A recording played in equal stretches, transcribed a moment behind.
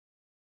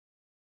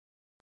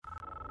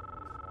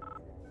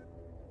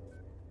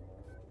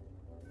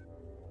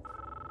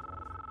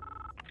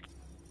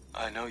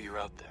I know you're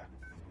out there.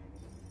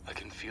 I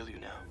can feel you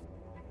now.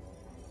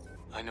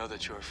 I know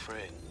that you're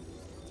afraid.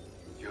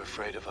 You're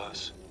afraid of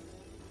us.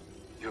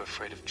 You're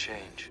afraid of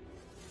change.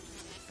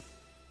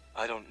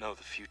 I don't know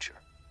the future.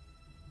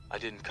 I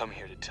didn't come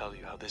here to tell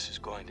you how this is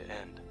going to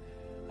end.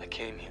 I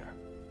came here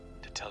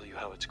to tell you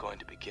how it's going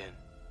to begin.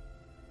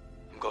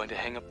 I'm going to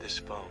hang up this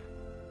phone,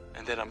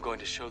 and then I'm going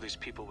to show these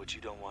people what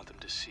you don't want them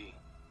to see.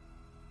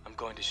 I'm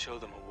going to show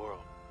them a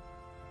world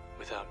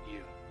without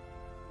you.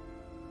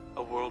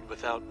 A world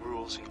without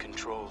rules and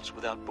controls,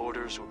 without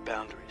borders or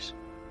boundaries.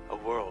 A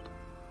world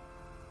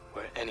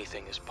where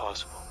anything is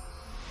possible.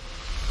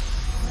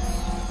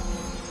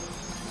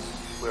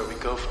 Where we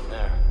go from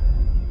there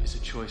is a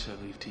choice I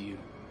leave to you.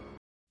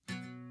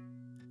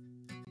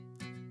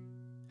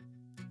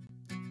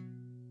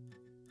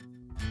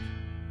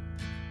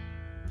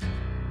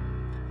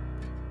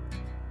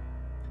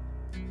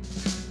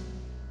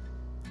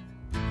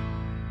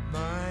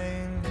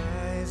 Mine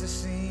eyes have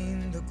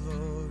seen the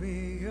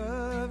glory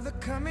of the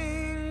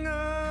coming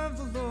of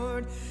the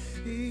Lord.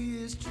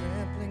 He is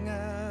trampling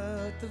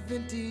out the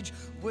vintage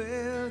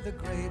where the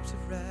grapes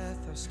of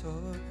wrath are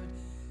stored.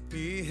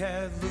 He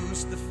hath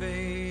loosed the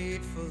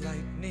fateful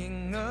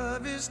lightning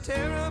of his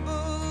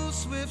terrible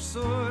swift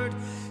sword.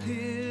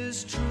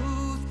 His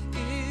truth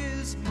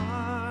is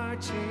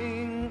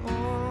marching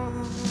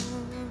on.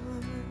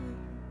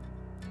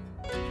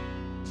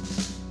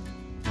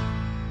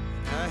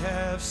 I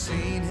have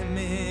seen him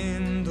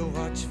in the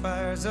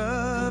watchfires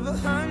of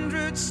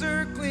 100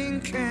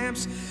 circling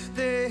camps.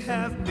 They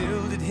have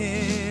builded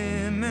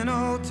him an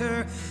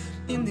altar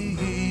in the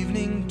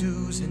evening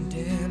dews and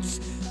damps.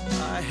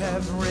 I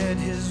have read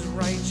his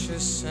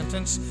righteous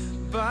sentence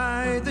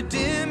by the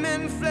dim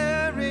and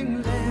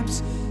flaring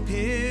lamps.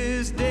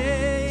 His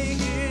day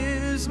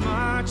is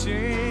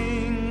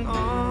marching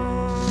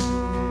on.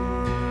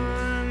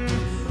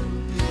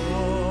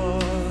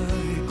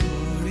 Glory,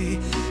 glory,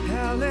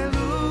 hallelujah.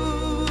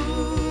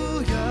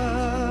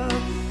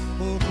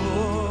 Oh,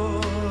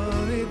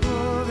 glory,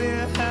 glory,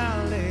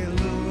 hallelujah.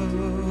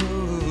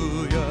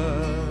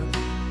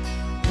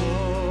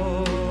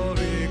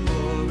 Glory,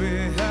 glory,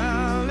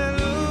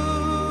 hallelujah.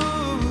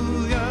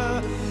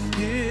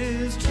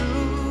 His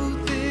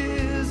truth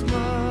is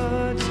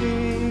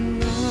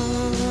marching on.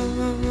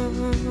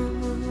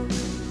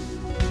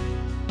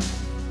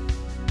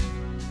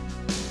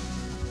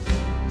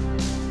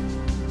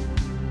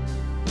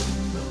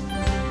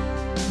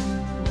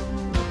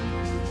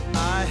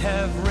 I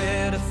have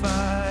read a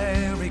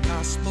fiery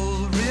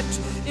gospel writ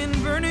in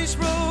burnished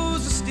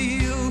rows of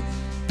steel.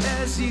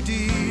 As he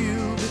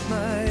deal with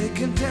my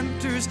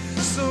contemptors,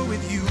 so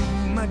with you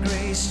my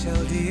grace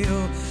shall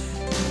deal.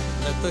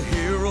 Let the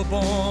hero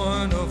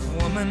born of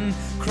woman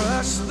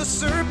crush the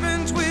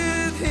serpent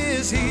with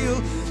his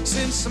heel,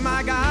 since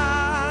my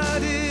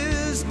God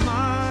is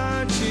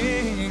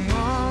marching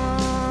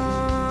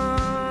on.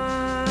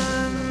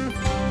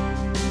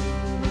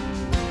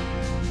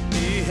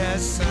 He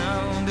has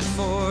sounded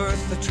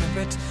forth the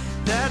trumpet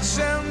that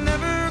shall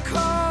never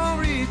call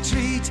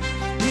retreat.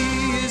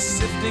 He is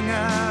sifting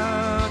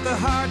out the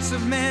hearts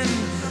of men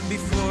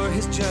before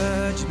his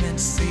judgment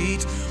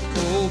seat.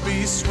 Oh,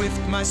 be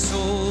swift, my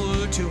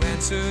soul, to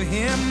answer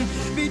him.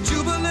 Be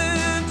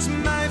jubilant,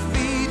 my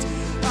feet.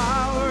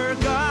 Our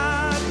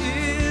God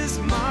is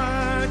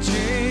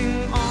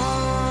marching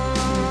on.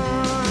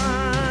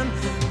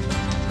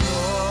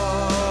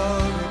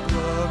 Glory,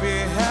 glory,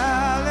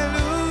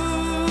 hallelujah.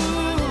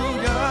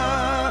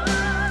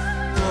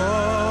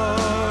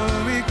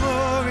 Glory,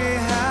 glory,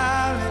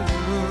 hallelujah.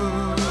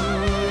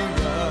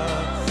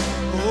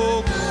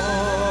 Oh,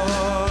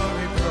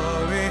 glory,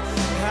 glory,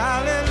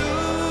 hallelujah.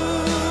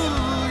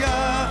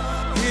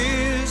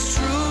 His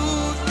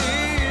truth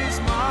is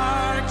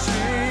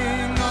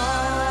marching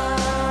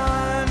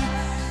on.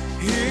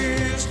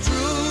 His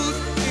truth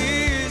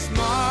is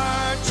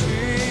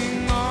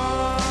marching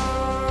on.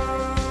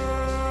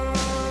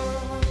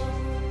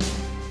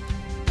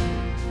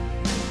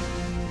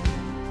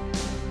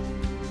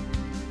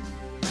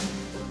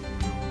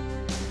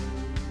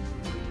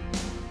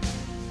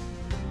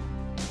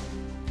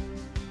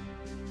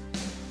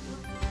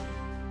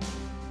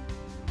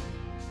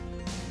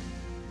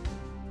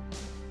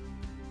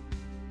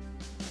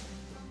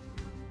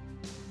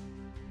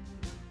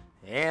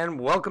 And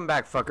welcome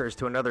back, fuckers,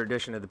 to another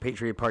edition of the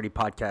Patriot Party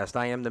Podcast.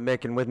 I am the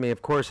Mick, and with me,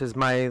 of course, is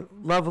my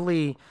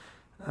lovely,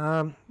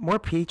 more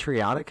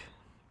patriotic,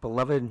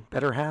 beloved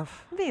better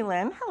half.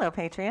 V-Lynn. Hello,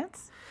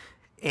 Patriots.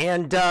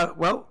 And,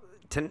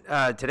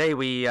 today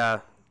we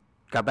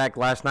got back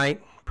last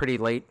night, pretty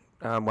late,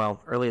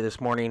 early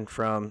this morning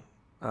from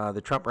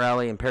the Trump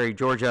rally in Perry,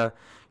 Georgia.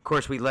 Of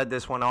course, we led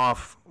this one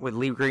off with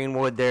Lee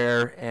Greenwood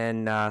there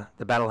and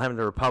the Battle Hymn of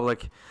the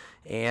Republic.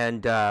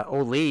 And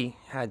old Lee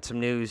had some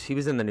news. He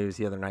was in the news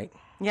the other night.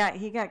 Yeah,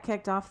 he got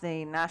kicked off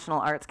the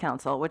National Arts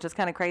Council, which is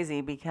kind of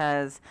crazy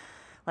because,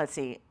 let's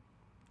see,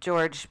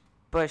 George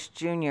Bush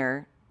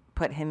Jr.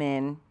 put him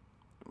in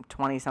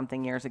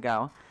 20-something years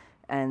ago.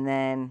 And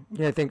then...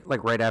 Yeah, I think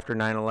like right after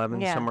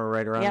 9/11, somewhere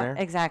right around there.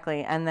 Yeah,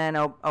 exactly. And then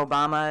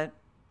Obama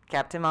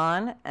kept him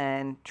on,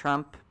 and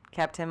Trump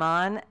kept him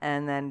on,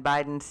 and then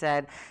Biden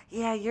said,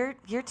 "Yeah,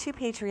 you're too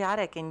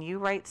patriotic, and you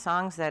write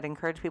songs that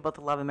encourage people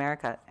to love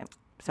America."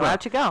 So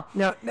out you go.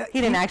 No, he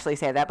didn't actually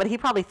say that, but he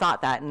probably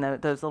thought that in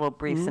those little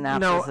brief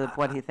synopses of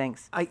what he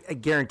thinks. I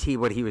guarantee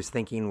what he was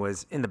thinking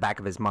was in the back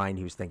of his mind.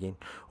 He was thinking,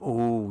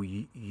 "Oh,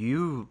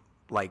 you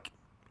like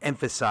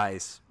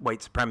emphasize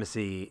white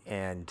supremacy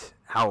and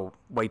how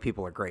white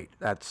people are great."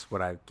 That's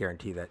what I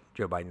guarantee that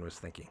Joe Biden was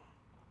thinking.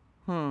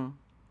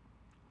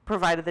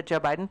 Provided that Joe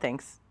Biden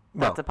thinks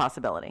that's Well, a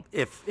possibility.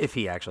 If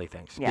he actually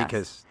thinks, Yes.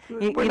 because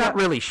You we're not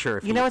know- really sure.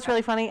 If You know what's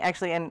really funny,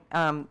 actually, and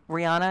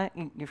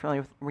Rihanna, you're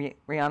familiar with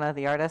Rihanna,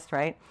 the artist,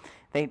 right?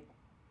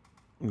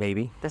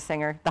 Maybe The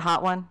singer, the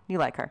hot one, you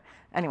like her.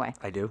 Anyway,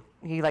 I do.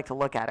 you like to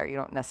look at her. You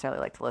don't necessarily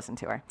like to listen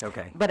to her.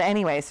 Okay. But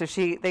anyway, so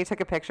they took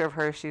a picture of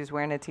her. She's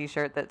wearing a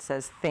T-shirt that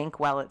says "Think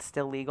while it's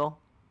still legal."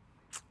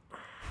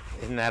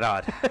 Isn't that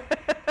odd?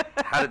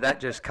 How did that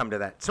just come to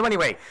that? So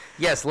anyway,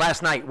 yes,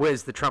 last night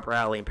was the Trump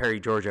rally in Perry,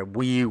 Georgia.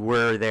 We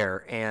were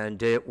there,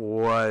 and it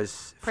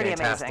was Pretty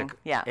fantastic. amazing,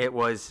 yeah. It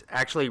was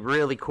actually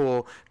really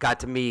cool. Got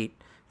to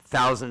meet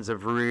thousands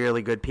of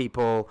really good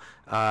people.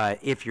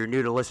 If you're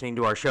new to listening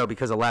to our show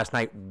because of last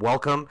night,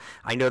 welcome.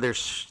 I know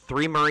there's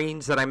 3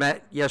 Marines that I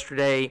met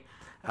yesterday.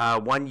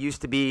 One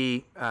used to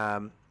be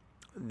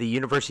the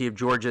University of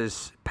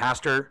Georgia's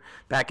pastor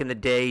back in the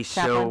day.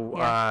 Chaplain,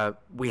 yeah.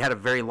 We had a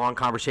very long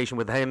conversation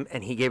with him,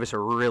 and he gave us a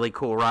really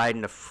cool ride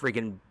in a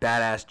friggin'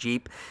 badass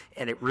Jeep.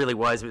 And it really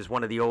was. It was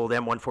one of the old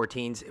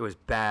M114s. It was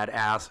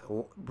badass,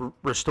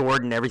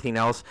 restored and everything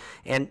else.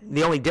 And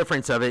the only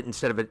difference of it,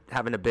 instead of it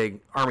having a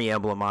big Army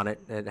emblem on it,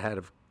 it had,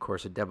 of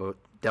course, a devil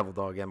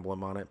dog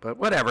emblem on it. But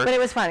whatever. But it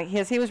was funny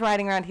because he was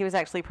riding around. He was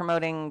actually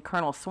promoting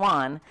Colonel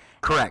Swan.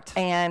 Correct.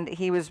 And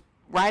he was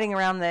riding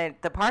around the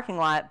parking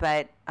lot,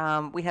 but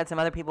we had some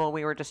other people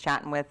we were just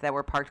chatting with that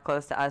were parked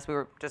close to us. We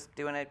were just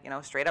doing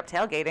a straight up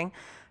tailgating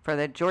for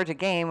the Georgia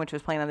game, which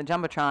was playing on the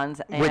Jumbotrons.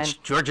 And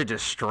Which Georgia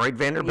destroyed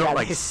Vanderbilt Yeah,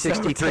 like they so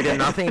 63 to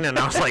nothing, and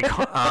I was like,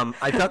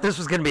 I thought this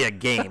was going to be a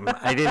game.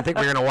 I didn't think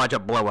we were going to watch a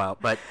blowout,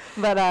 but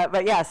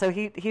But yeah, so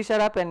he showed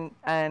up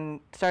and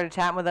started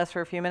chatting with us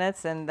for a few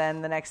minutes, and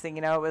then the next thing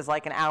you know, it was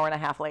like an hour and a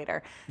half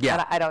later. Yeah.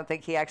 And I don't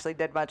think he actually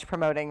did much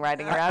promoting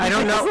riding around. I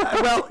don't know.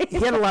 Well, he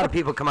had a lot of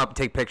people come up and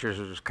take pictures,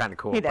 which was kind of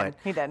cool. He did, But,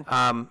 he did.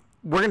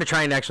 We're going to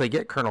try and actually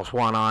get Colonel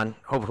Swan on,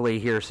 hopefully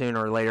here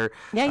sooner or later.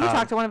 Yeah, you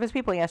talked to one of his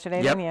people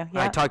yesterday, Yep. didn't you?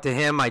 Yeah. I talked to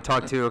him. I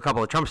talked to a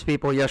couple of Trump's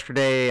people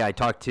yesterday. I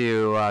talked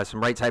to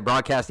some Right Side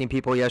Broadcasting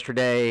people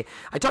yesterday.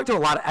 I talked to a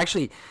lot of,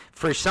 actually,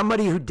 for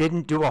somebody who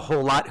didn't do a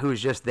whole lot, who was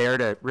just there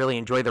to really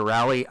enjoy the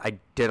rally, I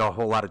did a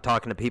whole lot of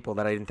talking to people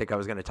that I didn't think I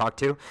was going to talk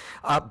to.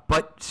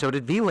 But so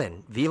did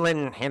VLIN.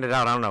 VLIN handed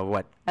out, I don't know,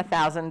 what,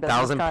 1,000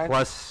 business cards.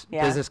 plus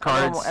Yeah, business a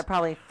little cards. more,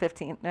 probably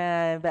 15,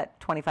 about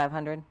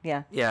 2,500.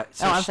 Yeah. Yeah,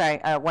 so oh, I'm sh- sorry,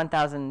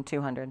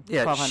 1,200.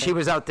 Yeah, 1,200. she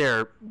was out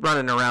there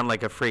running around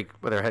like a freak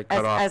with her head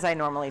cut off. As I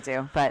normally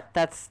do, but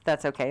that's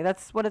okay.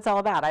 That's what it's all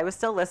about. I was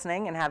still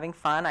listening and having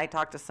fun. I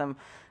talked to some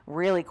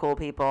really cool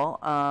people.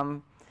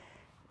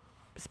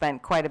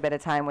 Spent quite a bit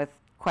of time with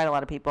quite a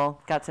lot of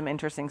people. Got some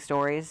interesting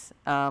stories.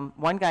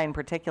 One guy in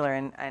particular,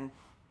 and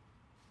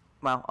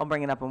well, I'll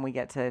bring it up when we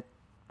get to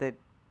the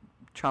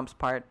Trump's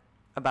part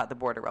about the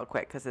border real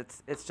quick because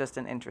it's just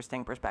an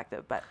interesting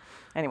perspective. But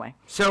anyway,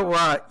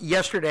 So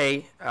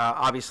yesterday,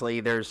 obviously,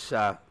 there's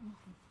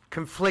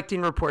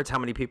conflicting reports how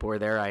many people were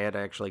there. I had to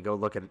actually go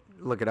look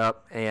it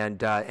up,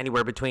 and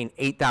anywhere between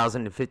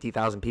 8,000 and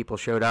 50,000 people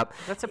showed up.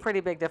 that's a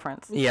pretty big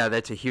difference. Yeah,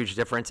 that's a huge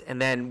difference. And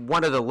then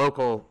one of the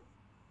local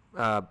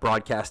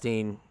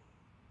broadcasting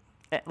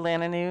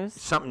Atlanta News,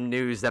 something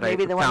news that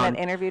maybe I the one found,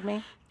 that interviewed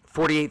me.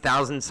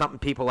 48,000 something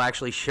people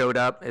actually showed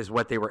up is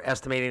what they were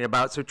estimating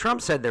about. So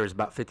Trump said there was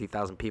about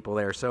 50,000 people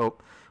there. So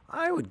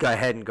I would go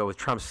ahead and go with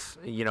Trump's,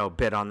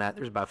 bid on that.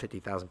 There's about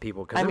 50,000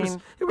 people because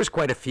it was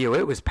quite a few.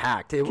 It was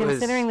packed.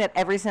 Considering that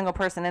every single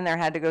person in there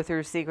had to go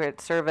through Secret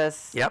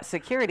Service Yep.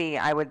 security,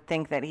 I would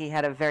think that he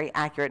had a very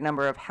accurate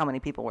number of how many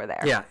people were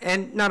there. Yeah,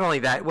 and not only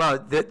that, well,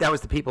 that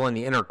was the people in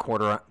the inner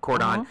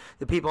cordon.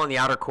 The people in the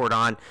outer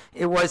cordon,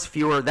 it was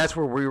fewer. That's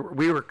where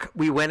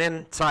we went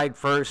inside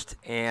first,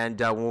 and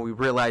when we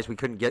realized we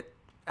couldn't get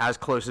as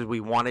close as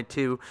we wanted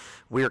to,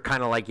 we were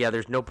kind of like, yeah,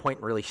 there's no point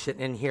in really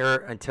sitting in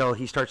here until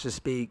he starts to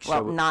speak.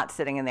 Well, So not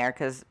sitting in there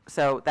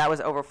so that was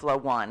overflow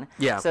 1.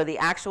 Yeah. So the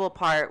actual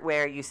part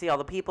where you see all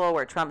the people,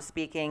 where Trump's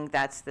speaking,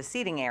 that's the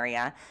seating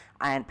area.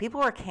 And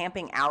people were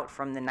camping out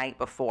from the night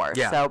before.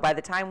 Yeah. So by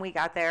the time we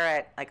got there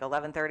at like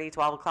 11:30,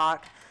 12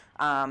 o'clock,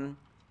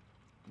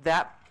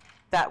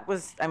 that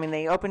was,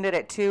 they opened it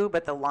at 2,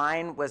 but the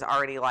line was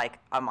already like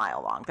a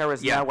mile long. There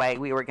was Yeah. no way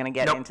we were going to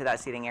get Nope. into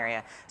that seating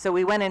area. So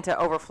we went into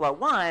overflow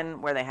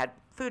 1 where they had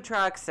food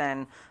trucks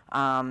and,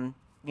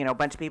 a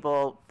bunch of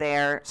people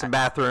there. some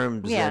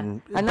bathrooms, Yeah,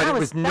 but that it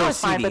was no that was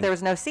seating. fine, but there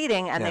was no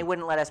seating, and Yeah. they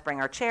wouldn't let us bring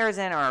our chairs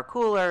in or our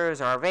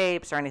coolers or our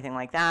vapes or anything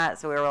like that.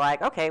 So we were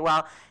like, okay,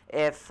 well,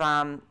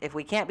 if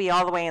we can't be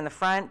all the way in the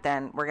front,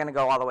 then we're going to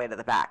go all the way to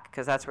the back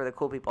because that's where the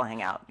cool people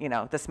hang out. You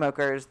know, the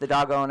smokers, the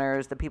dog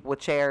owners, the people with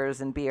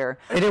chairs and beer.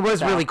 And it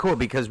was really cool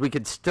because we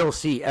could still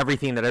see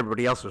everything that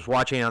everybody else was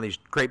watching on these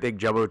great big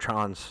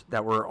jumbotrons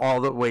that were all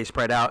the way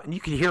spread out, and you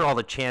could hear all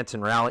the chants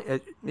and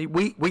rally.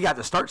 We got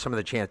to start some of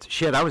the chants.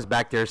 Shit, I was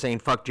back there saying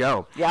 "fuck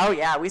Joe." Yeah, oh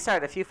yeah, we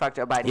started a few "fuck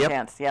Joe Biden"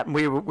 chants. Yep.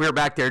 We were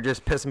back there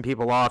just pissing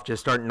people off,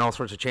 just starting all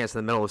sorts of chants in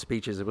the middle of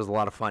speeches. It was a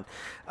lot of fun.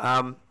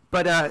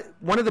 But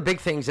one of the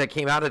big things that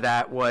came out of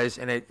that was,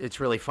 and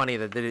it's really funny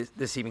that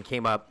this even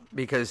came up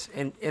because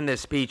in this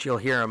speech you'll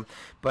hear him,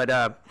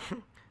 but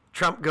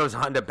Trump goes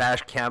on to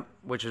bash Kemp,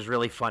 which is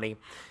really funny.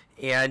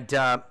 And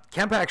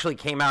Kemp actually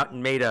came out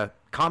and made a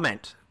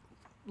comment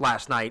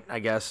last night, I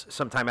guess,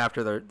 sometime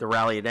after the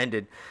rally had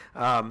ended.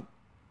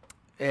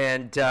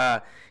 And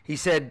he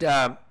said,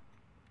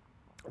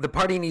 the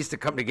party needs to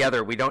come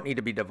together. We don't need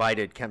to be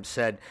divided, Kemp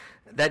said.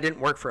 That didn't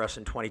work for us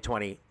in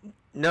 2020.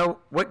 No,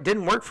 what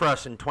didn't work for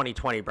us in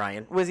 2020,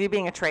 Brian? Was you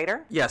being a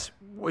traitor? Yes.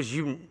 Was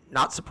you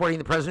not supporting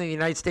the President of the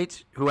United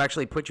States who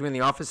actually put you in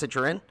the office that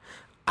you're in?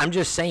 I'm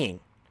just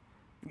saying.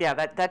 Yeah,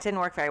 that didn't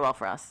work very well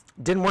for us.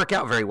 Didn't work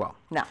out very well.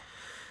 No.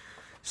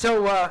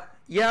 So,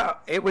 yeah,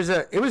 it was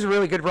a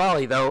really good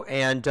rally, though,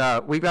 and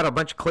we've got a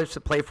bunch of clips to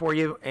play for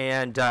you.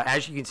 And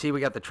as you can see, we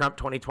got the Trump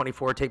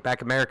 2024 Take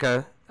Back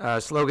America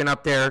slogan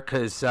up there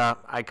because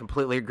I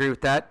completely agree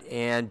with that.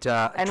 And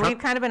we've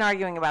kind of been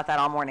arguing about that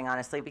all morning,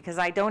 honestly, because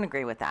I don't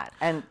agree with that.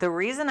 And the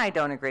reason I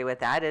don't agree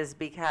with that is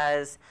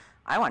because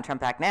I want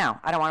Trump back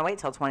now. I don't want to wait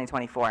till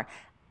 2024.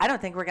 I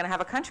don't think we're going to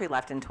have a country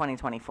left in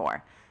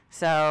 2024.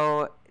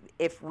 So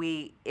if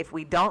we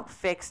don't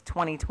fix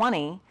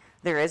 2020,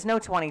 there is no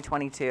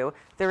 2022.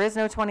 There is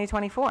no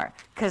 2024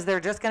 because they're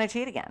just going to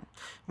cheat again.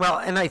 Well,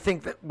 and I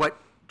think that what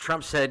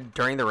Trump said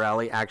during the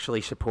rally actually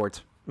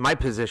supports my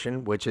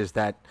position, which is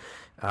that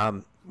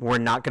we're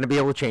not going to be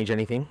able to change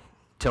anything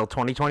till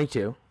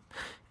 2022.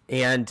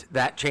 And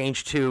that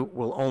change, too,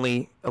 will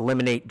only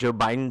eliminate Joe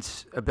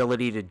Biden's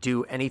ability to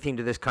do anything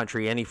to this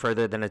country any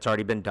further than it's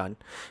already been done.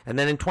 And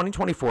then in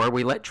 2024,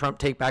 we let Trump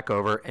take back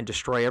over and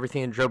destroy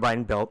everything that Joe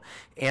Biden built.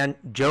 And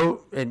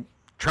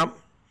Trump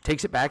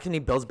takes it back and he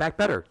builds back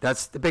better.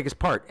 That's the biggest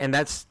part. And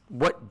that's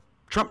what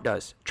Trump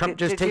does. Trump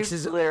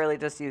literally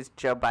just used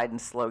Joe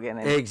Biden's slogan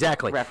in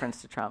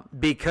reference to Trump.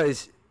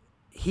 Because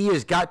he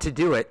has got to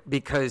do it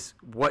because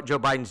what Joe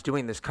Biden's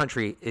doing in this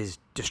country is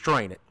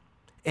destroying it.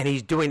 And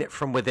he's doing it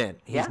from within.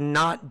 He's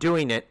not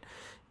doing it.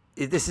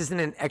 This isn't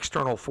an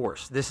external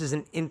force. This is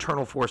an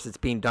internal force that's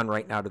being done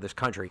right now to this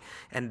country.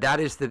 And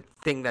that is the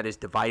thing that is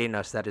dividing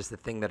us. That is the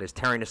thing that is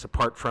tearing us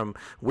apart from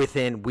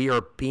within. We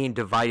are being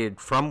divided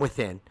from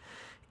within.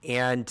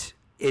 And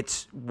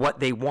it's what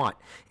they want.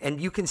 And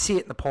you can see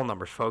it in the poll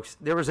numbers, folks.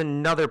 There was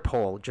another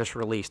poll just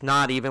released,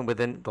 not even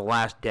within the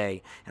last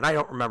day. And I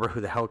don't remember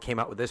who the hell came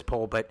out with this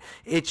poll, but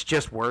it's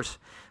just worse.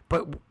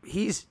 But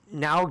he's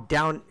now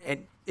down,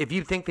 and if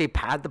you think they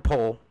pad the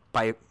poll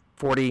by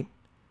 40,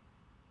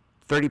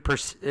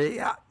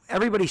 30%,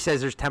 everybody says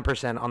there's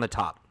 10% on the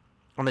top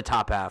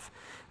half,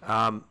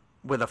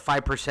 with a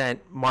 5%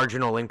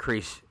 marginal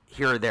increase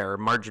here or there, or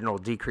marginal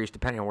decrease,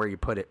 depending on where you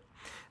put it.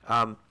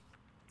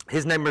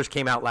 His numbers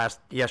came out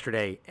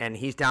yesterday, and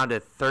he's down to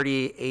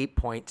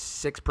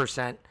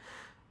 38.6%.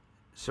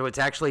 So it's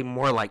actually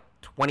more like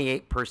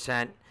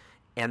 28%.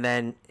 And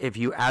then if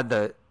you add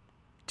the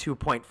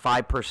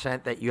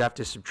 2.5% that you have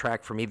to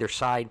subtract from either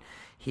side,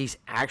 he's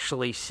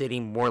actually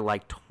sitting more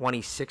like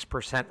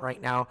 26%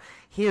 right now.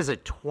 He has a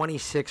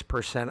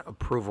 26%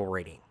 approval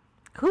rating.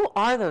 Who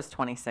are those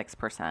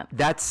 26%?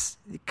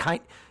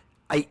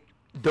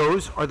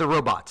 Those are the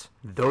robots.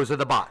 Those are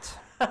the bots.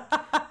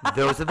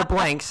 Those are the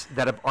blanks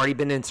that have already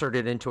been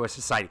inserted into a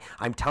society.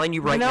 I'm telling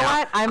you right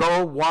now,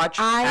 go watch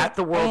At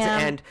the World's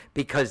End,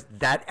 because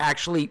that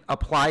actually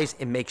applies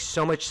and makes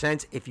so much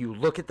sense. If you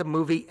look at the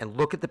movie and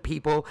look at the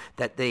people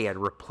that they had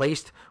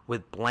replaced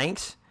with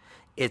blanks,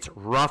 it's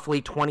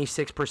roughly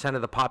 26%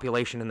 of the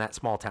population in that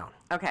small town.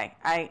 Okay,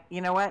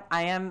 you know what?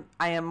 I am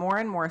more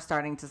and more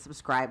starting to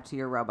subscribe to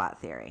your robot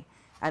theory,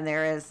 and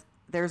there's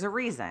a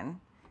reason.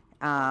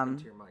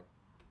 Into your mind.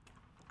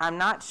 I'm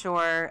not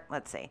sure.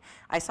 Let's see.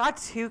 I saw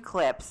 2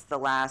 clips the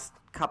last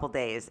couple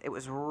days. It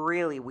was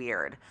really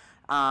weird.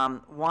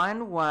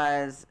 One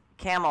was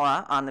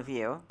Kamala on The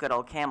View, good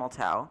old camel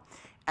toe.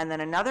 And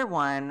then another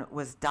one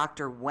was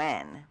Dr.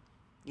 Wen.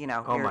 You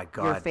know,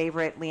 your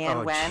favorite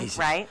Leanne Wen, Jesus.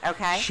 Right?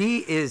 Okay.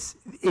 Is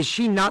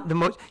she not the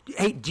most,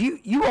 hey,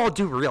 you all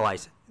do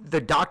realize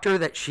the doctor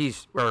that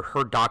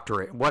her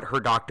doctorate, what her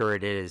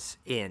doctorate is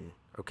in,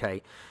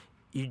 okay?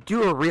 You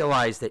do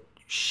realize that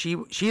she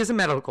is a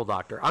medical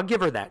doctor. I'll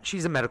give her that.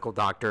 She's a medical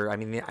doctor. I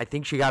mean, I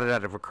think she got it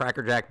out of a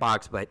Cracker Jack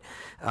box, but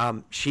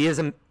she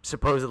is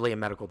supposedly a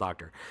medical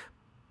doctor.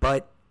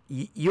 But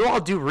you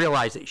all do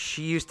realize that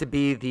she used to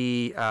be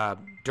the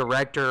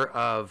director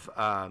of,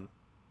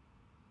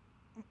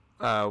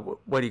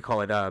 what do you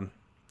call it? I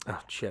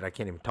can't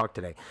even talk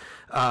today.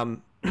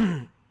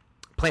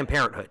 Planned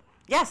Parenthood.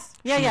 Yes.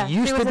 Yeah, She yeah.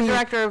 used she was to the be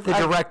director of the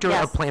director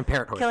yes. of Planned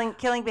Parenthood.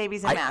 Killing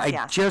babies en masse, I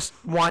yes. just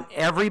want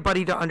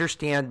everybody to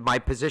understand my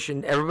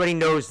position. Everybody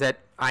knows that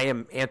I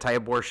am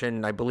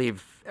anti-abortion. I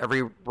believe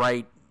every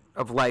right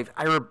of life.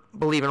 I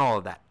believe in all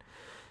of that.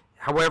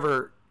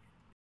 However,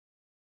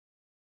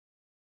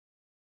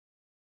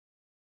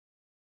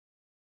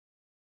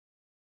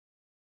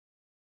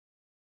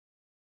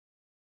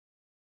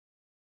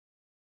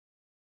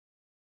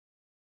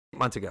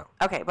 months ago.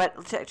 Okay,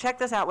 but check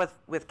this out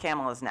with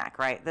Kamala's neck,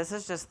 right? This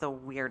is just the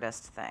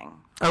weirdest thing.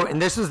 Oh,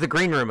 and this is the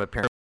green room,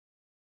 apparently.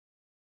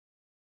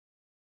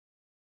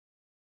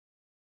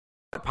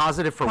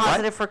 Positive for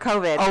Positive what? for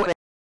COVID. Oh,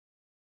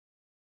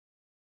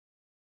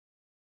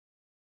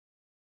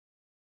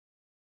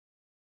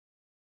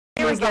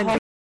 Here was the whole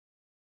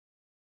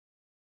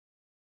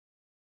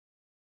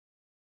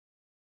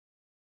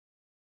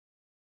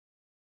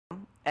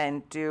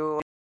and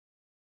do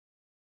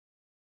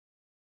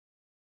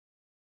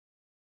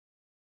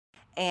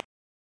and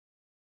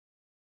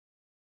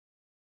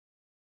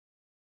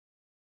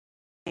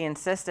he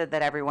insisted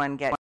that everyone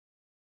get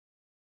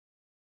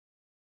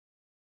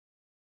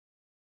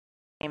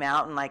came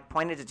out and like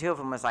pointed to two of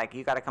them, was like,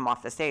 you got to come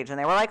off the stage, and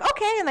they were like,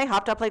 okay, and they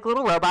hopped up like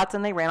little robots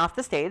and they ran off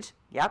the stage.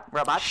 Yep,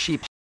 robots.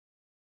 sheep.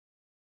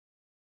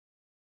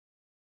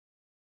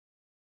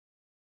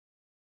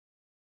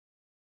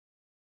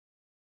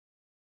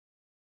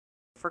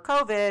 For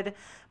COVID,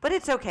 but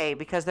it's okay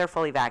because they're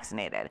fully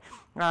vaccinated.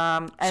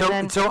 And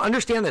then, So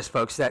understand this,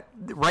 folks, that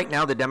right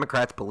now the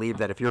Democrats believe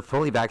that if you're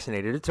fully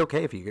vaccinated, it's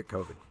okay if you get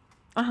COVID.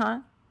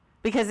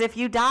 because if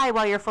you die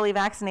while you're fully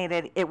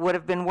vaccinated, it would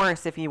have been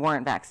worse if you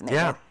weren't vaccinated.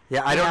 Yeah.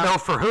 Yeah, I don't know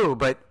for who,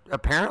 but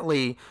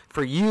apparently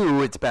for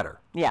you, it's better.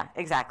 Yeah,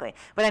 exactly.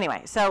 But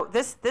anyway, so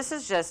this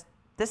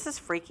is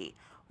freaky.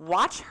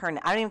 Watch her.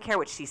 I don't even care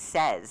what she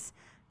says.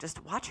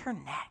 Just watch her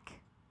neck.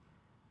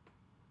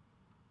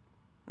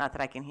 Not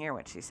that I can hear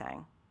what she's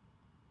saying.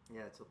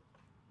 Yeah,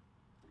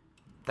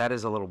 that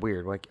is a little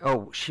weird. Like,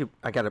 oh, shoot,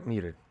 I got it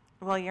muted.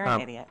 Well, you're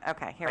an idiot.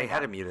 Okay, here we I go.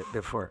 had it muted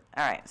before.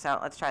 All right, so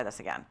let's try this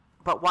again.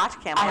 But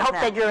watch Kamala's I hope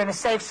neck. that you're in a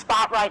safe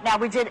spot right now.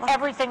 We did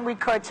everything we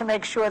could to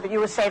make sure that you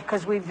were safe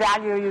because we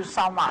value you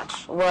so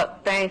much. Well,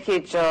 thank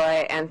you,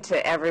 Joy, and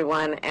to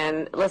everyone.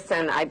 And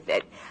listen,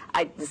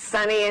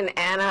 Sunny and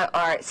Anna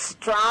are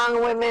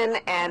strong women,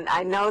 and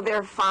I know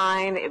they're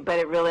fine, but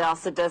it really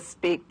also does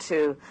speak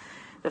to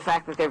the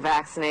fact that they're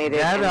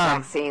vaccinated, and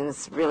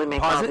vaccines really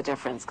make all the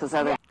difference.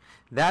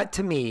 That,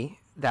 to me,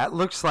 that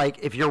looks like,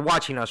 if you're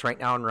watching us right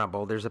now on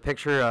Rumble, there's a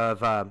picture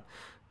of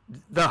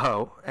the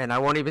hoe, and I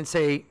won't even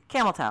say...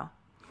 Camel toe.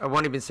 I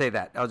won't even say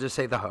that. I'll just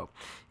say the hoe.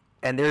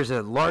 And there's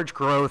a large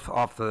growth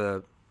off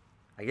the...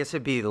 I guess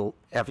it'd be the...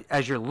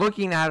 As you're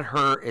looking at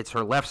her, it's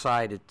her left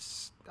side.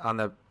 It's on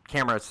the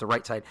camera, it's the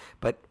right side.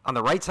 But on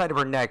the right side of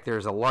her neck,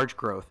 there's a large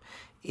growth.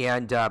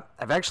 And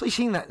I've actually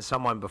seen that in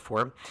someone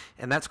before,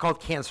 and that's called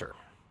cancer.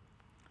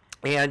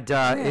 And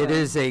it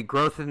is a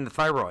growth in the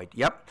thyroid.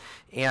 Yep.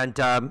 And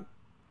the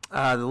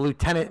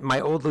lieutenant, my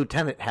old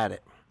lieutenant, had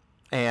it,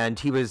 and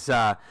he was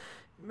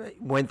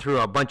went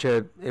through a bunch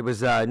of. It was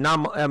he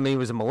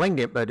was a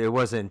malignant, but it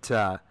wasn't.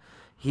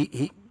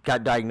 He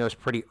got diagnosed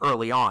pretty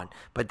early on.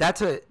 But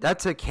that's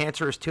a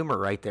cancerous tumor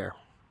right there.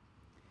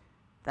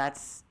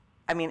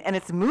 And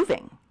it's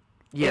moving.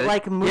 Yeah, it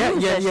like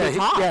moves as she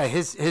talks. Yeah,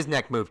 his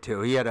neck moved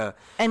too. He had it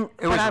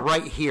was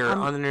right here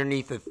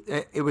underneath.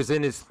 It was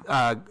in his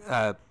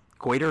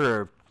goiter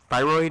or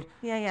thyroid.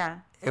 Yeah.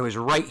 It was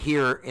right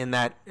here in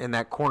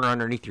that corner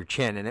underneath your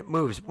chin, and it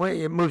moves. Well,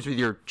 it moves with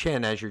your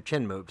chin as your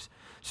chin moves.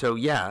 So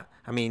yeah,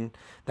 I mean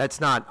that's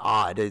not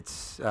odd.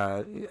 It's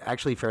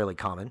actually fairly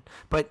common.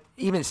 But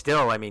even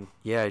still, I mean,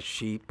 yeah,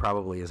 she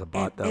probably is a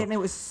bot though. And it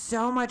was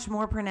so much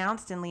more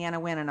pronounced in Leanna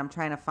Wynn, and I'm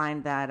trying to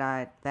find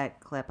that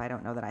clip. I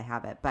don't know that I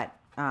have it, but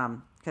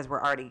because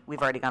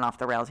we've already gone off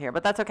the rails here,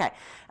 but that's okay.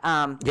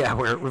 Yeah,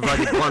 we've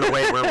already blown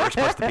away where we're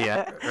supposed to be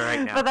at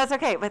right now. But that's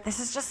okay. But this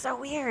is just so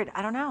weird.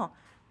 I don't know.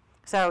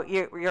 So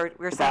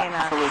we're saying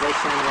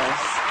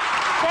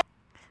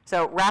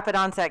so rapid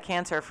onset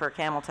cancer for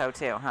camel toe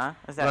too, huh?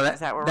 Is that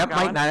where we're going? That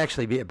might not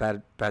actually be a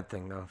bad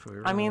thing though. If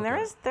we I mean, there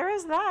is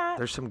that.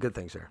 There's some good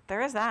things there.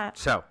 There is that.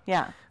 So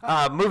yeah.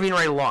 Moving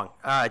right along.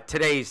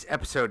 Today's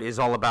episode is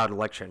all about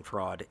election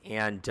fraud,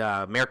 and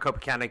Maricopa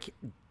County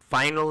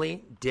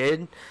finally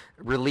did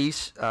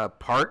release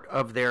part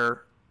of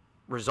their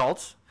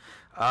results.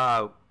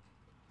 I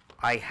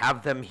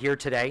have them here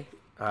today.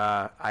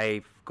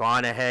 I've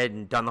gone ahead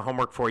and done the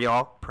homework for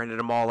y'all, printed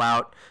them all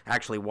out,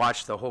 actually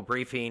watched the whole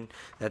briefing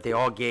that they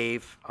all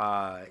gave.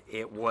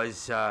 It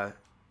was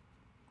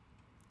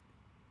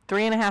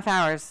 3.5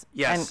 hours.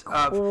 Yes.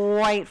 And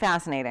quite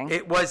fascinating.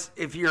 It was,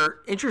 if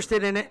you're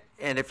interested in it,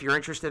 and if you're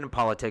interested in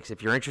politics,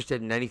 if you're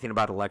interested in anything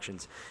about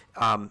elections,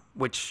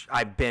 which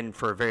I've been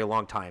for a very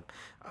long time,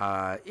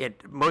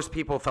 most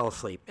people fell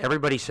asleep.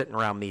 Everybody sitting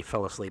around me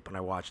fell asleep when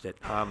I watched it.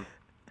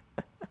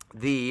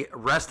 The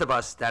rest of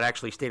us that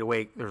actually stayed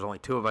awake, there's only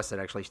 2 of us that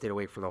actually stayed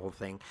awake for the whole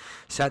thing,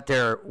 sat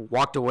there,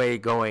 walked away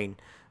going,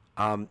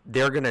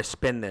 they're going to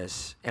spin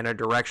this in a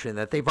direction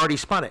that they've already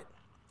spun it.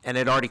 and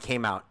it already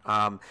came out.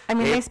 I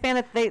mean, they spent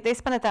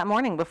it that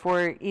morning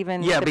before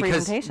even the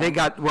presentation.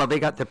 Because they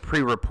got the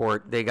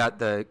pre-report. They got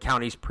the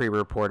county's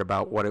pre-report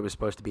about what it was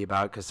supposed to be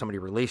about because somebody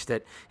released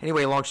it.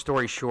 Anyway, long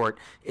story short,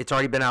 it's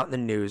already been out in the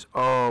news.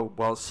 Oh,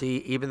 well, see,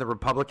 even the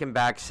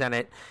Republican-backed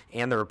Senate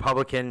and the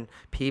Republican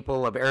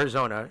people of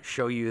Arizona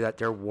show you that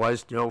there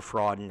was no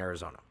fraud in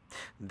Arizona.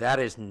 That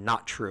is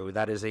not true.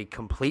 That is a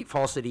complete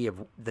falsity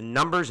of the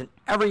numbers and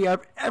every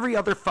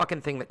other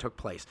fucking thing that took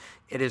place.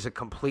 It is a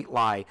complete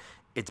lie.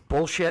 It's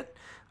bullshit.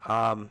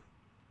 Well,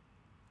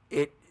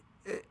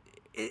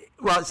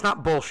 it's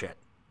not bullshit.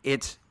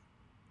 It's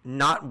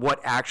not what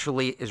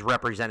actually is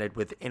represented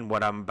within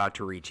what I'm about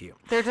to read to you.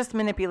 They're just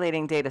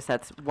manipulating data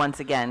sets once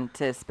again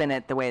to spin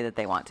it the way that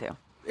they want to.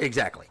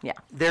 Exactly. Yeah.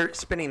 They're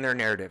spinning their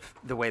narrative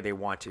the way they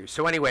want to.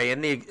 So anyway,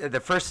 in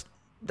the first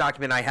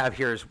document I have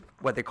here is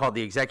what they call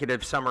the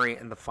executive summary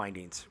and the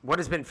findings. What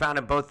has been found,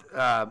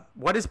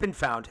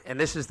 and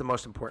this is the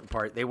most important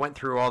part, they went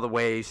through all the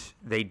ways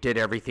they did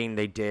everything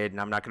they did, and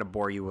I'm not going to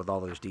bore you with all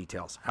those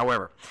details.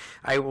 However,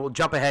 I will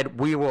jump ahead.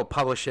 We will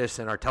publish this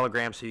in our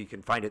Telegram so you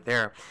can find it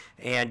there,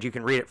 and you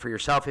can read it for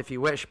yourself if you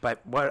wish,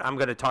 but what I'm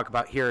going to talk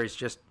about here is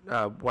just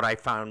what I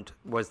found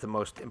was the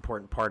most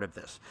important part of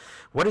this.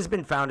 What has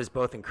been found is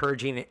both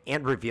encouraging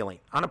and revealing.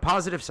 On a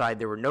positive side,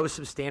 there were no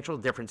substantial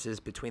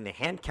differences between the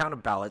hand count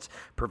of ballots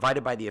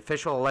provided by the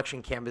official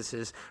election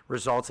canvass's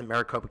results in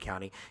Maricopa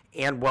County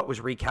and what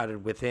was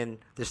recounted within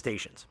the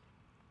stations.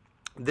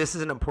 This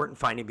is an important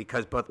finding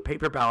because both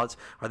paper ballots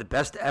are the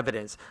best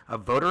evidence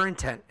of voter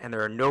intent, and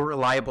there are no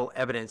reliable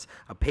evidence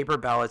of paper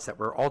ballots that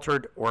were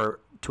altered or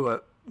to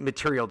a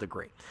material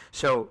degree.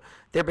 So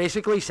they're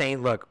basically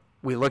saying, look,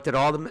 we looked at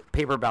all the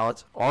paper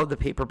ballots. All of the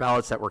paper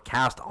ballots that were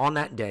cast on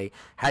that day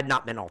had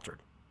not been altered.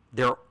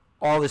 They're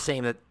all the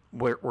same that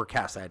were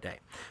cast that day,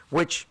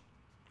 which,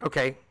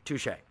 okay,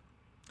 touche.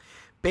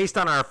 Based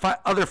on our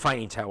other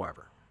findings,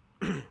 however,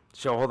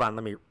 so hold on,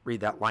 let me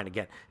read that line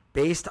again.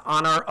 Based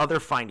on our other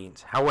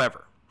findings,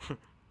 however,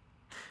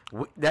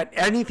 that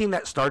anything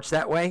that starts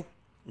that way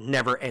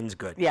never ends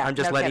good. Yeah, I'm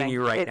just letting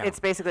you now. It's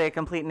basically a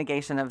complete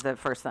negation of the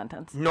first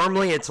sentence.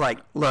 Normally, it's like,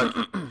 look,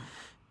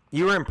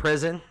 you were in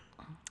prison,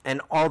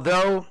 and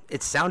although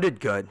it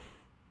sounded good,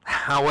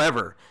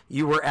 however,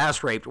 you were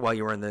ass raped while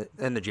you were in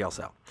the jail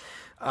cell.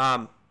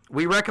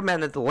 We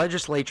recommend that the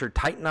legislature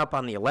tighten up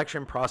on the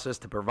election process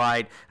to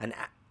provide an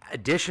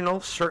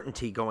additional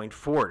certainty going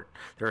forward.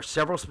 There are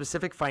several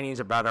specific findings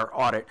about our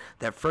audit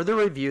that further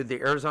reviewed the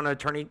Arizona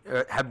attorney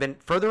have been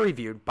further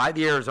reviewed by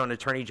the Arizona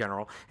Attorney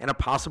General in a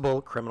possible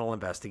criminal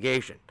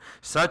investigation.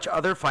 Such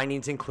other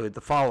findings include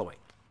the following.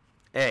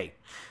 A,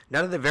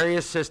 none of the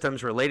various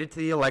systems related to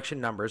the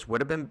election numbers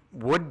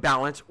would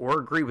balance or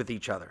agree with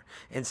each other.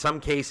 In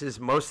some cases,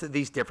 most of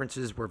these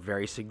differences were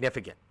very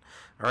significant.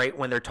 All right,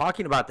 when they're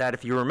talking about that,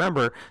 if you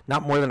remember,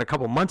 not more than a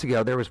couple months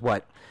ago, there was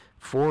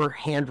 4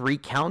 hand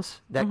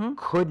recounts that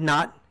could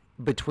not,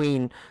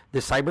 between the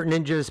cyber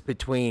ninjas,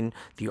 between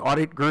the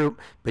audit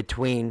group,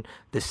 between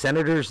the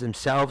senators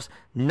themselves,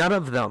 none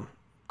of them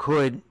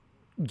could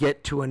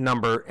get to a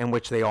number in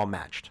which they all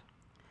matched.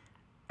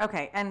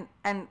 Okay, and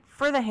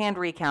for the hand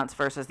recounts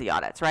versus the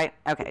audits, right?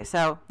 Okay,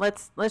 so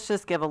let's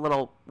just give a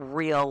little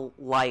real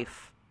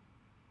life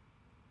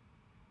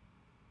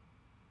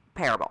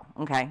parable.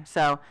 Okay,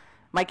 so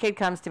my kid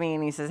comes to me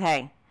and he says,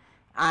 "Hey,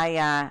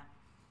 I'm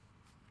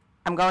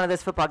going to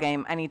this football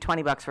game. I need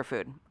 $20 for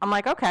food." I'm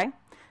like, "Okay."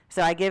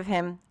 So I give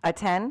him a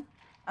 10,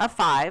 a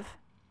 5,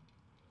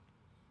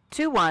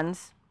 2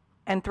 1s,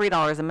 and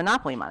 $3 in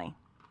Monopoly money.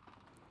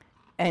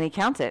 And he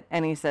counts it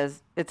and he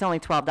says, "It's only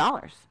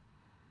 $12.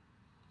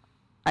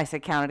 I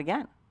said, "Count it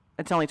again.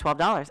 It's only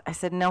 $12. I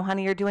said, "No,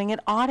 honey, you're doing an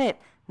audit,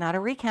 not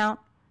a recount.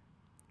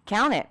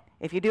 Count it.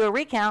 If you do a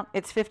recount,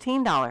 it's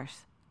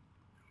 $15.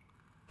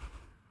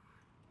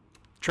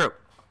 True.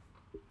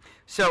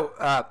 So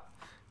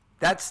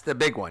that's the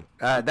big one.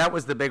 That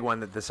was the big one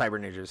that the cyber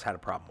ninjas had a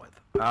problem with.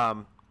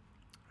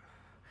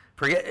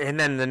 And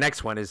then the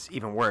next one is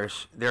even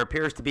worse. There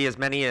appears to be as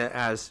many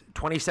as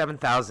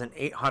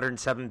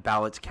 27,807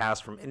 ballots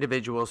cast from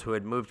individuals who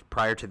had moved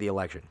prior to the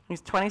election. It's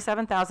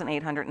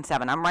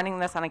 27,807. I'm running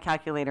this on a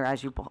calculator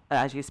as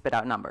you spit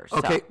out numbers.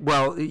 Okay, so.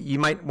 Well, you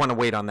might want to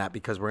wait on that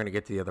because we're going to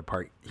get to the other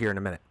part here in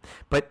a minute.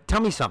 But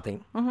tell me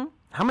something. Mm-hmm.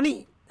 How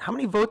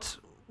many votes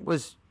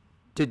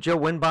did Joe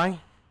win by?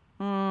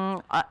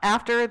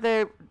 After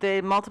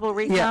the multiple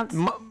recounts?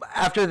 Yeah,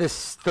 after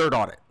this third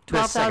audit.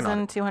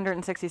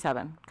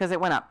 12,267, because it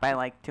went up by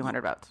like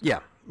 200 votes. Yeah,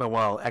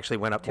 well, actually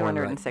went up more than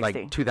 260.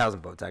 like 2,000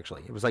 votes,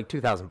 actually. It was like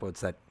 2,000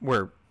 votes that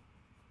were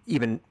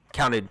even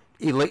counted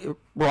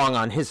wrong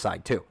on his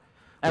side, too,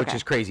 which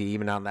is crazy,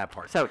 even on that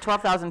part. So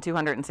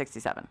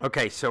 12,267.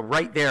 Okay, so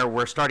right there,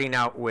 we're starting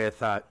out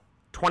with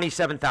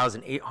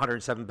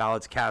 27,807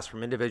 ballots cast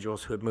from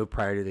individuals who had moved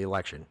prior to the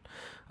election.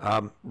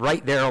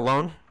 Right there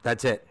alone,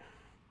 that's it.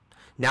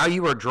 Now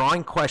you are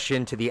drawing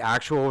question to the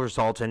actual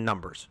results and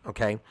numbers,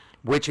 okay?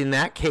 Which in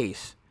that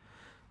case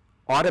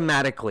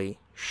automatically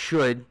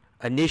should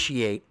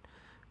initiate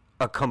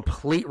a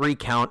complete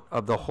recount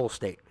of the whole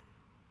state.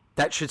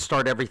 That should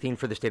start everything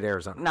for the state of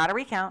Arizona. Not a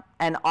recount,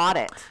 an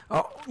audit.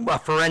 Oh, a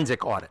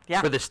forensic audit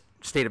Yeah. for the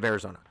state of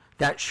Arizona.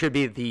 That should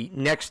be the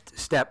next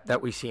step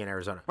that we see in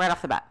Arizona. Right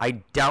off the bat. I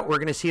doubt we're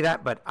going to see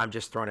that, but I'm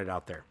just throwing it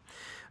out there.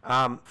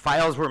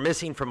 Files were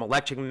missing from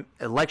election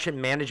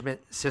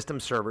management system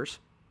servers.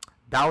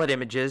 Ballot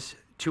images,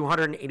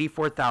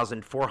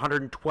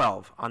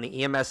 284,412 on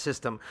the EMS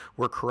system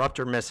were corrupt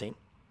or missing.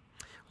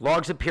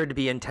 Logs appeared to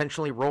be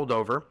intentionally rolled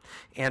over,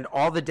 and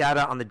all the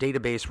data on the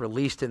database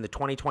released in the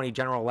 2020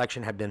 general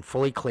election had been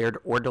fully cleared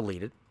or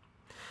deleted.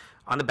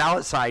 On the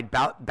ballot side,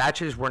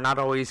 batches were not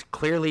always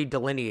clearly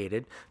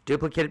delineated.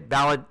 Duplicate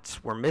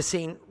ballots were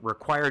missing,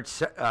 required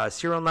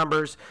serial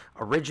numbers.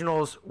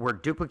 Originals were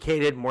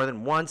duplicated more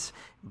than once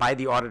by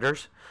the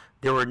auditors.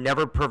 There were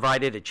never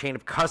provided a chain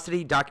of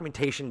custody,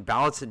 documentation,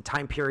 ballots, and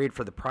time period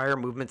for the prior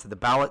movements of the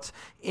ballots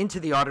into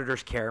the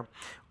auditor's care,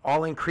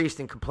 all increased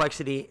in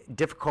complexity,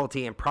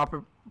 difficulty, and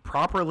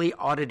properly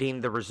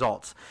auditing the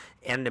results,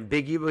 and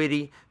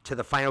ambiguity to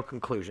the final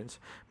conclusions.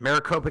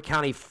 Maricopa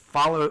County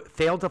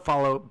failed to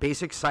follow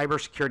basic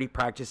cybersecurity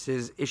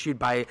practices issued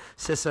by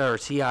CISA or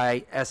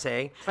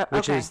CISA,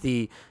 which is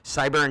the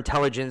Cyber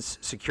Intelligence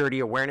Security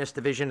Awareness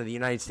Division of the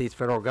United States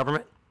federal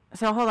government.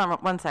 So hold on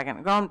 1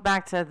 second. Going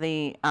back to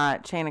the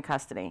chain of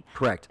custody.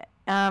 Correct.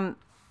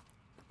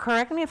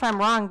 Correct me if I'm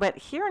wrong, but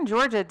here in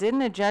Georgia,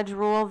 didn't a judge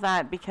rule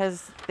that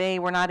because they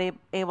were not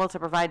able to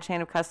provide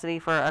chain of custody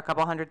for a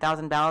couple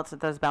 100,000 ballots, that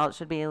those ballots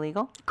should be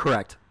illegal?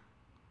 Correct.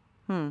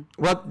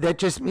 Well, that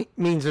just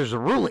means there's a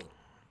ruling.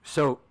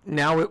 So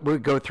now it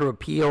would go through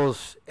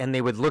appeals, and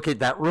they would look at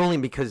that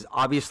ruling because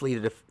obviously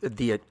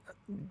the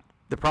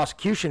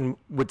prosecution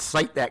would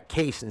cite that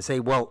case and say,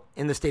 well,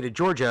 in the state of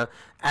Georgia,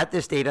 at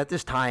this date, at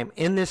this time,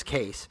 in this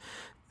case,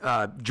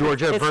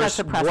 Georgia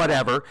versus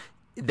whatever,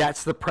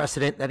 that's the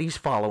precedent that he's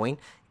following.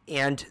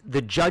 And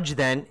the judge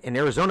then in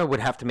Arizona would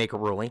have to make a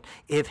ruling.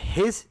 If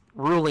his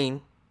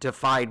ruling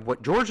defied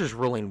what Georgia's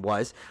ruling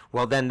was,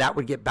 well, then that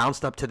would get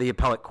bounced up to the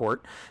appellate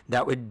court.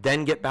 That would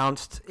then get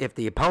bounced, if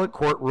the appellate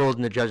court ruled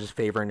in the judge's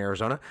favor in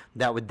Arizona,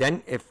 that would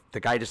then, if the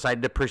guy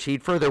decided to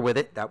proceed further with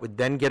it, that would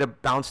then get a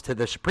bounce to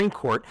the Supreme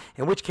Court,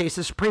 in which case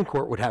the Supreme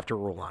Court would have to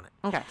rule on it.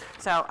 Okay.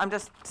 So I'm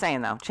just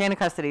saying, though, chain of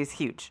custody is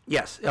huge.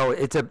 Yes. Oh,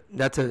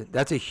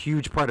 that's a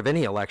huge part of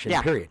any election,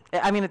 period.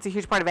 I mean, it's a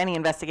huge part of any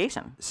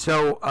investigation.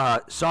 So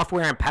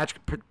software and patch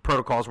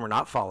protocols were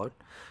not followed.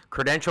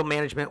 Credential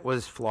management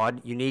was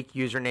flawed. Unique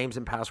usernames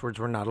and passwords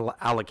were not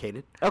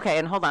allocated. Okay,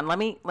 and hold on. Let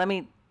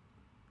me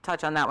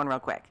touch on that one real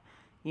quick.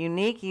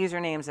 Unique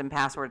usernames and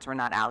passwords were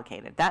not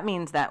allocated. That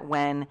means that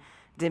when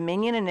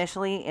Dominion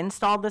initially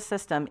installed the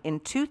system in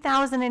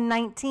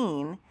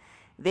 2019,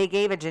 they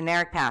gave a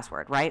generic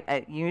password, right?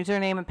 A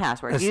username and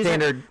password.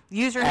 Standard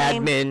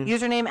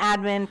username,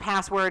 admin,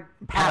 password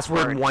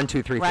 1,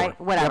 2, 3, 4. Right?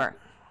 Whatever. Yep.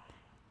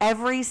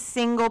 Every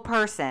single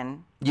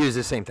person used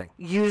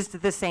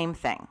the same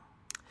thing.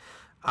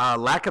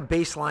 Lack of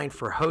baseline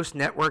for host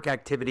network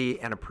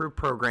activity and approved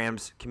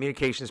programs,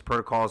 communications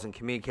protocols, and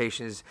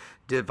communications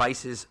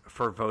devices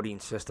for voting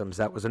systems.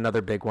 That was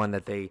another big one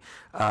that they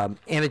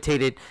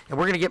annotated. And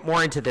we're going to get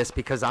more into this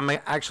because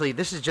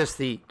this is just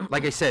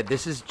like I said,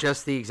 this is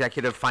just the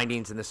executive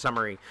findings in the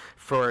summary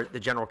for the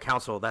general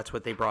counsel. That's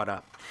what they brought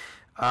up.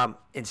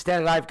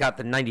 Instead, I've got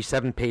the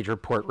 97-page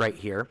report right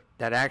here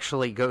that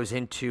actually goes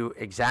into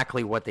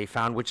exactly what they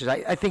found, which is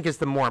I think is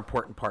the more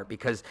important part,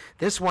 because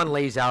this one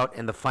lays out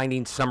in the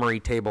findings summary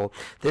table.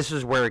 This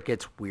is where it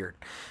gets weird.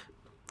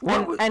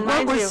 What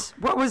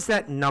was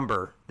that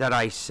number that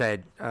I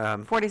said?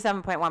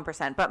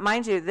 47.1%. But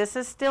mind you, this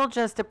is still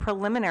just a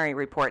preliminary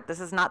report.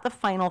 This is not the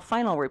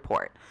final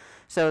report.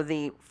 So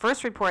the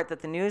first report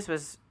that the news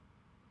was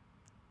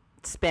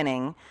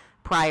spinning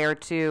prior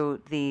to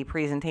the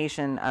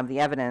presentation of the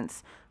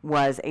evidence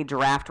was a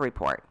draft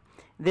report.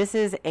 This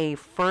is a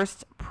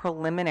first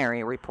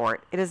preliminary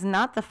report. It is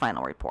not the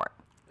final report.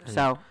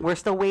 So we're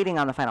still waiting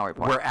on the final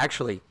report. We're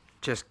actually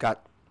just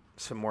got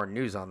some more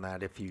news on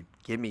that. If you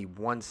give me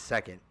 1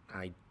 second,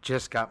 I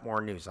just got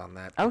more news on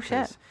that. Oh,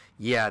 shit.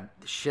 Yeah,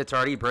 shit's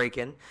already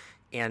breaking.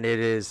 And it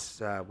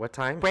is, what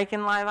time?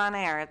 Breaking live on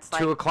air. It's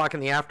like 2 o'clock in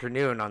the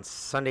afternoon on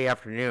Sunday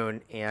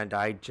afternoon. And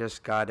I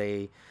just got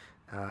a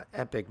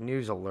epic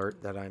news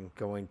alert that I'm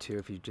going to,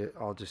 if you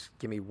I'll just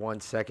give me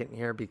 1 second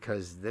here,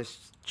 because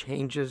this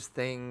changes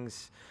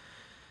things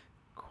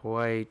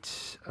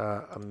quite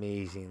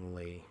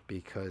amazingly,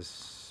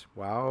 because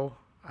wow,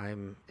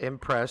 I'm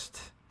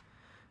impressed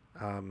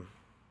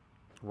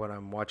what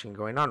I'm watching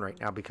going on right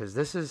now, because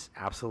this is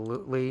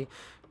absolutely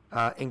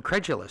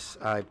incredulous,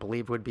 I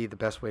believe would be the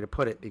best way to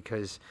put it,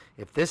 because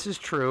if this is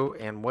true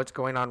and what's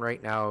going on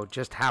right now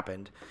just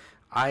happened,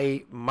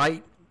 I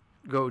might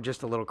go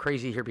just a little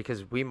crazy here,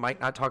 because we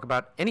might not talk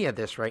about any of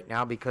this right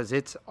now, because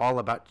it's all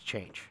about to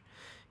change.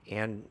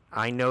 And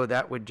I know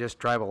that would just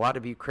drive a lot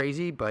of you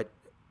crazy, but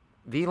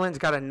V-Lynn's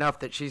got enough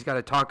that she's got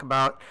to talk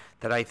about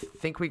that I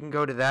think we can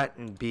go to that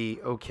and be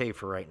okay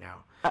for right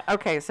now.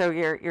 Okay, so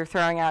you're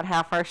throwing out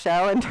half our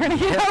show and turning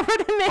it over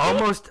to me?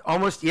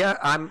 Almost, yeah.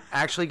 I'm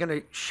actually going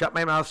to shut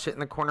my mouth, sit in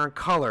the corner, and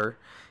color,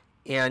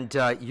 And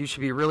you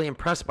should be really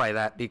impressed by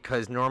that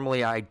because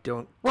normally I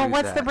don't. Well, do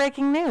what's that. the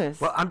breaking news?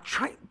 Well, I'm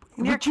trying.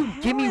 You're Would you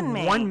give me killing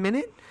me. 1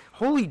 minute?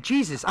 Holy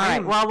Jesus! All I right.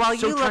 am Well, while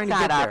so you trying look to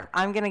that get up, there.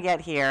 I'm going to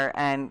get here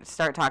and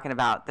start talking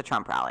about the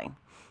Trump rally.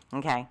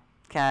 Okay?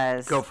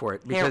 Because Go for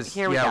it because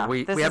here we yeah, go.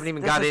 we haven't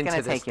even got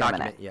into this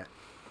document yet.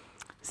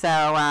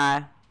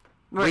 So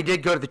We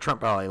did go to the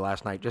Trump rally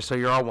last night, just so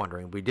you're all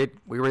wondering. We did.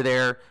 We were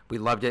there. We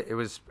loved it. It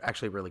was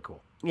actually really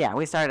cool. yeah,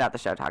 we started out the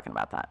show talking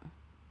about that.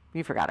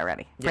 You forgot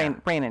already. Yeah.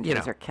 Brain injuries You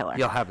know, are killer.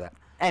 You'll have that.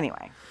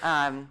 Anyway,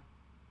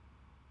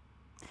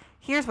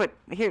 here's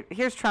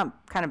Trump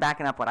kind of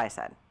backing up what I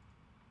said.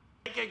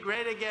 Make it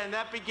great again.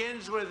 That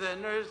begins with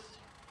an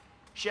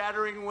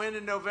earth-shattering win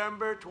in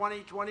November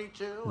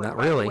 2022. Not and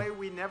by really. the way,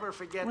 we never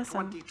forget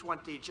Listen.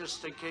 2020,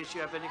 just in case you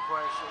have any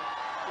questions.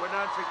 We're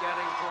not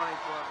forgetting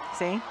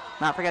 2020. See?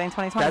 Not forgetting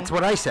 2020. That's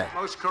what I said.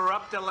 Most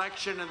corrupt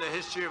election in the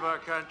history of our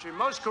country.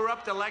 Most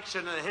corrupt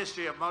election in the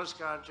history of most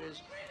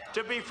countries.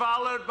 To be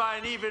followed by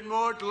an even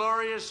more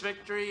glorious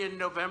victory in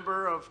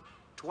November of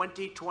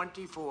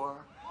 2024.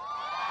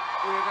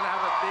 We're going to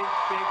have a big,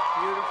 big,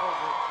 beautiful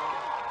victory.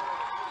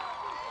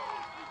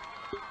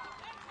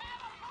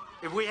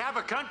 If we have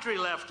a country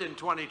left in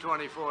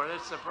 2024,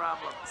 that's the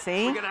problem.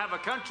 See? We're going to have a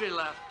country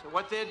left.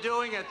 What they're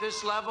doing at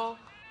this level,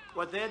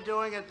 you're not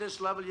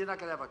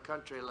going to have a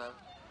country left.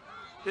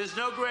 There's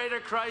no greater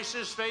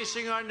crisis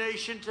facing our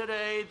nation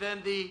today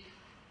than the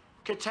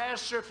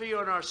catastrophe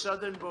on our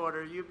southern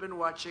border. You've been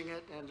watching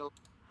it,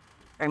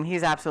 And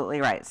he's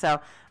absolutely right.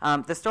 So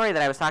the story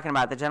that I was talking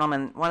about,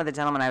 one of the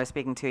gentlemen I was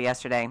speaking to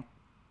yesterday,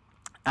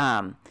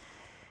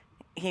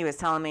 he was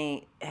telling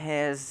me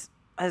his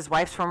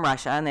wife's from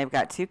Russia, and they've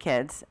got 2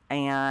 kids.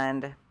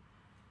 And a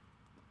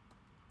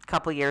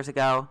couple years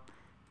ago,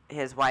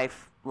 his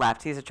wife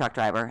left. He's a truck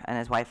driver, and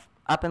his wife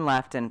up and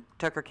left and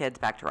took her kids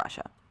back to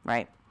Russia,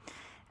 right?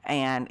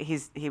 And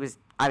he was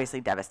obviously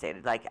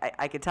devastated. Like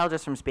I could tell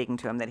just from speaking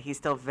to him that he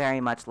still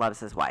very much loves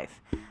his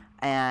wife,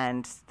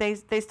 and they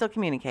still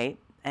communicate.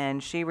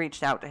 And she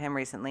reached out to him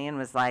recently and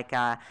was like,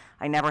 I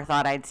never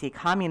thought I'd see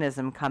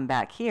communism come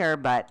back here,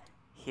 but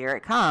here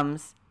it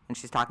comes. And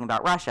she's talking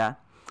about Russia.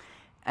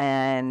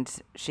 And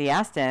she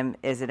asked him,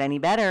 is it any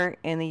better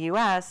in the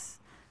U.S.,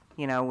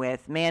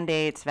 with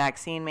mandates,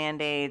 vaccine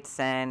mandates,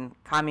 and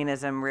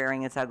communism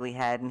rearing its ugly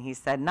head? And he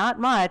said, not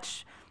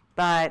much,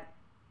 but,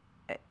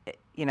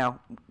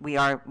 we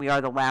are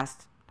the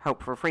last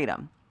hope for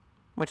freedom,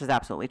 which is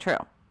absolutely true.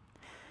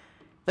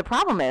 The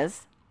problem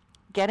is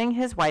getting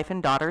his wife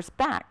and daughters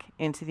back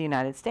into the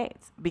United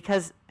States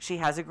because she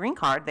has a green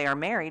card. They are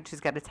married. She's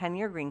got a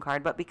 10-year green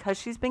card, but because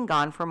she's been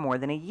gone for more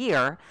than a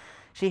year,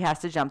 she has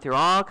to jump through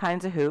all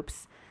kinds of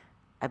hoops.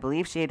 I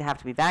believe she'd have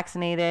to be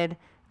vaccinated.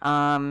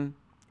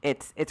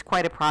 It's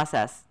quite a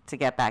process to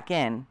get back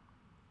in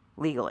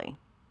legally.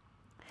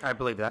 I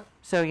believe that.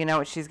 So you know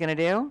what she's going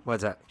to do?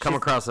 What's that? Come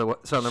across the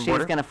southern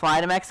border? She's going to fly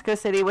to Mexico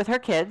City with her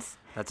kids.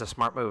 That's a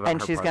smart move.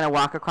 And she's going to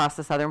walk across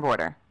the southern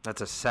border.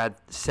 That's a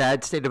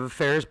sad state of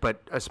affairs,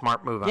 but a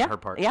smart move on her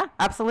part. Yeah,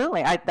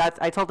 absolutely. I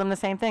told them the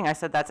same thing. I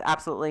said that's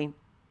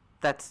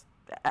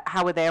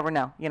how would they ever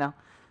know?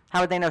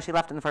 How would they know she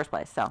left in the first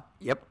place? So.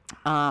 Yep.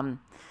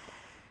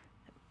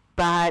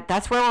 But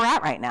that's where we're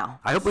at right now.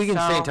 I hope we can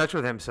stay in touch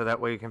with him so that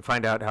way we can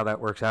find out how that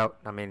works out.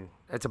 I mean,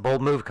 it's a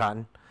bold move,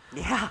 Cotton.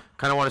 Yeah.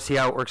 Kind of want to see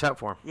how it works out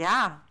for him.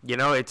 Yeah.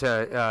 It's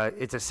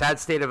a sad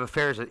state of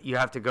affairs that you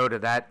have to go to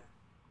that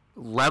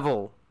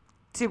level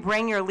to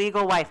bring your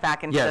legal wife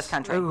back into this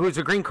country. Who's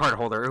a green card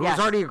holder, who's Yes.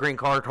 already a green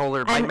card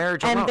holder by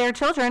marriage alone. And their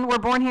children were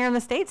born here in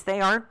the States.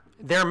 They're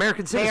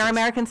American citizens. They are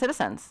American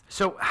citizens.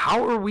 So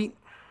how are we?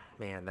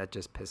 Man, that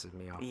just pisses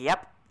me off.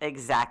 Yep,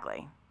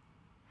 exactly.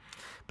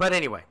 But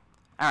anyway.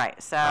 All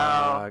right,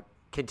 so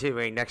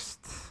continuing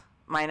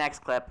my next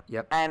clip.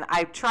 Yep. And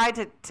I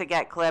tried to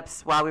get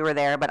clips while we were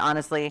there, but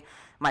honestly,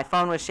 my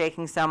phone was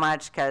shaking so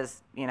much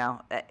because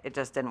it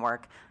just didn't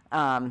work.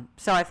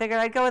 So I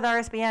figured I'd go with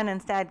RSBN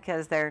instead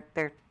because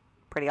they're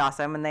pretty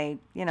awesome and they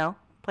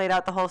played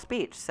out the whole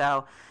speech.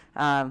 So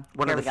one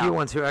of the few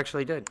ones who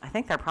actually did. I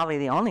think they're probably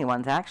the only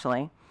ones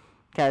actually,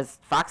 because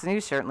Fox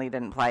News certainly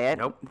didn't play it.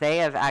 Nope. They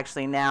have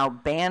actually now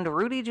banned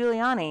Rudy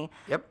Giuliani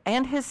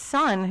and his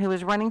son, who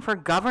is running for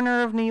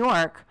governor of New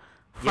York,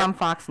 from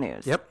Fox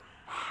News. Yep.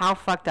 How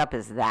fucked up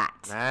is that?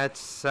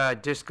 That's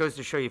just goes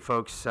to show you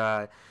folks.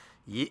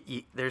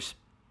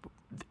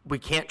 We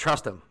can't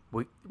trust them.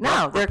 They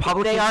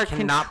Republicans are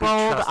cannot be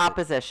controlled trusted.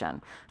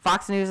 opposition.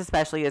 Fox News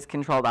especially is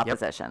controlled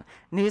opposition.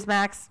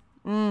 Newsmax,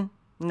 not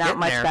Getting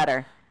much there.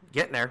 better.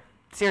 Getting there.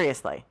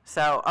 Seriously.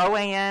 So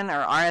OAN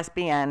or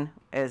RSBN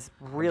is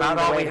really About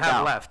the all way we to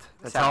have go. left.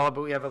 That's So, all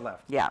we have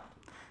left. Yeah.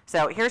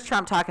 So here's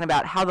Trump talking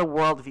about how the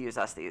world views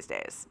us these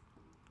days.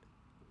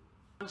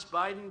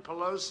 Biden,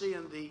 Pelosi,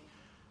 and the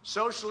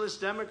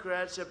Socialist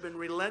Democrats have been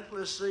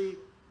relentlessly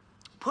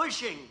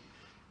pushing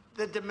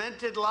the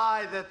demented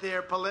lie that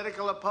their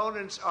political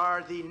opponents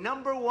are the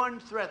number one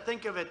threat.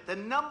 Think of it, the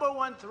number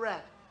one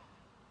threat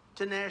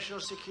to national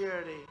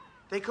security.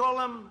 They call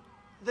them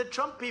the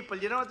Trump people.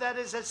 You know what that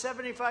is? That's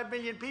 75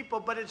 million people,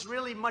 but it's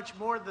really much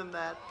more than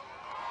that.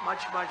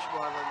 Much, much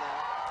more than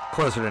that.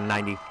 Closer to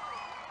 90.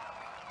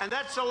 And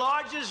that's the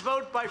largest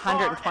vote by far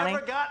 120?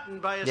 ever gotten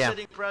by a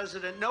sitting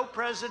president. No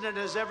president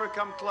has ever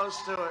come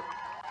close to it.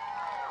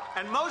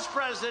 And most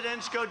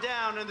presidents go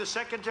down in the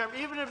second term.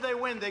 Even if they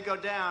win, they go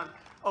down.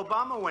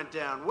 Obama went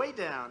down, way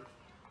down.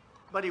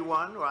 But he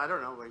won. Well, I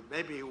don't know.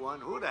 Maybe he won.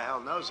 Who the hell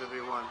knows if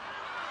he won?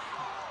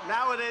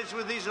 Nowadays,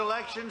 with these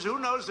elections, who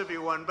knows if he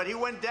won? But he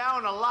went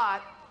down a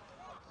lot,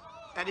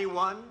 and he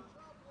won.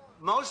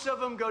 Most of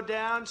them go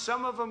down.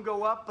 Some of them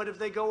go up. But if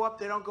they go up,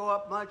 they don't go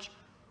up much.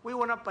 We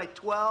went up by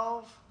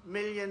 12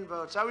 million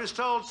votes. I was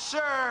told,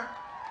 sir,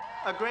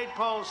 a great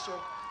pollster.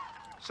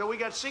 So we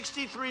got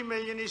 63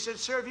 million. He said,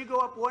 sir, if you go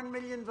up 1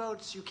 million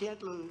votes, you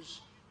can't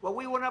lose. Well,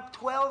 we went up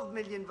 12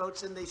 million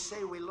votes, and they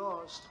say we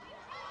lost.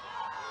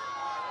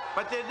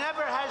 But there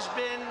never has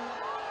been,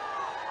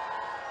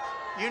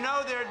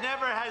 there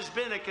never has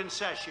been a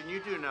concession. You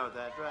do know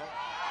that, right?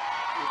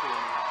 You do know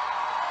that.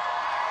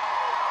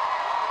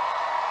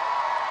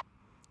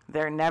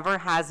 There never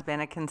has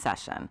been a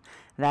concession.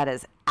 That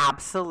is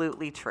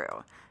absolutely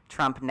true.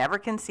 Trump never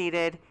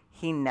conceded.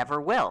 He never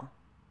will.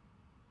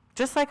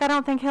 Just like I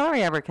don't think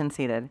Hillary ever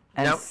conceded.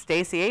 And Nope.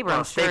 Stacey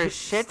Abrams sure as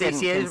shit didn't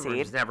Stacey Abrams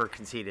concede. never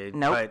conceded.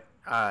 Nope.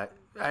 But,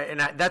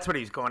 that's what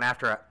he's going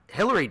after.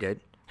 Hillary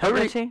did.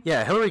 Did she?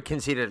 Yeah, Hillary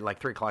conceded at like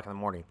 3 o'clock in the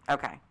morning.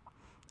 Okay.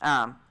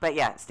 But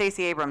yeah,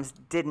 Stacey Abrams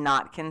did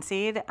not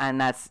concede,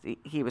 and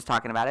he was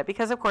talking about it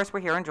because, of course, we're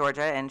here in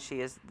Georgia, and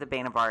she is the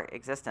bane of our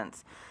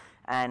existence.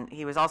 And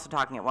he was also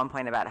talking at one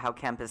point about how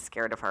Kemp is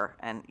scared of her,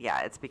 and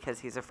yeah, it's because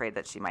he's afraid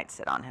that she might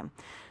sit on him.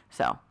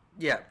 So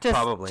Yeah, just,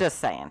 probably. Just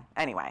saying.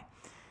 Anyway,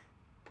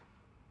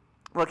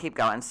 we'll keep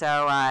going.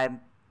 So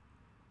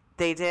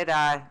they did,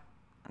 and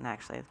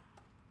actually,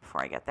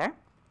 before I get there,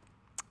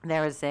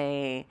 there was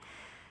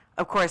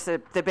of course,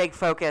 the big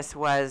focus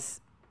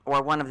was,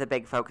 or one of the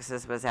big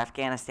focuses was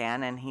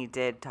Afghanistan, and he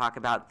did talk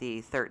about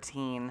the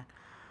 13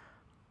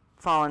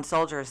 fallen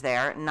soldiers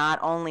there. Not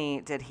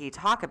only did he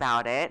talk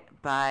about it,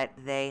 but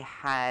they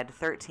had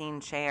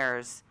 13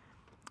 chairs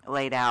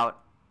laid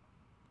out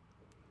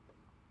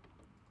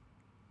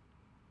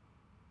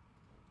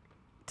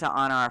to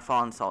honor our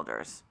fallen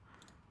soldiers.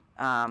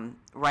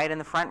 Right in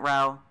the front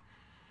row,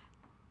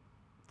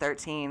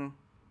 13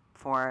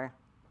 for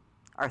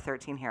our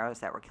 13 heroes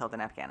that were killed in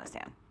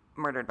Afghanistan,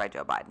 murdered by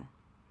Joe Biden.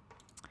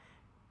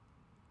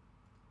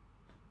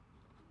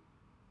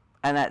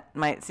 And that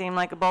might seem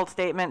like a bold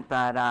statement,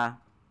 but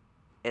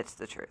it's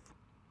the truth.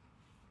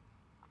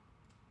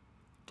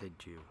 Did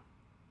you?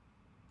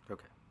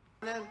 Okay.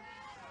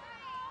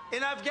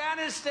 In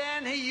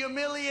Afghanistan, he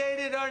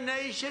humiliated our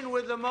nation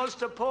with the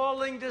most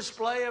appalling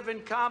display of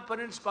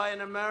incompetence by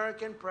an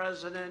American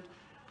president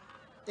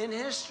in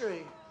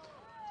history.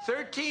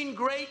 13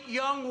 great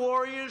young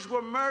warriors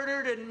were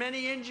murdered and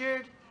many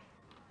injured,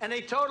 and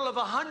a total of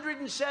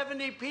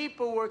 170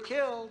 people were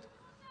killed,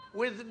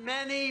 with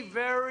many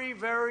very,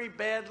 very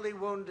badly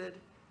wounded.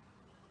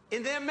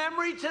 In their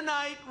memory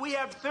tonight, we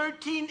have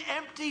 13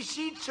 empty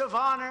seats of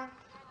honor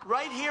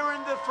right here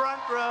in the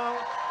front row.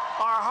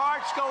 Our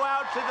hearts go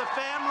out to the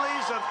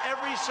families of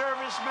every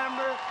service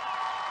member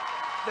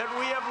that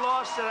we have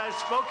lost, and I've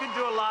spoken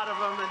to a lot of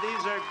them, and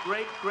these are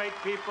great, great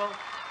people.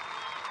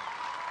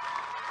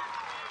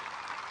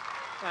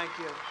 Thank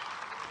you.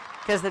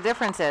 Because the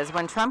difference is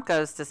when Trump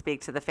goes to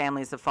speak to the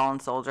families of fallen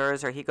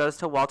soldiers, or he goes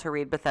to Walter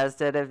Reed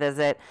Bethesda to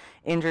visit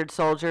injured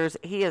soldiers,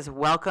 he is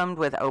welcomed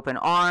with open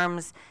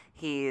arms.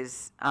 They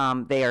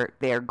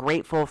are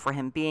grateful for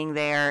him being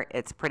there.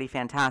 It's pretty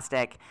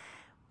fantastic.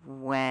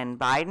 When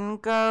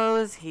Biden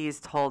goes, he's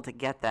told to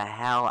get the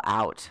hell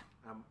out.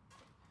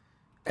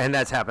 And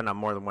that's happened on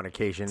more than one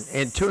occasion.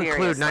 And to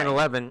include Seriously.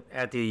 9/11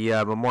 at the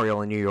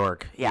memorial in New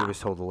York, Yeah. he was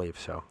told to leave.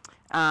 So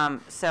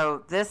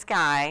So this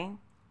guy,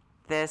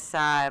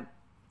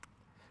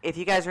 if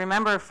you guys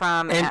remember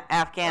from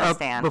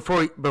Afghanistan.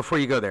 Before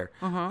you go there,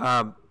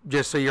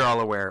 just so you're all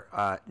aware,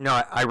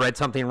 no, I read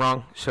something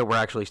wrong, so we're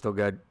actually still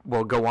good.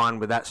 We'll go on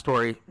with that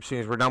story as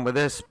soon as we're done with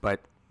this, but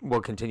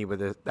we'll continue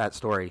with that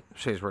story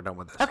as soon as we're done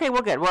with this. Okay,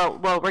 well, good. Well,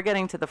 we're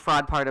getting to the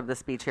fraud part of the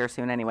speech here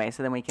soon anyway,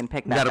 so then we can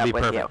pick that That'll up be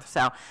with perfect.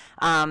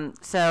 you.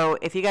 So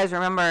if you guys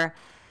remember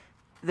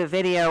the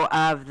video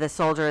of the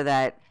soldier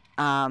that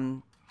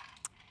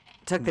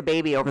took the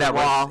baby over That the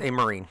wall. was a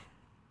Marine.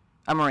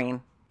 A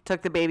Marine.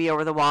 Took the baby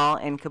over the wall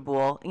in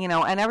Kabul,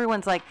 and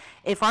everyone's like,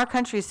 if our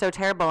country's so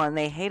terrible and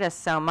they hate us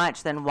so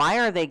much, then why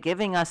are they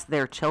giving us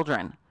their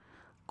children?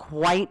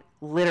 Quite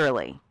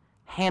literally,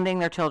 handing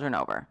their children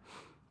over.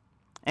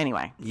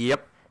 Anyway,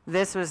 Yep.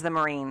 this was the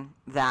Marine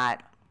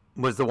that,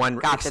 Was the one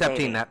Got the accepting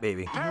baby. that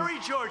baby. Perry,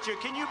 Georgia,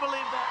 can you believe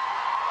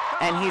that?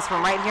 and he's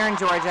from right here in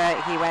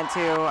Georgia. He went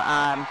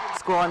to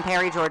school in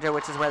Perry, Georgia,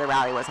 which is where the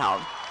rally was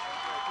held.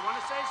 You want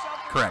to say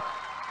something? Correct.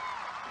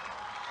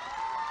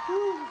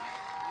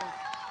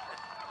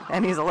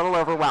 And he's a little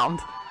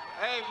overwhelmed.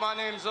 Hey, my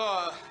name's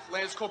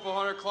Lance Corporal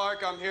Hunter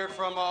Clark. I'm here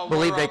from I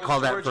believe they Warner call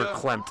that Robins, Georgia.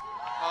 verklempt.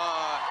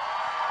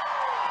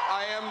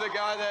 I am the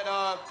guy that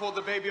pulled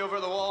the baby over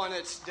the wall, and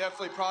it's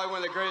definitely probably one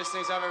of the greatest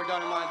things I've ever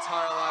done in my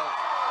entire life.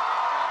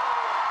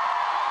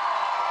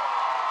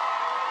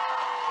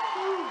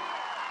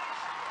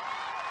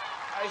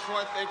 just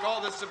want to thank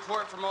all the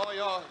support from all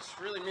y'all. It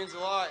really means a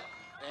lot.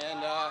 And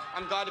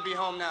I'm glad to be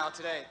home now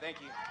today. Thank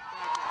you.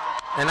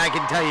 And I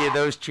can tell you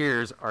those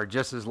cheers are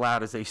just as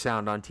loud as they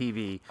sound on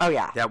TV. Oh,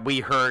 yeah. That we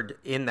heard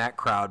in that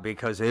crowd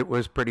because it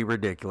was pretty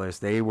ridiculous.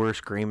 They were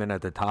screaming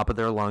at the top of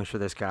their lungs for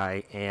this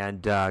guy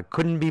and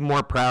couldn't be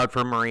more proud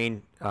for a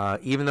Marine,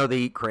 even though they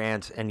eat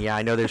crayons. And, yeah,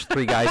 I know there's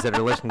 3 guys that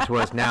are listening to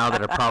us now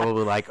that are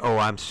probably like, oh,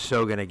 I'm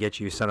so going to get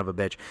you, son of a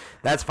bitch.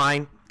 That's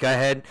fine. Go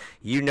ahead.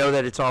 You know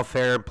that it's all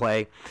fair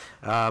play.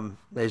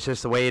 It's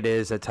just the way it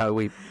is. That's how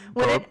we.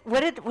 What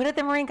did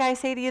the Marine guy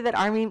say to you that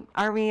Army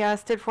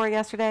stood for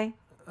yesterday?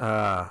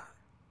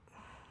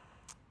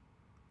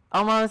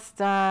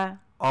 Almost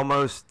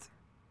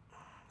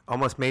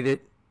made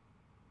it,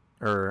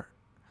 or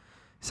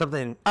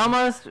something.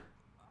 Almost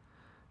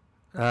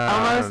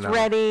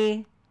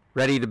ready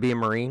to be a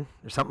Marine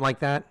or something like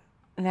that.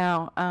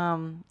 No,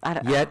 I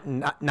don't. Yet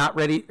not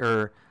ready,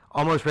 or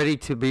almost ready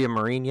to be a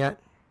Marine yet.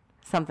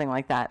 Something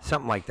like that.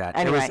 Something like that.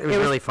 Anyway, it was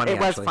really funny. It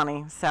was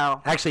funny. So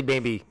actually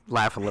made me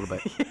laugh a little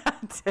bit. Yeah,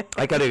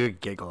 I got a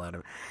good giggle out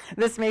of it.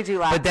 This made you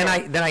laugh. But then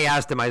I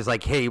asked him. I was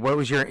like, "Hey, what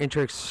was your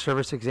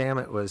inter-service exam?"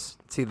 It was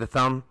see the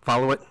thumb,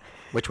 follow it.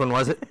 Which one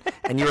was it?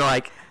 And you were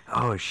like,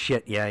 "Oh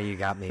shit, yeah, you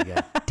got me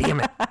again.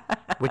 Damn it.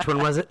 Which one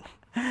was it?"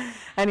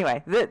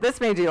 Anyway,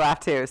 this made you laugh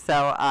too.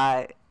 So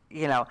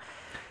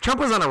Trump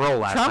was on a roll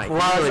last night. Trump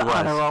was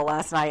on a roll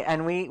last night,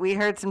 and we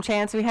heard some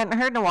chants we hadn't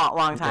heard in a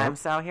long time.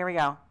 So here we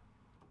go.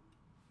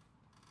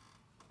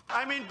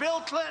 I mean,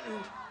 Bill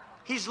Clinton,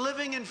 he's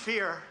living in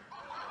fear.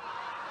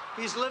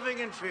 He's living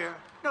in fear.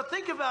 No,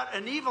 think about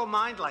an evil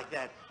mind like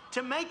that.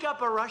 To make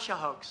up a Russia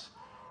hoax.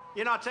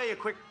 I'll tell you a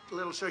quick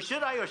little story.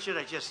 Should I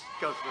just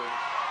go through it?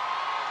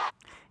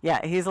 Yeah,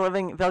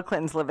 Bill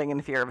Clinton's living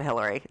in fear of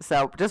Hillary.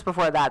 So just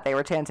before that, they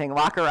were chanting,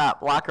 lock her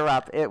up, lock her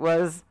up. It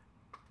was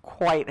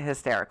quite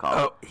hysterical.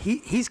 Oh,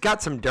 he's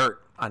got some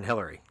dirt on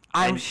Hillary.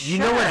 I'm sure. You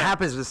know what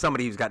happens with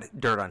somebody who's got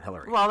dirt on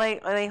Hillary? Well,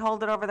 they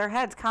hold it over their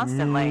heads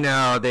constantly.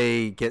 No,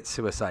 they get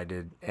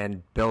suicided,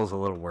 and Bill's a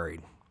little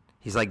worried.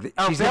 He's like,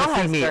 she's Bill going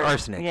to feed me dirt.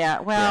 arsenic. Yeah,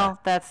 well,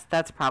 yeah.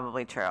 That's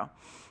probably true.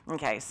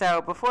 Okay,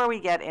 so before we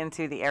get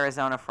into the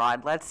Arizona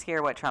fraud, let's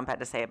hear what Trump had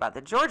to say about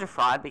the Georgia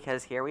fraud,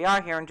 because here we are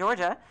here in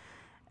Georgia,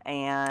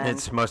 and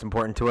it's most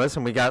important to us,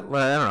 and we got,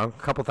 a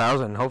couple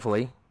thousand,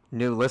 hopefully,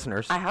 new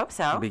listeners. I hope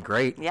so. It'd be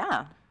great.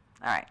 Yeah.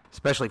 All right.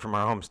 Especially from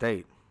our home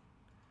state.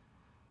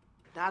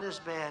 Not as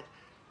bad.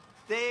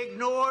 They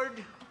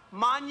ignored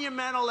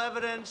monumental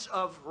evidence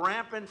of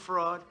rampant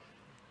fraud.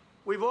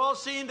 We've all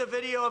seen the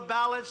video of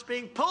ballots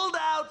being pulled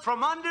out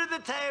from under the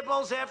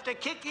tables after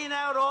kicking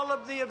out all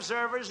of the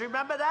observers.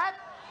 Remember that?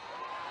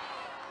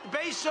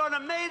 Based on a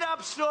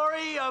made-up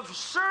story of,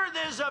 sir,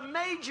 there's a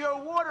major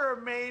water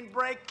main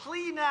break,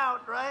 clean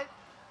out, right?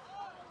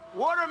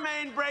 Water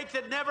main break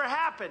that never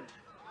happened.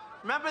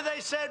 Remember they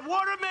said,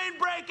 water main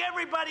break,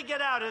 everybody get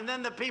out. And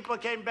then the people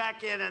came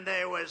back in and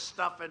there was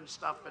stuff.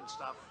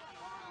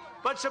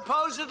 But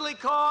supposedly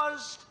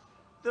caused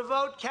the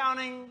vote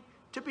counting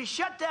to be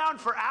shut down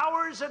for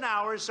hours and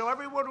hours, so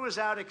everyone was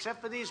out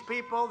except for these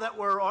people that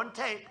were on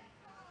tape.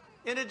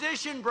 In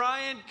addition,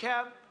 Brian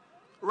Kemp,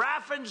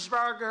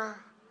 Raffensperger,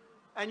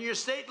 and your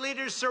state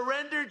leaders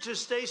surrendered to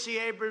Stacey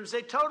Abrams.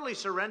 They totally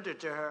surrendered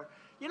to her.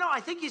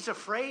 I think he's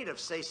afraid of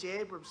Stacey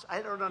Abrams.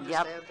 I don't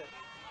understand it.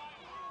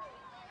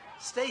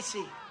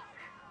 Stacey,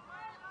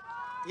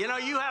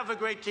 you have a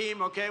great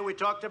team, okay? We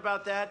talked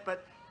about that,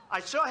 but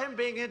I saw him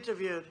being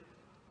interviewed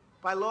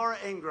by Laura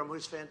Ingraham,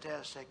 who's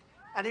fantastic.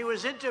 And he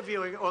was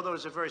interviewing, although it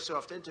was a very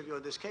soft interview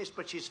in this case,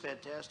 but she's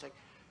fantastic.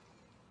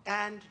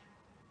 And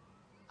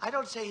I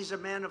don't say he's a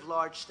man of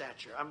large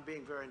stature. I'm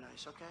being very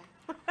nice, okay?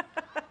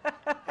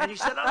 And he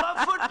said, I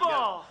love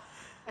football.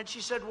 And she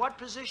said, what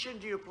position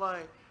do you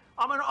play?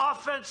 I'm an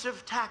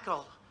offensive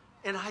tackle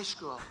in high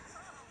school.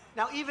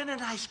 Now, even in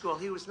high school,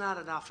 he was not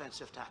an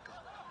offensive tackle,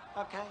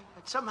 okay?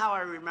 And somehow I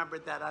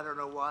remembered that. I don't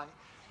know why.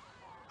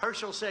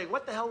 Herschel saying,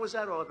 what the hell was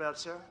that all about,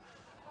 sir?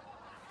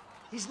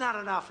 He's not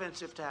an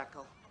offensive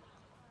tackle.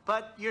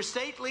 But your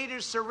state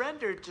leaders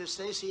surrendered to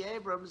Stacey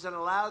Abrams and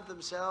allowed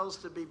themselves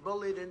to be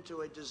bullied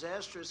into a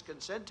disastrous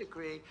consent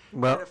decree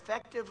that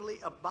effectively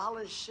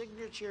abolished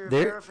signature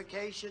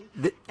verification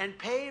and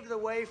paved the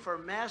way for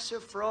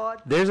massive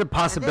fraud. There's a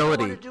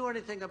possibility. And they don't want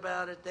to do anything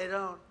about it. They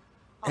don't.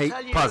 Hey,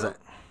 pause it.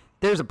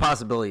 There's a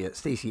possibility that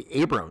Stacey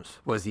Abrams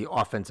was the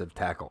offensive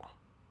tackle.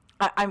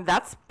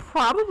 That's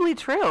probably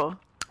true.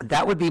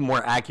 That would be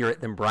more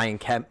accurate than Brian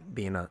Kemp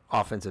being an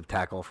offensive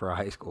tackle for a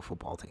high school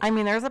football team. I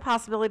mean, there's a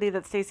possibility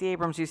that Stacey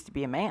Abrams used to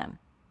be a man.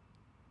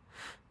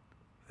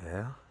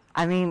 Yeah.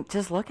 I mean,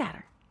 just look at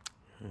her.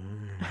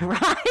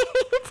 Right?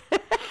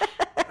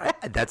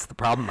 That's the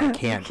problem. I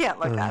can't. You can't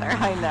look at her.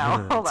 I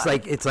know. Hold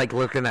on. It's like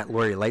looking at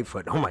Lori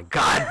Lightfoot. Oh my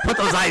God! Put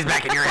those eyes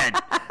back in your head.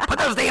 Put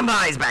those damn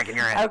eyes back in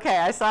your head. Okay,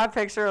 I saw a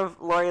picture of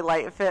Lori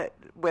Lightfoot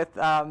with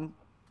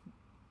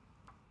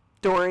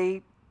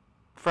Dory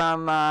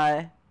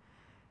from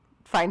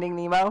Finding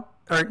Nemo.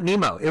 Or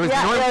Nemo. It was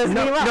Yeah, it was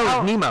no, Nemo? no, it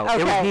Oh, was Nemo. It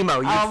was okay. Nemo.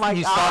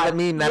 You saw the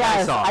meme that yes,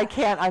 I saw. I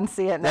can't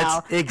unsee it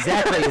now. That's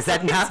exactly. Is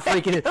that not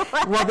freaking it?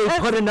 Well, they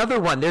put another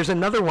one. There's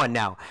another one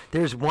now.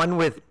 There's one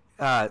with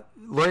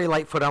Lori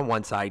Lightfoot on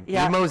one side,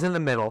 Yeah. Nemo's in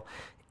the middle,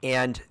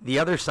 and the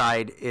other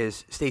side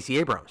is Stacey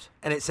Abrams.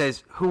 And it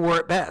says, "Who wore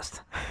it best?"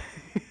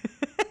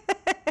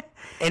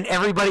 And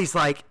everybody's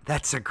like,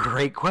 "That's a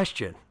great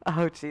question."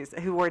 Oh, jeez.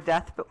 Who wore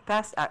death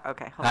best?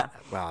 Okay, hold on.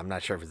 Well, I'm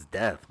not sure if it's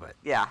death, but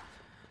Yeah.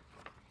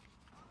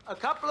 A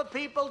couple of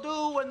people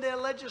do when they're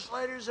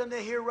legislators and they're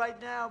here right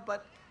now,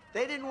 but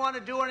they didn't want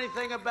to do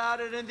anything about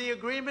it, and the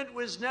agreement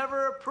was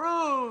never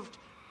approved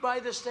by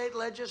the state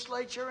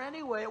legislature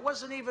anyway. It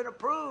wasn't even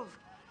approved.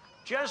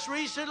 Just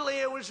recently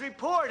it was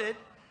reported,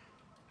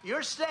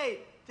 your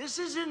state, this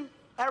is in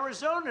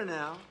Arizona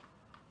now,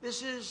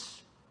 this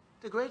is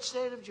the great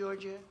state of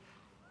Georgia.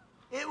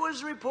 It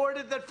was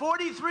reported that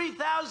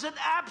 43,000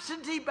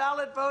 absentee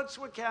ballot votes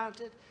were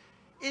counted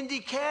in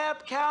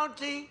DeKalb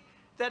County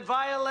that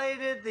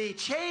violated the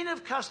chain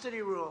of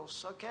custody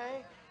rules,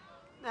 okay?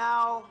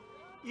 Now,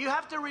 you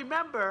have to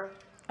remember.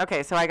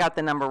 Okay, so I got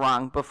the number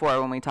wrong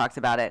before when we talked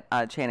about it,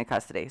 chain of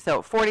custody.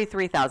 So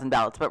 43,000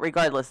 ballots, but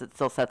regardless, it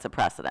still sets a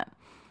precedent.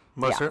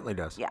 most Yeah. certainly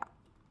does. Yeah.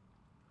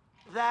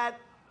 That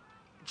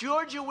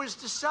Georgia was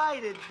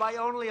decided by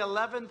only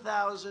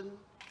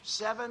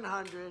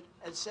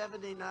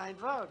 11,779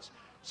 votes.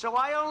 So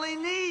I only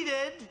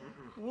needed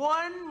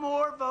one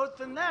more vote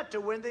than that to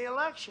win the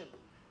election.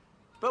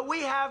 But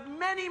we have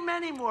many,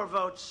 many more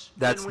votes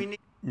That's than we need.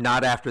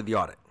 not after the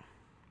audit.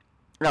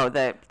 No,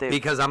 the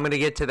Because I'm going to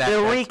get to that. the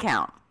That's-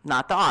 recount,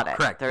 not the audit.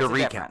 Correct. There's the a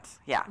recount. difference.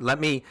 Yeah. Let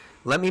me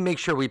make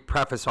sure we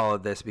preface all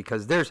of this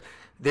because there's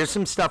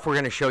some stuff we're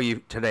going to show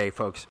you today,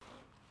 folks.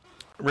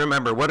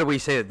 Remember, what did we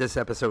say that this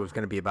episode was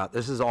going to be about?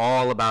 This is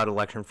all about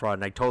election fraud,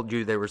 and I told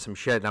you there was some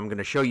shit, and I'm going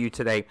to show you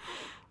today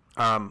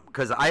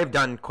because I have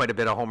done quite a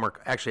bit of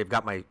homework. Actually, I've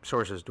got my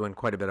sources doing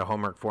quite a bit of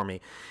homework for me,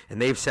 and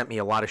they've sent me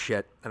a lot of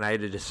shit, and I had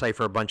to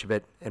decipher a bunch of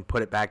it and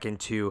put it back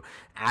into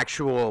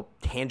actual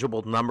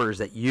tangible numbers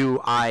that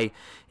you, I,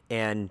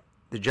 and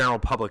the general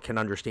public can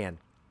understand.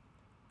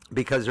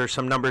 Because there's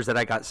some numbers that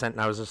I got sent,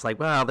 and I was just like,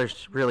 well,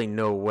 there's really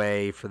no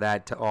way for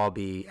that to all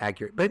be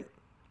accurate. But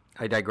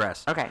I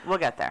digress. Okay, we'll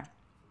get there.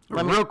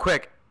 Real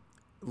quick,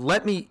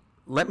 let me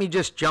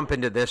just jump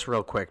into this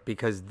real quick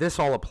because this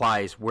all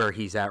applies where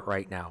he's at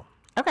right now.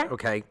 Okay.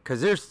 Okay?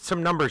 Because there's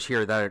some numbers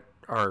here that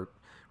are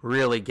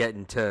really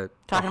getting to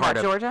Talking the heart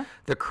about of Georgia?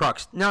 the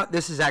crux. No,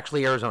 this is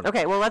actually Arizona.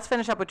 Okay, well, let's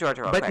finish up with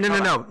Georgia real But quick.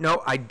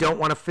 no, I don't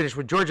want to finish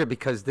with Georgia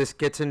because this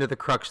gets into the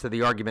crux to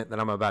the argument that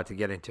I'm about to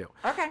get into.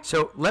 Okay.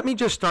 So let me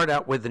just start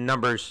out with the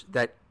numbers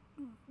that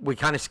we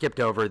kind of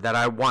skipped over that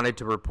I wanted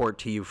to report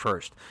to you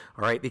first.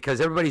 All right, because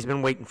everybody's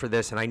been waiting for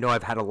this, and I know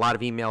I've had a lot of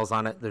emails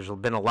on it. There's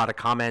been a lot of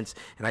comments,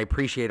 and I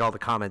appreciate all the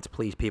comments.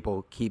 Please,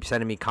 people, keep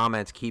sending me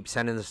comments, keep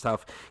sending the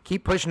stuff,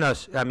 keep pushing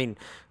us. I mean,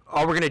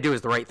 all we're going to do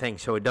is the right thing,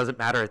 so it doesn't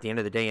matter at the end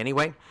of the day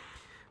anyway.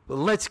 But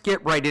let's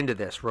get right into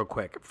this real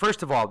quick.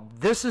 First of all,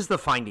 this is the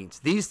findings.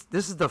 This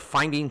is the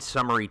findings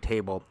summary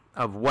table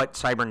of what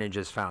Cyber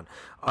Ninjas found.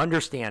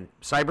 Understand,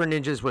 Cyber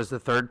Ninjas was the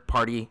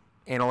third-party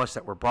analysts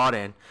that were brought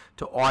in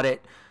to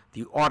audit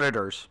the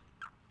auditors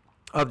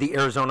of the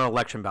Arizona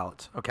election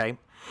ballots, okay?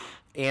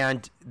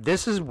 And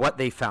this is what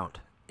they found.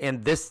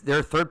 And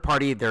they're third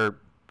party, they're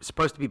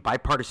supposed to be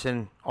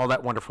bipartisan, all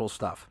that wonderful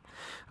stuff.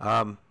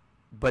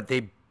 But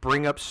they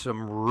bring up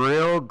some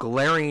real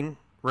glaring,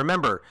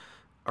 remember,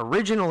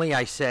 originally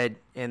I said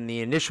in the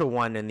initial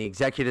one, in the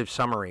executive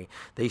summary,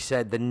 they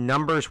said the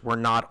numbers were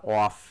not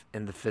off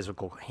in the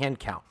physical hand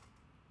count.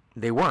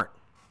 They weren't.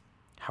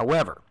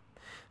 However,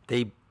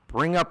 they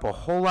bring up a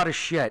whole lot of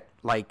shit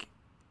like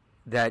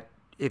that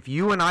if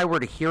you and I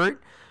were to hear it,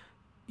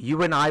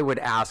 you and I would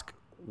ask,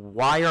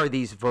 why are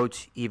these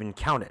votes even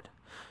counted?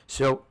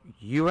 So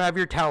you have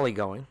your tally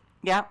going.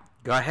 Yeah.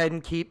 Go ahead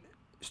and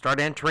start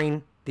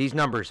entering these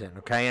numbers in,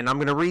 okay? And I'm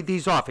going to read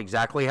these off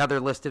exactly how they're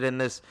listed in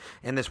this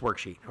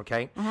worksheet,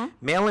 okay?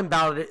 Mail-in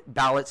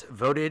ballots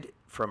voted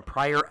from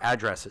prior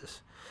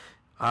addresses.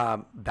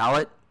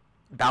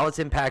 Ballots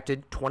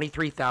impacted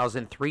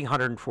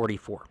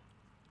 23,344.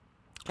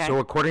 Okay. So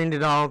according to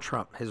Donald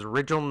Trump, his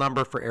original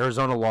number for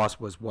Arizona loss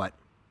was what?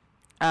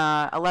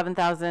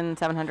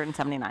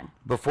 11,779.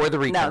 Before the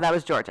recount. No, that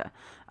was Georgia.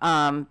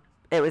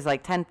 It was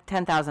like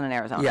 10,000 in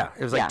Arizona. Yeah,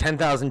 it was like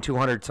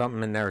 10,200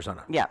 something in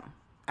Arizona. Yeah.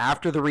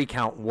 After the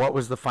recount, what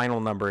was the final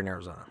number in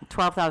Arizona?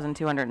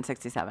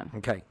 12,267.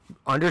 Okay.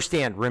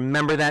 Understand,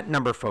 remember that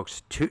number,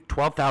 folks.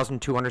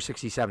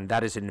 12,267.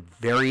 That is a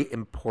very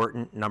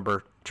important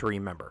number to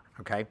remember,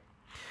 okay?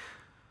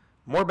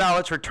 More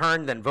ballots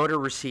returned than voter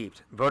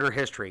received. Voter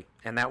history,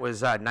 and that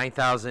was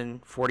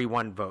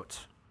 9,041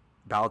 votes.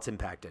 Ballots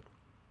impacted.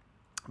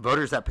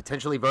 Voters that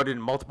potentially voted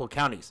in multiple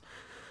counties.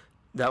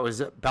 That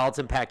was ballots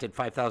impacted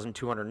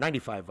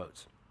 5,295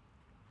 votes.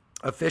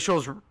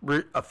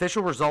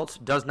 Official results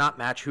does not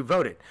match who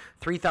voted.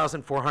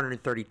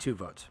 3,432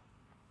 votes.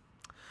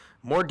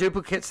 More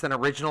duplicates than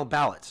original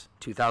ballots.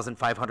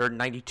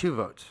 2,592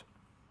 votes.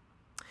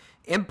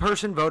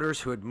 In-person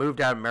voters who had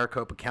moved out of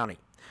Maricopa County,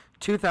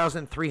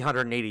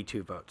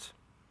 2,382 votes.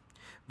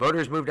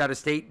 Voters moved out of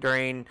state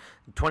during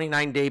the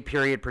 29-day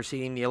period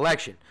preceding the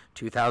election,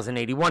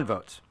 2,081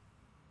 votes.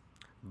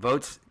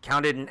 Votes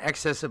counted in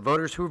excess of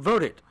voters who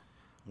voted,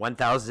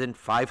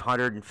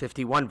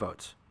 1,551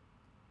 votes.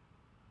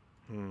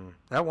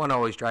 That one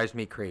always drives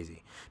me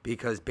crazy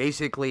because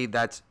basically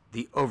that's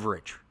the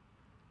overage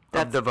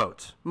of the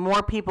votes.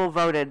 More people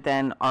voted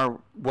than are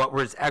What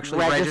was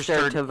actually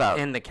registered to vote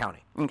in the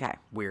county. okay.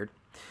 Weird.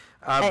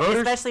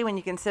 Especially when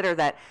you consider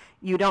that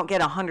you don't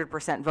get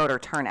 100% voter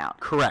turnout.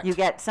 Correct. You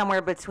get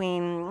somewhere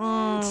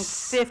between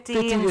 50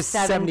 50 and to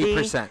 70,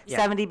 70%, yeah.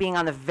 70 being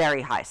on the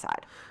very high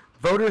side.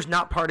 Voters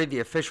not part of the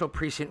official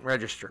precinct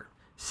register,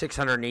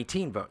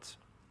 618 votes.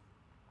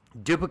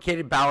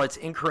 Duplicated ballots,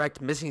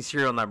 incorrect, missing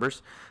serial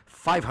numbers,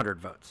 500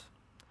 votes.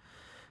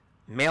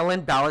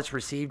 Mail-in ballots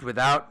received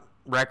without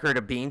record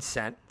of being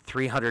sent,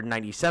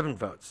 397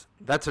 votes.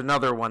 That's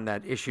another one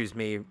that issues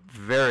me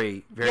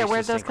very, very Yeah,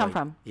 where'd those come succinctly.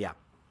 from? Yeah.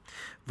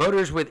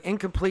 Voters with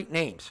incomplete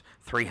names,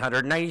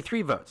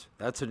 393 votes.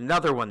 That's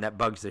another one that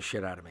bugs the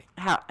shit out of me.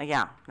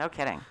 Yeah, no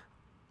kidding.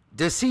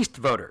 Deceased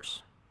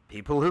voters,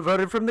 people who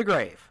voted from the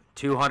grave,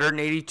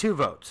 282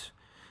 votes.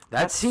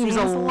 That seems a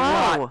seems low.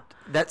 lot.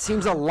 That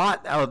seems a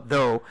lot,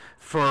 though,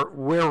 for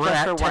where we're Just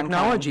at for one county.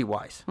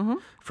 technology-wise.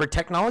 For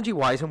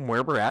technology-wise and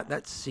where we're at,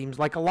 that seems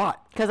like a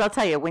lot. Because I'll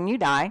tell you, when you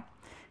die,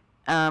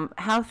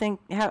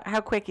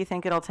 how quick you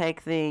think it'll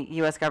take the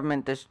U.S.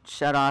 government to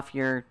shut off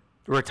your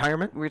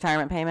Retirement?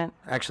 retirement payment?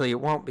 Actually,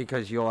 it won't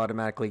because you'll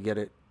automatically get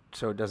it,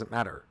 so it doesn't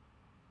matter.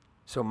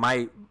 So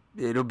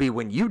it'll be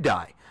when you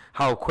die.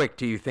 How quick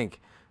do you think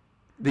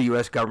the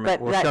U.S.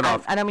 government will shut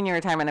off? I don't mean your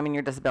retirement. I mean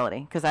your disability,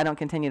 because I don't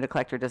continue to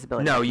collect your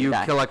disability. No, after you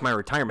die. collect my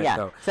retirement, Yeah.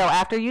 though. So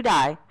after you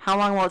die, how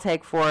long will it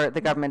take for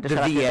the government to The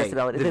shut off your VA.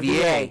 disability? The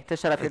VA VA to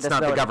shut off your It's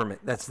disability. not the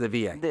government. That's the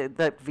VA.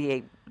 The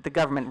VA. The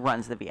government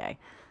runs the VA.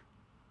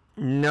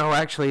 No,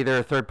 actually, they're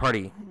a third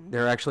party.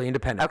 They're actually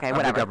independent Okay, of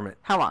whatever. the government.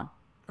 How long?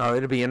 Oh,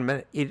 it'll be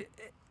immediate.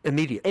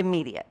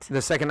 Immediate.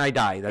 The second I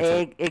die, that's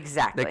it.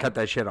 Exactly. They cut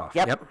that shit off.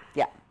 Yep.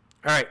 Yeah. All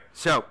right.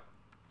 So,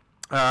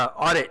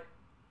 audit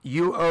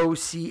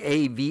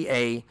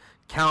UOCAVA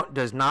count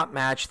does not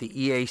match the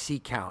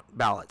EAC count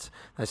ballots.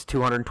 That's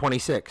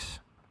 226.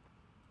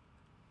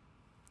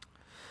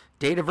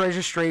 Date of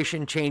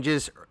registration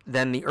changes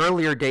than the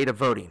earlier date of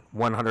voting,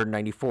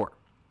 194.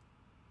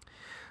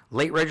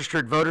 Late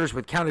registered voters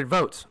with counted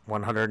votes,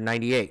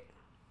 198.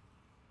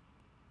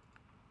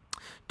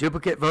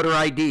 Duplicate voter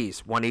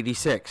IDs,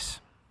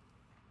 186.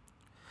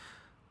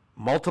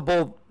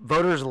 Multiple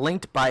voters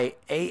linked by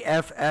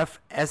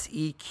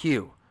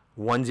AFFSEQ,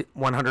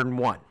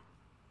 101.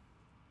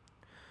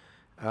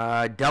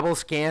 Double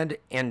scanned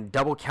and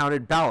double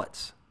counted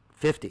ballots,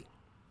 50.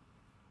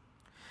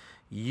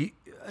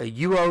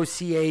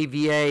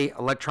 UOCAVA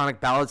electronic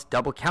ballots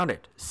double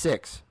counted,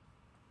 6.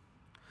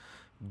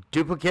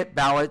 Duplicate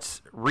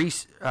ballots,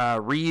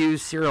 reuse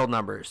serial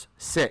numbers,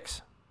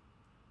 6.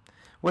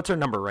 What's our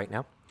number right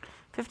now?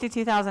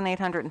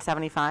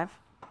 52,875.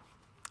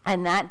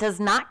 And that does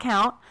not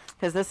count,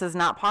 because this is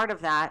not part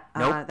of that.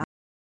 Nope.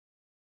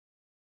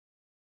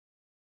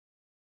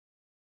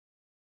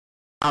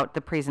 Out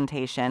the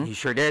presentation. He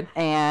sure did.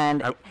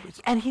 And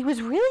he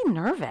was really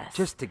nervous.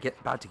 Just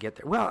about to get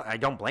there. Well, I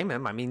don't blame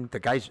him. I mean, the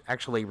guy's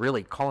actually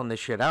really calling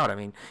this shit out. I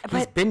mean,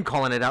 he's been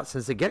calling it out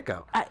since the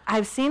get-go.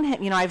 I've seen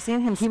him,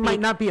 speak. He might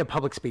not be a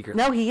public speaker.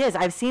 No, he is.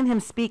 I've seen him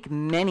speak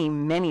many,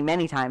 many,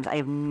 many times. I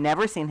have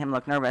never seen him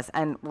look nervous.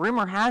 And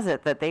rumor has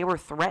it that they were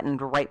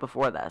threatened right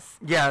before this.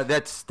 Yeah,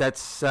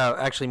 that's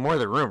actually more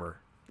the rumor.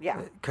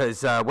 Yeah.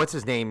 Because what's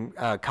his name?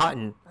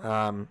 Cotton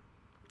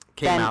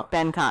came out.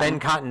 Ben Cotton. Ben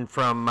Cotton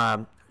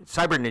from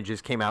Cyber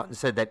Ninjas came out and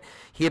said that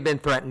he had been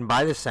threatened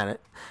by the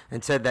Senate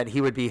and said that he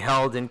would be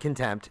held in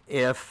contempt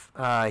if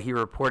he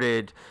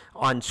reported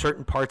on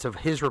certain parts of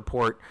his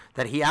report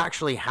that he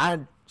actually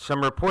had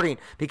some reporting,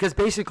 because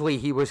basically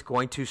he was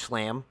going to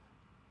slam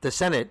the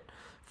Senate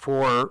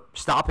for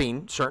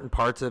stopping certain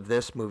parts of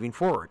this moving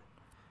forward.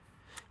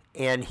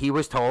 And he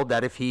was told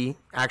that if he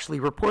actually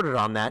reported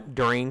on that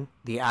during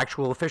the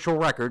actual official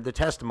record, the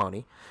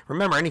testimony,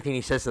 remember, anything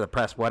he says to the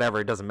press, whatever,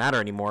 it doesn't matter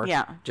anymore.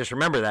 Yeah. Just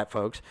remember that,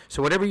 folks.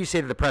 So whatever you say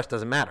to the press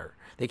doesn't matter.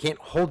 They can't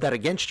hold that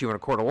against you in a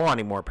court of law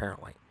anymore,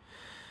 apparently.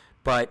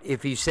 But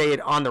if you say it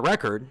on the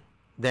record,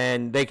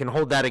 then they can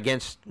hold that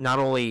against not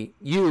only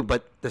you,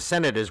 but the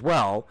Senate as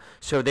well.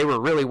 So they were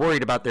really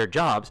worried about their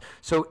jobs.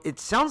 So it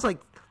sounds like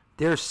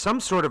there's some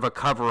sort of a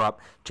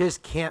cover-up,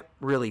 just can't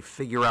really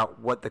figure out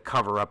what the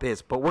cover-up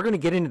is. But we're going to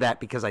get into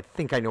that because I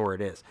think I know where it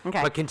is.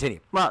 Okay. But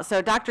continue. Well,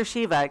 so Dr.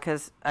 Shiva,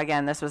 because,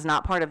 again, this was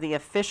not part of the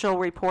official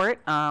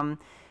report,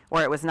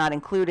 or it was not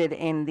included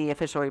in the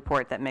official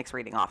report that Mick's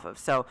reading off of.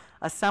 So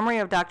a summary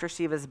of Dr.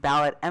 Shiva's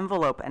ballot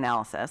envelope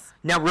analysis.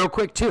 Now, real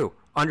quick, too,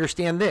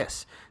 understand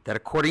this, that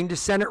according to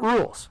Senate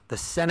rules, the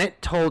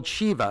Senate told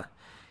Shiva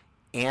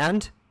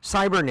and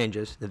Cyber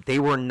Ninjas that they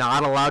were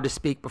not allowed to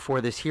speak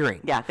before this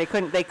hearing. Yeah, they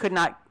could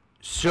not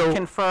So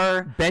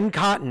confer. Ben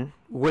Cotton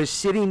was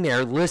sitting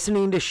there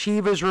listening to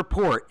Shiva's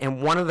report,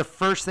 and one of the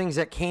first things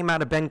that came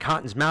out of Ben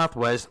Cotton's mouth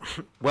was,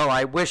 well,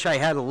 I wish I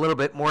had a little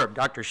bit more of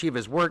Dr.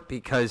 Shiva's work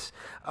because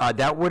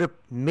that would have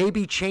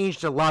maybe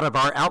changed a lot of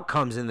our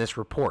outcomes in this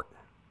report.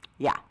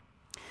 Yeah.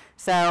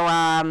 So,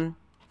 and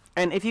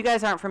if you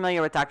guys aren't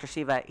familiar with Dr.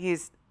 Shiva,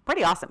 he's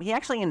pretty awesome. He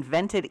actually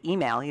invented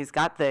email. He's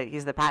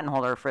the patent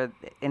holder for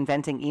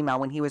inventing email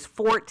when he was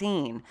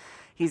 14.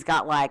 He's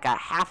got like a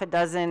half a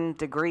dozen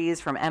degrees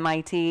from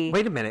MIT.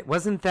 Wait a minute.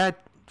 Wasn't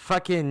that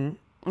fucking...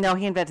 No,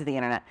 he invented the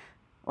internet.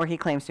 Or he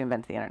claims to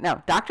invent the internet.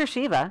 No, Dr.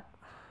 Shiva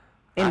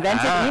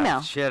invented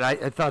email. Shit, I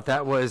thought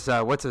that was,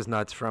 what's his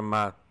nuts from...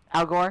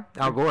 Al Gore?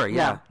 Al Gore,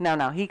 yeah.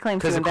 No. He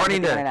claims to invent the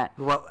internet.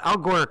 Well, Al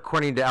Gore,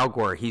 according to Al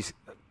Gore, he's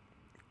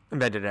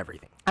invented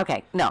everything.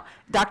 Okay, no.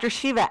 Dr.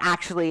 Shiva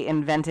actually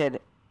invented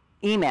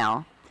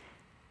email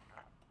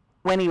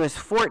when he was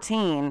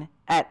 14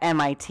 at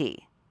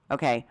MIT.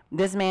 Okay,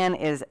 this man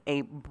is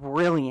a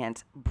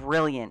brilliant,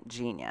 brilliant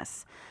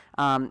genius.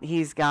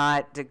 He's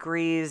got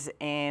degrees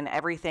in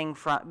everything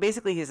from,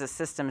 basically he's a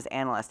systems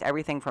analyst,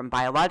 everything from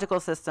biological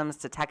systems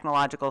to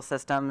technological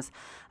systems,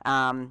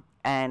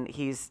 and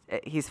he's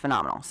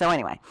phenomenal. So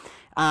anyway,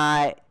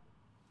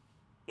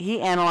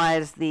 he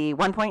analyzed the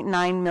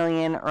 1.9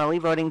 million early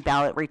voting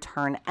ballot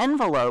return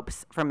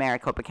envelopes from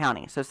Maricopa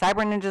County. So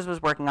Cyber Ninjas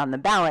was working on the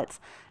ballots.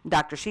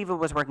 Dr. Shiva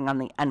was working on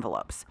the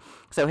envelopes.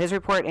 So his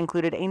report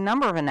included a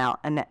number of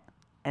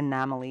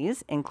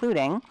anomalies,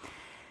 including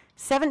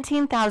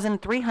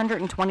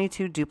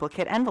 17,322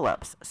 duplicate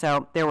envelopes.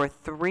 So there were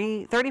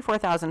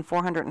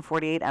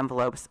 34,448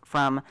 envelopes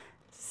from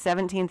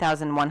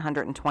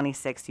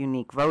 17,126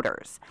 unique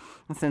voters.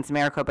 And since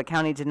Maricopa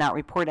County did not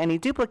report any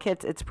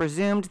duplicates, it's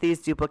presumed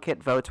these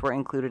duplicate votes were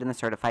included in the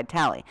certified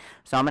tally.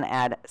 So I'm going to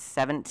add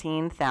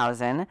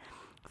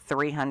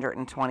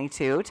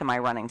 17,322 to my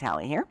running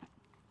tally here.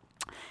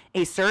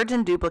 A surge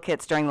in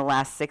duplicates during the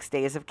last 6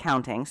 days of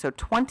counting, so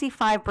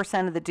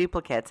 25% of the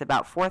duplicates,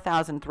 about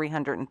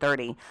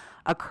 4,330,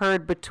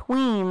 occurred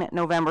between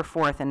November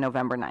 4th and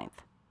November 9th.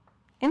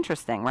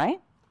 Interesting,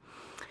 right?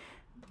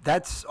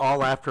 That's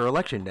all after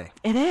Election Day.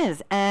 It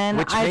is, and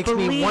which I makes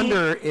believe me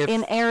wonder if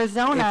in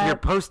Arizona, if your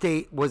post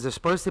date was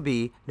supposed to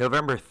be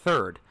November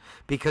 3rd,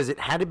 because it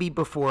had to be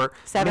before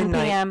 7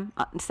 midnight, p.m.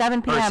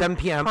 7 p.m. Or 7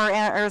 p.m. per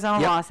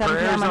Arizona Yep, law, 7 per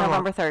p.m. on Arizona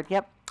November law. 3rd.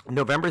 Yep.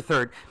 November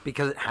 3rd,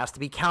 because it has to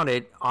be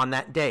counted on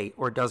that day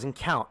or it doesn't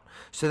count.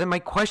 So then my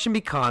question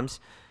becomes,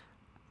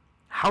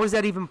 how is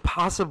that even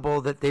possible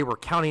that they were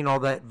counting all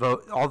those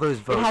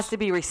votes? It has to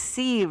be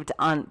received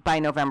by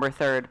November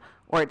 3rd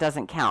or it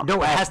doesn't count.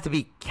 No, it has to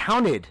be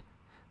counted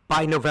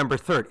by November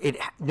 3rd.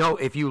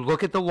 If you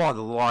look at the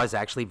law is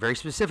actually very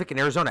specific in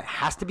Arizona. It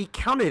has to be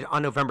counted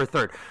on November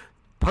 3rd.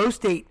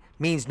 Post date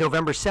means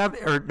November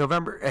 7th or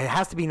November. It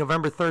has to be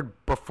November 3rd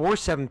before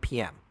 7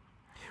 p.m.,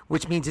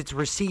 which means it's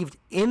received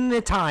in the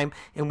time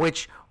in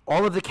which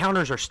all of the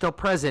counters are still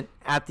present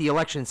at the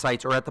election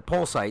sites or at the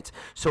poll sites,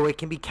 so it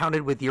can be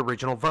counted with the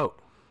original vote.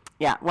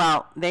 Yeah,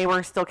 well, they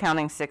were still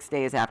counting 6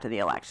 days after the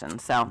election,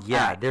 so.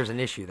 Yeah, right. There's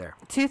an issue there.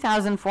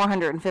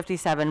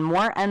 2,457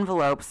 more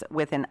envelopes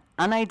with an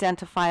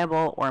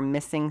unidentifiable or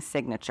missing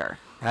signature.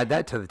 Add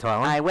that to the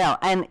tally. I will.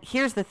 And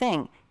here's the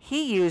thing.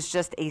 He used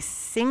just a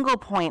single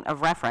point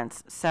of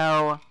reference,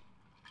 so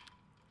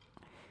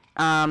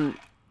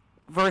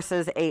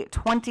versus a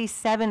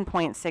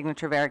 27-point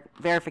signature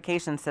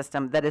verification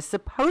system that is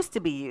supposed to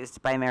be used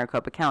by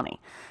Maricopa County.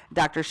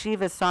 Dr.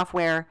 Shiva's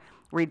software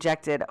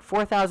rejected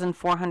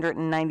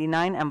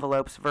 4,499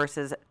 envelopes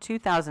versus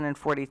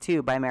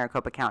 2,042 by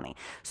Maricopa County.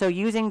 So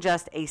using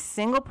just a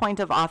single point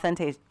of I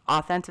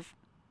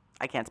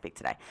can't speak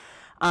today.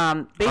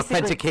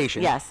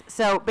 Authentication. Yes.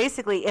 So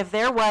basically, if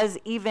there was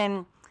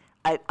even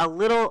a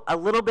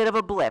little bit of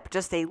a blip,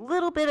 just a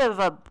little bit of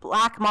a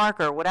black mark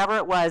or whatever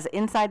it was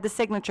inside the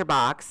signature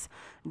box,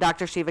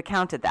 Dr. Shiva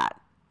counted that.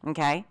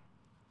 Okay?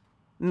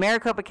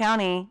 Maricopa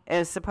County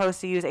is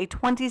supposed to use a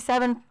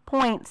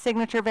 27-point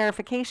signature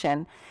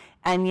verification,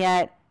 and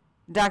yet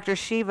Dr.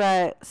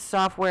 Shiva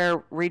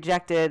software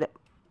rejected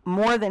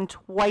more than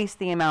twice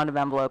the amount of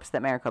envelopes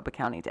that Maricopa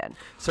County did.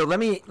 So let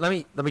me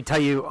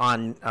tell you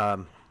on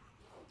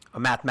a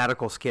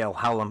mathematical scale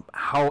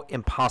how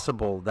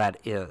impossible that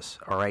is.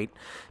 All right,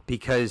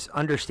 because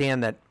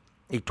understand that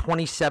a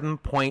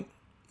 27-point,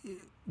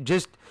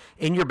 just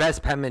in your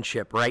best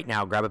penmanship right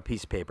now, grab a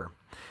piece of paper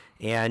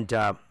and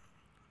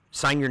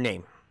sign your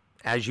name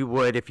as you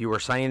would if you were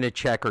signing a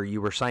check or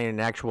you were signing an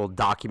actual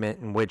document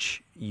in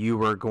which you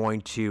were going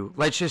to,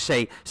 let's just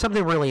say,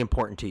 something really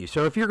important to you.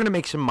 So if you're going to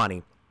make some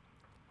money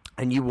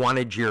and you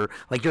wanted you're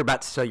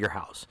about to sell your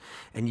house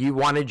and you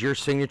wanted your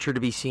signature to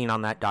be seen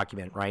on that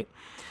document, right?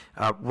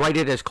 Write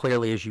it as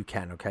clearly as you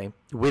can, okay?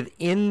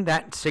 Within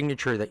that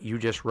signature that you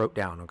just wrote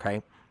down,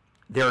 okay,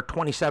 there are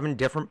 27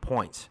 different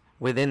points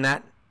within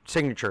that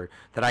signature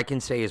that I can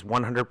say is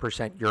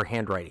 100% your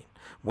handwriting.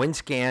 When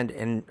scanned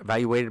and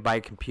evaluated by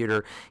a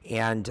computer,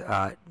 and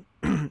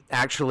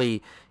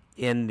actually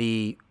in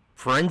the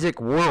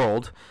forensic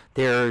world,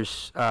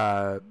 there's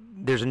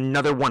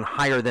another one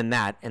higher than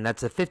that, and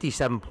that's a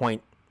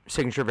 57-point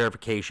signature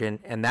verification,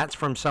 and that's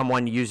from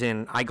someone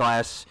using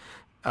eyeglass.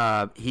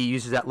 He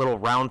uses that little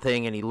round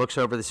thing, and he looks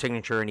over the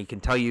signature, and he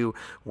can tell you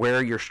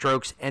where your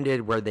strokes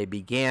ended, where they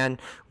began,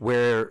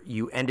 where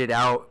you ended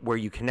out, where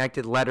you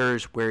connected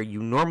letters, where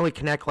you normally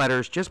connect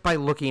letters, just by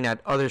looking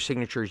at other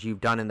signatures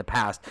you've done in the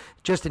past,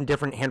 just in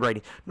different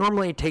handwriting.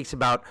 Normally it takes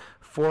about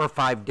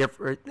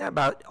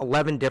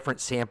 11 different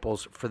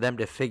samples for them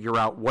to figure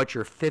out what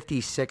your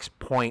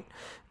 56-point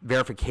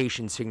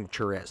verification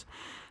signature is.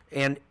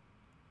 And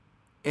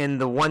in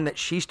the one that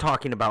she's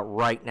talking about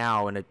right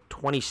now, in a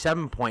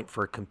 27-point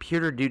for a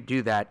computer to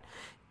do that,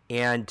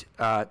 and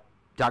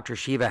Dr.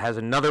 Shiva has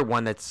another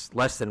one that's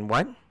less than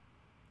what?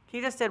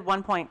 He just did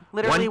 1 point,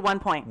 literally 1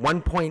 point.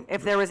 1 point.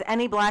 If there was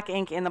any black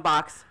ink in the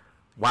box.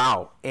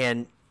 Wow.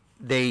 And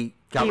they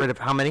got rid of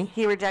how many?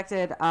 He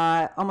rejected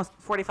almost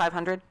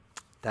 4,500.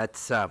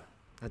 That's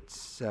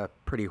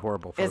pretty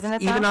horrible, folks. Isn't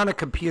it, Even though? on a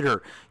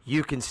computer,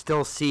 you can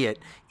still see it,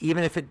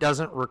 even if it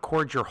doesn't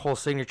record your whole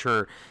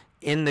signature.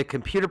 In the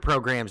computer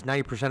programs,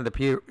 90% of the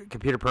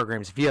computer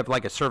programs, if you have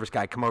like a service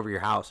guy come over your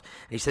house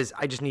and he says,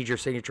 I just need your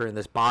signature in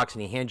this box,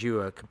 and he hands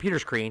you a computer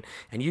screen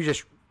and you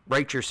just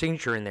write your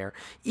signature in there,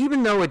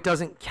 even though it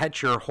doesn't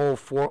catch your whole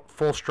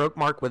full stroke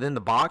mark within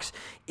the box,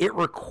 it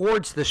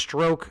records the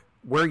stroke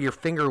where your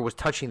finger was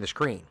touching the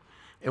screen,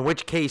 in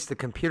which case the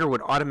computer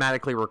would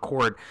automatically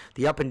record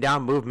the up and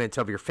down movements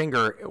of your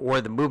finger,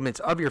 or the movements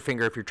of your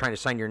finger if you're trying to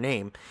sign your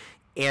name,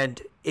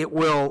 and it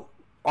will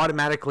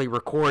automatically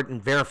record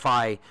and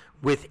verify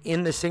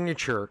within the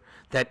signature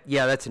that,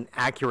 yeah, that's an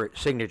accurate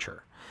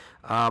signature.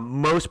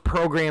 Most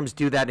programs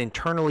do that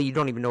internally. You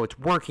don't even know it's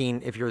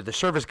working if you're the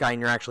service guy and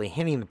you're actually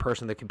handing the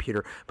person the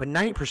computer. But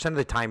 90% of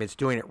the time, it's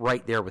doing it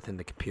right there within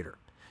the computer.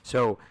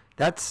 So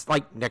that's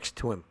like next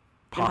to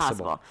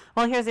impossible.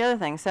 Well, here's the other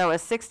thing. So a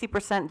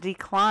 60%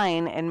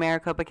 decline in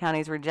Maricopa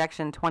County's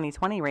rejection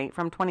 2020 rate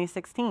from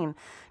 2016,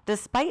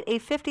 despite a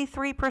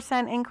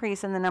 53%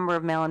 increase in the number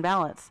of mail-in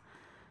ballots.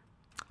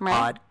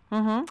 Right?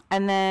 Odd.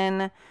 And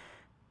then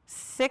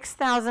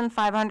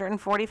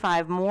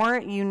 6,545 more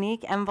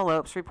unique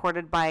envelopes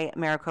reported by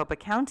Maricopa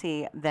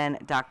County than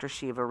Dr.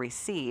 Shiva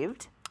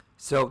received.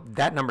 So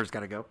that number's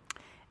got to go.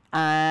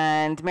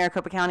 And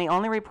Maricopa County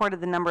only reported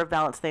the number of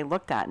ballots they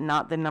looked at,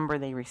 not the number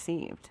they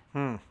received.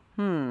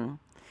 And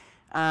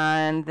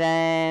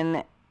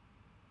then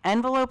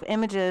envelope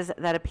images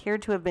that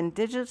appeared to have been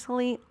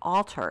digitally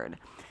altered.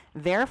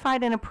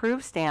 Verified and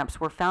approved stamps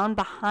were found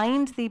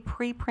behind the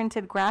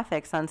pre-printed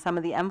graphics on some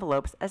of the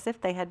envelopes as if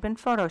they had been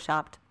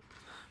photoshopped.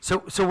 So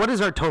what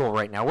is our total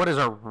right now? What is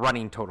our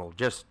running total?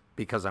 Just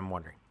because I'm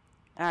wondering.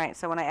 All right,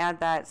 so when I add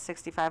that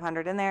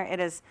 6,500 in there,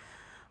 it is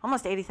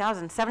almost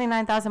 80,000,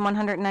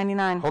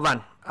 79,199. Hold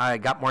on. I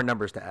got more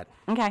numbers to add.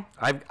 Okay.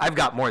 I've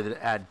got more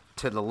to add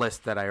to the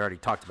list that I already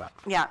talked about.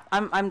 Yeah,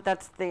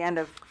 that's the end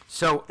of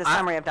the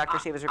summary of Dr.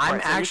 Shiva's report.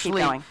 I'm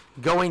actually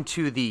going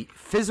to the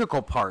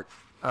physical part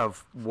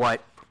of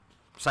what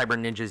Cyber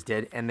Ninjas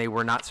did, and they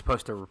were not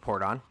supposed to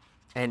report on.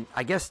 And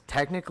I guess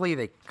technically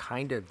they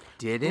kind of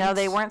didn't. No,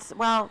 they weren't.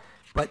 Well,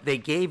 but they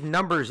gave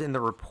numbers in the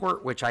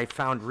report, which I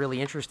found really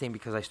interesting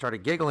because I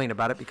started giggling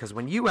about it because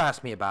when you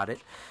asked me about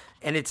it,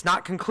 and it's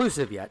not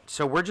conclusive yet,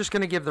 so we're just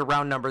going to give the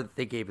round number that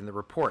they gave in the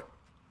report.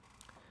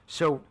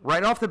 So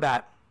right off the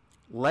bat,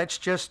 let's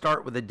just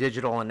start with the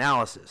digital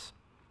analysis.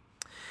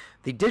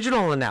 The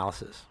digital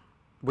analysis,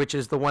 which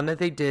is the one that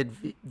they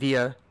did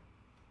via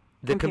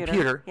the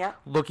computer yeah,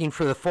 looking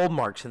for the fold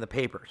marks in the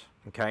papers,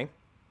 okay?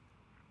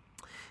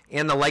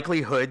 And the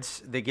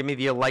likelihoods, they give me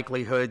the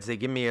likelihoods, they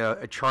give me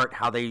a chart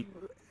how they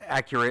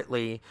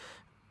accurately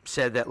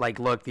said that, like,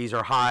 look, these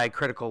are high,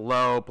 critical,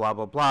 low, blah,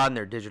 blah, blah, in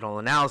their digital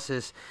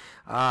analysis.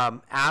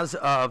 As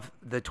of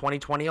the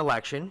 2020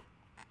 election,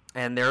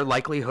 and their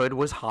likelihood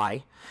was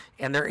high,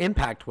 and their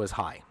impact was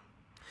high.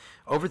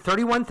 Over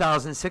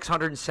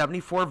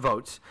 31,674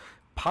 votes,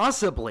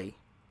 possibly,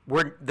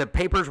 the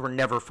papers were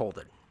never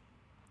folded.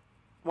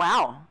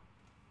 Wow.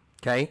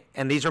 Okay,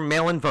 and these are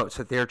mail-in votes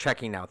that they're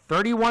checking now.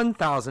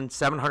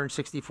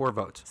 31,764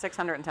 votes.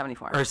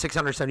 674. Or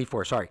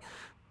 674, sorry.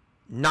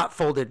 Not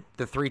folded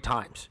the 3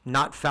 times.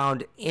 Not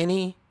found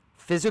any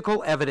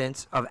physical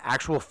evidence of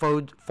actual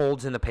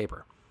folds in the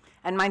paper.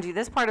 And mind you,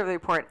 this part of the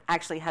report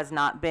actually has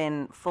not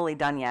been fully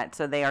done yet.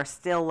 So they are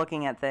still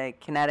looking at the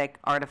kinetic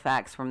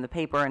artifacts from the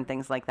paper and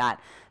things like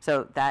that.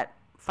 So that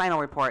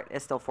final report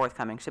is still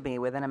forthcoming. Should be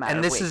within a matter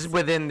of weeks. And this is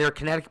within their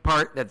kinetic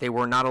part that they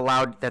were not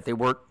allowed, that they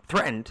were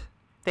threatened.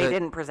 They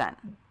didn't present.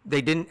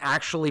 They didn't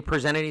actually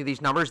present any of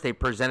these numbers. They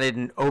presented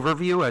an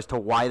overview as to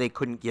why they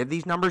couldn't give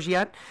these numbers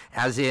yet,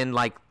 as in,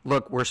 like,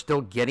 look, we're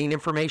still getting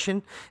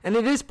information. And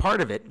it is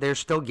part of it. They're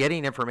still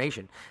getting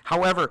information.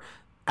 However,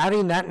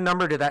 adding that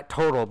number to that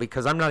total,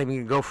 because I'm not even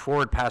going to go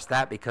forward past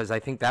that because I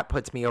think that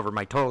puts me over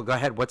my total. Go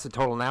ahead. What's the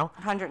total now?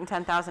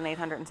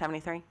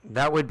 110,873.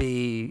 That would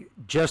be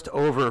just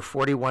over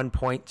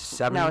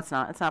 41.7. No, it's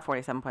not. It's not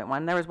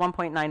 47.1. There was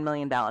 1.9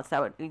 million ballots.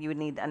 You would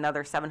need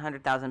another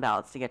 700,000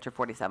 ballots to get your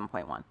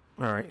 47.1. All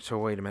right. So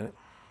wait a minute.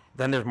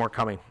 Then there's more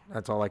coming.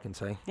 That's all I can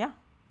say. Yeah.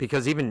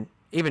 Because even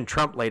even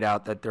Trump laid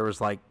out that there was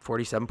like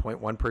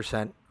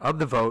 47.1% of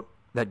the vote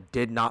that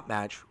did not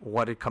match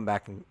what had come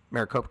back in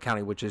Maricopa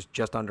County, which is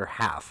just under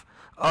half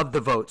of the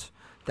votes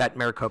that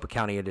Maricopa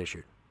County had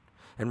issued.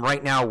 And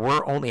right now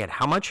we're only at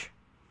how much?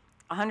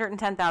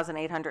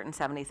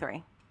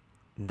 110,873.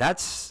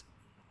 That's,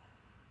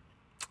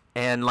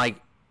 and like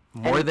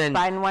more and than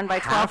Biden won by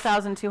half,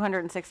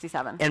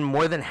 12,267. and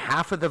more than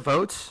half of the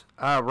votes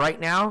right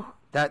now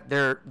that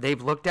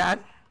they've looked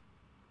at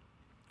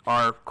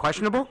are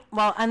questionable.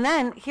 Well, and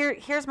then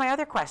here's my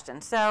other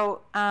question.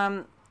 So,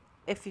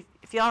 if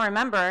y'all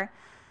remember,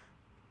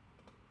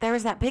 there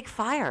was that big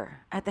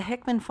fire at the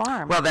Hickman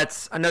farm. Well,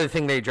 that's another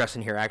thing they address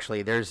in here,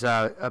 actually. There's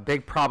a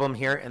big problem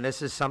here, and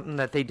this is something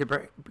that they did,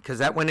 because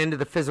that went into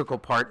the physical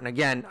part. And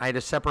again, I had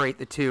to separate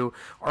the two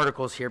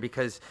articles here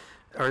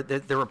or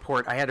the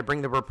report. I had to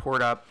bring the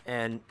report up,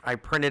 and I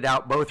printed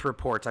out both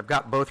reports. I've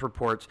got both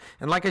reports.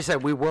 And like I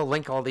said, we will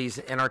link all these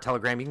in our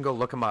Telegram. You can go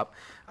look them up.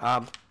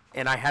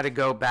 And I had to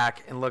go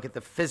back and look at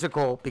the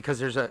physical, because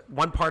there's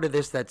one part of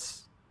this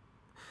that's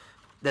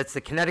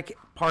the kinetic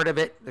part of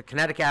it, the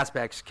kinetic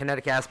aspects.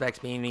 Kinetic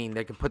aspects meaning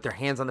they can put their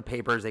hands on the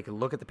papers, they can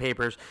look at the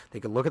papers, they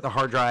can look at the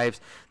hard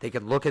drives, they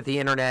could look at the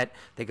internet,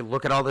 they could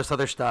look at all this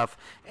other stuff.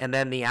 And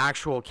then the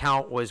actual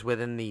count was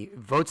within the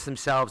votes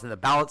themselves and the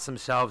ballots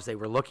themselves. They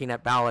were looking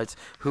at ballots,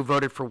 who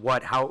voted for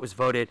what, how it was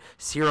voted,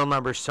 serial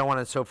numbers, so on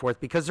and so forth,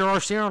 because there are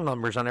serial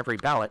numbers on every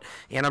ballot.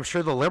 And I'm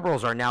sure the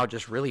liberals are now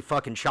just really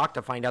fucking shocked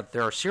to find out that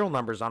there are serial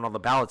numbers on all the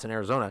ballots in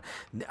Arizona.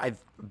 I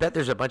bet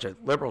there's a bunch of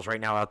liberals right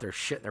now out there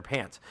shitting their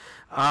pants.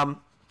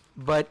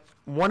 But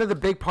one of the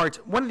big parts,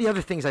 one of the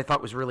other things I thought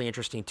was really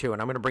interesting too,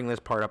 and I'm going to bring this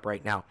part up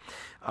right now.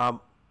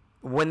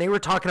 When they were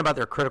talking about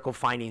their critical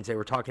findings, they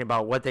were talking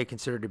about what they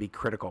considered to be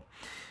critical.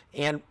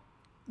 And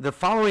the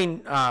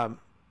following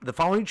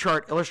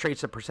chart illustrates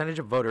the percentage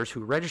of voters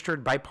who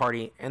registered by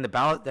party and the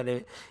ballot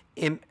that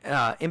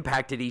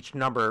impacted each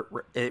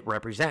number it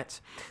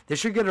represents. This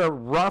should get a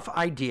rough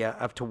idea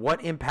of to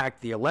what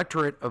impact the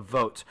electorate of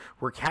votes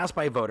were cast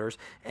by voters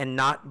and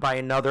not by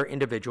another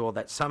individual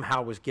that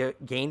somehow was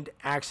gained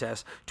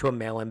access to a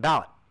mail-in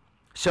ballot.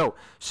 So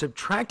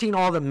subtracting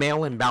all the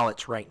mail-in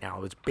ballots right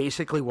now is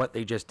basically what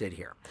they just did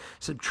here.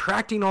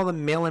 Subtracting all the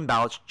mail-in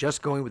ballots,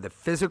 just going with the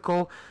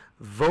physical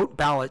vote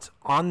ballots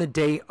on the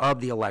day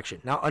of the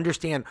election. Now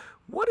understand,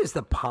 what is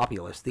the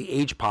populace, the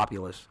age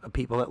populace of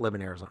people that live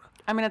in Arizona?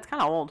 I mean, it's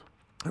kind of old.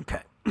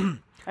 Okay. I mean,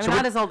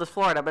 not as old as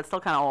Florida, but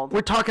still kind of old.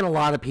 We're talking a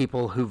lot of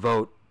people who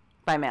vote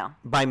by mail.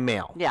 By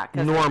mail. Yeah,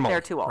 because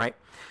they're too old. Right?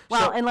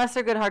 Well, unless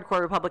they're good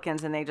hardcore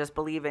Republicans and they just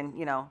believe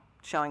in,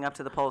 showing up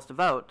to the polls to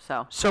vote.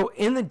 So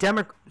in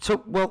the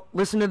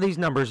listen to these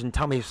numbers and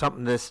tell me if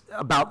something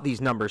about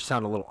these numbers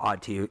sound a little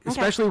odd to you,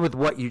 especially with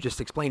what you just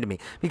explained to me,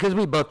 because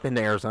we've both been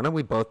to Arizona,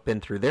 we've both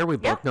been through there, we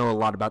both know a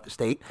lot about the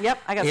state. Yep,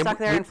 I got stuck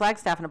there in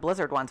Flagstaff in a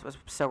blizzard once. It was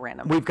so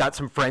random. We've got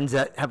some friends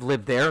that have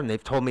lived there, and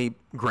they've told me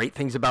great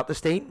things about the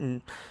state,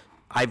 and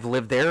I've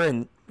lived there,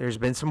 and there's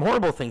been some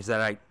horrible things that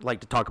I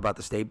like to talk about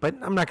the state, but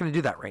I'm not going to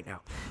do that right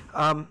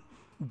now.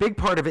 Big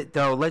part of it,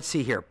 though, let's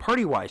see here.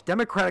 Party-wise,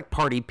 Democratic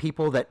Party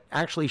people that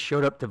actually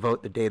showed up to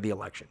vote the day of the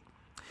election.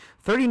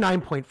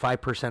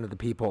 39.5% of the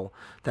people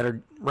that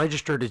are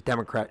registered as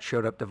Democrats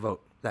showed up to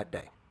vote that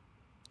day.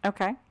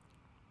 Okay.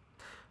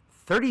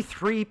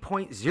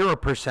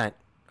 33.0%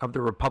 of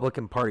the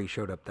Republican Party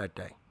showed up that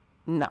day.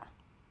 No.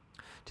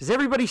 Does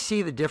everybody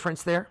see the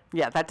difference there?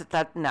 Yeah,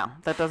 no,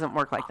 that doesn't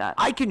work like that.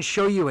 I can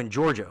show you in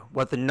Georgia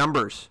what the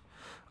numbers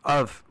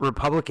of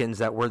Republicans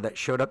that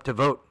showed up to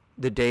vote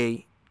the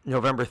day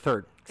November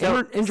 3rd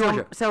in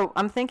Georgia. So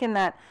I'm thinking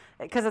that,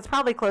 because it's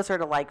probably closer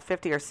to like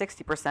 50 or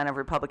 60% of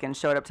Republicans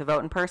showed up to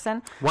vote in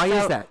person. Why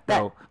is that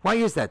though?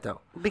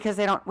 Because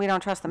we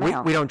don't trust the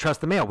mail. We don't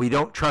trust the mail. We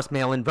don't trust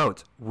mail-in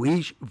votes.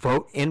 We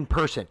vote in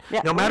person.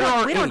 Yeah, no matter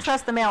our age. We don't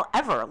trust the mail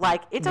ever.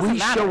 Like, it doesn't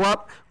matter. We show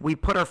up, we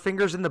put our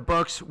fingers in the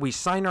books, we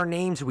sign our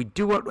names, we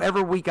do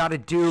whatever we got to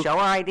do. Show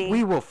our ID.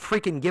 We will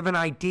freaking give an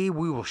ID.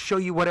 We will show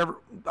you whatever,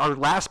 our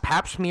last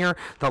pap smear,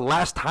 the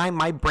last time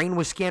my brain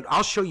was scanned.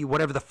 I'll show you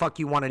whatever the fuck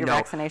you want to know.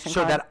 Vaccination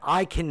card? That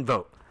I can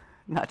vote.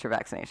 Not your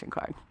vaccination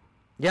card.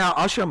 Yeah,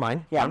 I'll show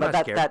mine. Yeah, I'm but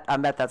not scared. I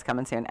bet that's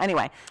coming soon.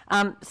 Anyway,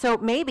 so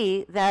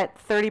maybe that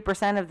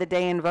 30% of the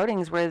day-in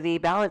votings were the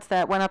ballots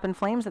that went up in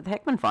flames at the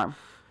Hickman farm.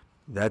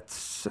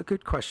 That's a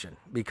good question,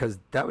 because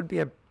that would be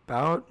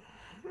about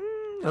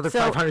another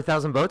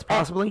 500,000 votes,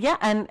 possibly. Yeah,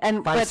 and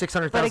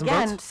 600,000 But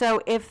again, votes.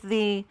 so if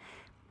the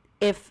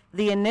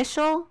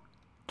initial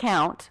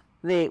count,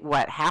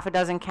 half a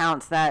dozen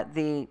counts that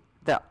the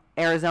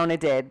Arizona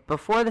did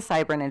before the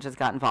Cyber Ninjas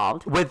got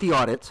involved. With the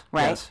audits.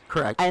 Right. Yes,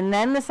 correct. And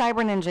then the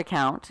Cyber Ninja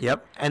count.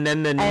 Yep. And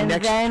then the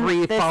next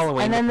three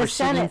following. And then the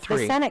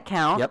three. Senate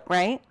count. Yep.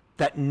 Right.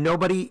 That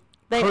nobody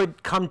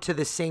could come to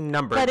the same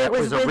number that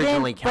was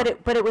originally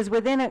counted. But it was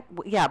within it.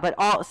 Yeah.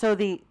 But so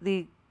the.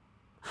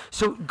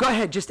 So go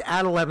ahead. Just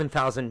add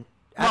 11,000.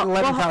 Add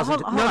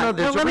 11,000. No.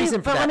 There's a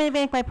reason for that. But let me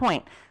make my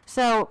point.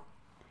 So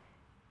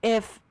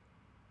if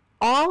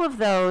all of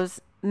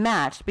those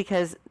matched,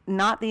 because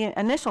not the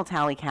initial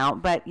tally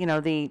count, but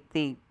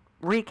the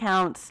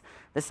recounts,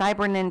 the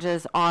Cyber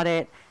Ninjas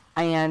audit,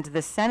 and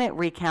the Senate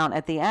recount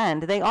at the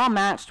end, they all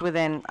matched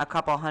within a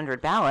couple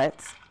hundred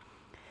ballots.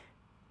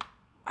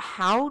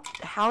 How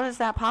is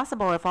that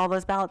possible if all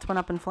those ballots went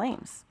up in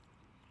flames?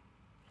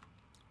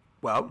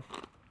 Well,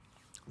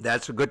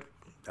 that's a good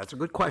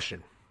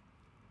question.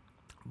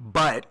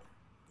 But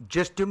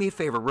just do me a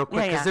favor real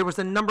quick, because there was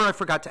a number I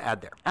forgot to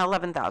add there.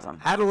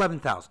 11,000. Add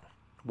 11,000.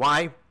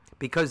 Why?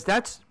 Because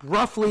that's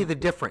roughly the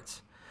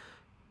difference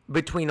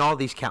between all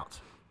these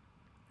counts.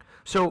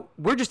 So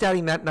we're just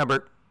adding that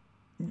number,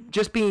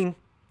 just being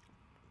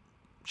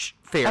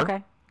fair.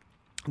 Okay.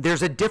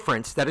 There's a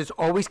difference that has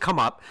always come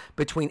up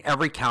between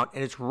every count,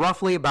 and it's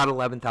roughly about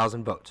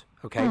 11,000 votes.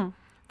 Okay?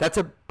 That's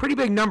a pretty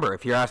big number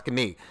if you're asking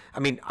me. I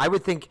mean, I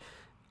would think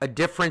a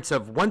difference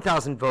of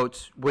 1,000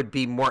 votes would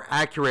be more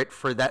accurate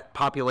for that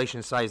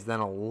population size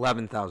than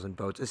 11,000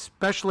 votes,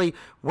 especially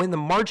when the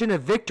margin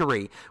of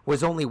victory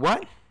was only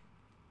what?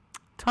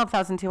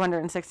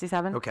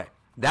 12,267. Okay.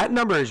 That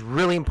number is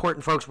really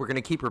important, folks. We're going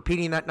to keep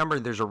repeating that number.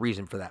 There's a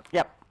reason for that.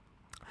 Yep.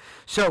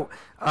 So,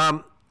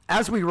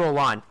 as we roll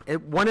on,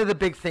 one of the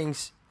big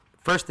things,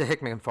 first the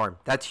Hickman Farm,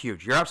 that's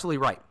huge. You're absolutely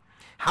right.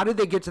 How did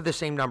they get to the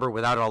same number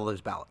without all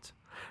those ballots?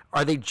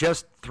 Are they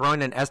just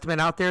throwing an estimate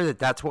out there that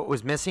that's what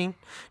was missing?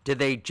 Did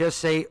they just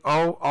say,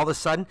 oh, all of a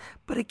sudden?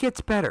 But it gets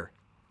better.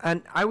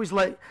 And I always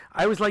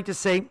like to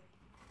say,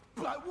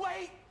 But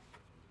wait,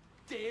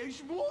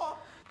 there's more.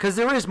 because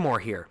there is more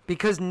here.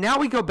 Because now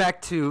we go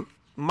back to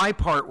my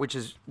part, which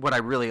is what I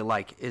really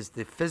like, is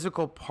the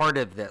physical part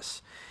of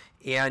this.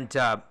 And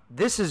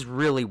this is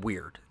really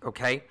weird,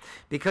 okay?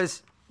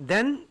 Because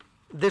then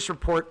this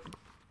report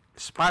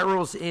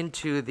spirals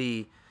into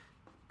the,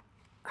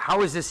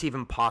 how is this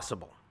even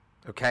possible,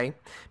 okay?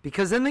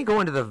 Because then they go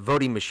into the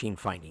voting machine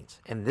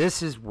findings. And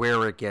this is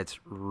where it gets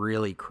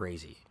really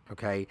crazy,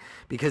 okay?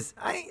 Because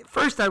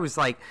first I was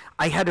like,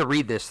 I had to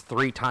read this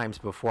 3 times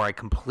before I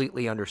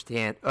completely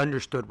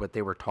understood what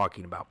they were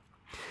talking about.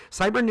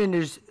 Cyber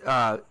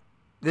Ninjas,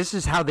 this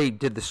is how they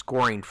did the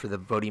scoring for the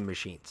voting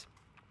machines.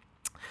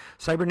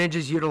 Cyber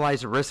Ninjas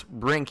utilize a risk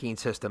ranking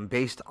system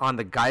based on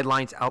the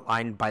guidelines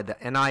outlined by the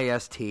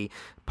NIST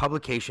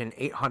publication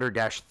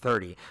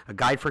 800-30, a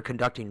guide for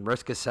conducting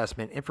risk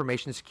assessment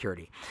information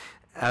security.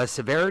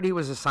 Severity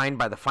was assigned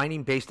by the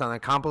finding based on a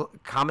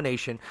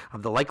combination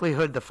of the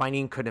likelihood the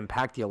finding could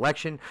impact the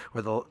election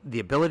or the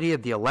ability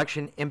of the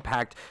election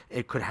impact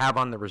it could have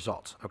on the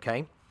results,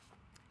 okay?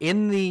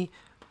 In the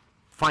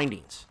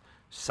findings,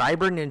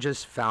 Cyber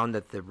Ninjas found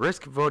that the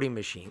risk voting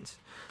machines,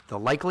 the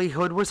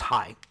likelihood was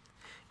high,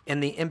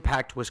 and the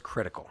impact was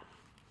critical.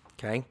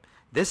 Okay?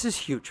 This is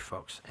huge,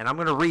 folks. And I'm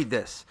going to read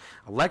this.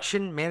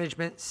 Election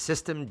Management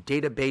System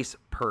Database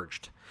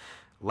purged.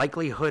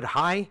 Likelihood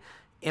high,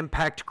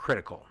 impact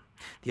critical.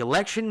 The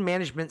election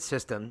management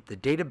system, the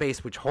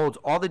database which holds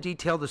all the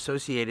detailed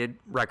associated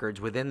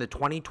records within the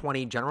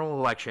 2020 general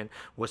election,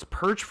 was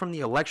purged from the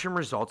election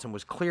results and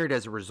was cleared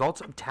as a result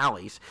of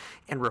tallies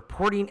and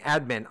reporting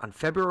admin on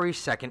February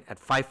 2nd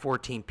at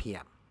 5:14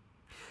 p.m.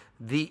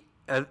 The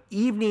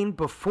evening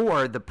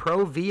before the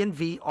Pro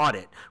V&V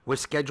audit was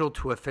scheduled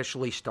to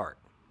officially start.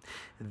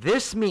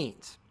 This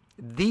means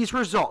these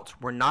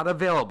results were not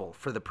available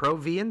for the Pro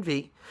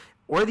V&V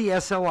or the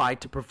SLI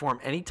to perform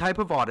any type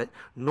of audit,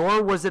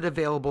 nor was it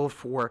available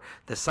for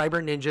the Cyber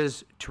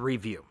Ninjas to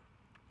review.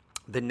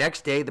 The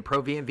next day, the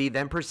Pro V&V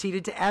then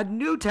proceeded to add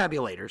new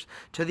tabulators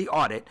to the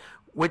audit,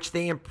 which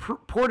they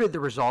imported the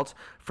results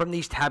from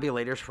these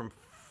tabulators from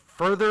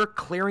further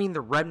clearing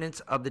the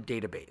remnants of the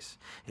database.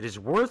 It is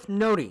worth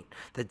noting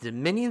that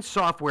Dominion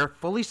Software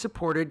fully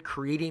supported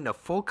creating a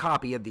full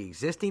copy of the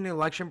existing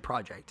election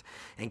project,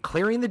 and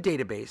clearing the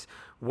database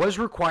was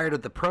required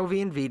of the Pro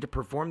V&V to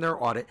perform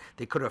their audit.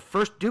 They could have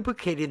first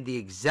duplicated the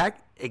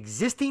exact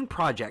existing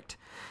project.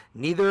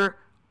 Neither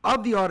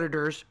of the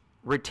auditors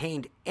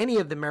retained any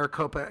of the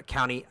Maricopa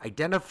County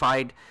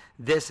identified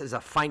this as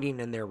a finding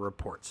in their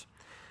reports.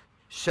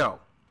 So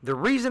the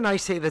reason I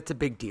say that's a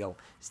big deal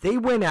is they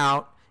went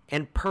out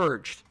and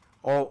purged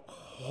a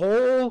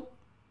whole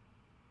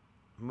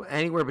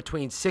anywhere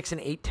between 6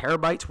 and 8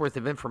 terabytes worth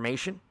of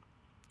information,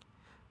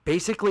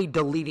 basically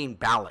deleting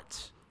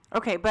ballots.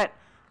 Okay, but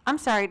I'm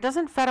sorry,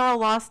 doesn't federal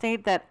law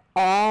state that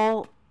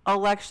all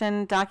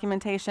election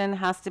documentation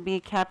has to be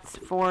kept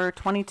for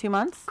 22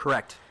 months?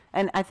 Correct.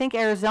 And I think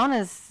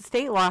Arizona's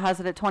state law has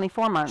it at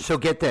 24 months. So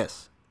get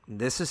this.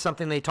 This is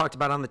something they talked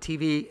about on the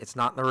TV. It's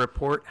not in the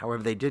report.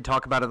 However, they did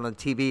talk about it on the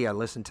TV. I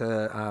listened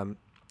to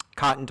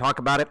Cotton talk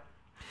about it.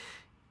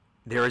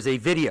 There is a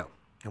video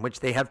in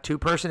which they have 2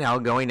 personnel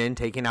going in,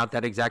 taking out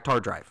that exact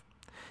hard drive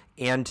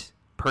and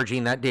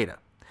purging that data.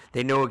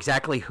 They know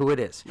exactly who it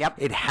is. Yep.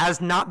 It has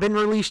not been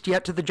released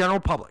yet to the general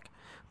public,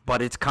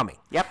 but it's coming.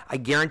 Yep. I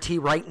guarantee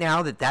right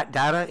now that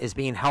data is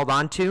being held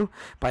on to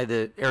by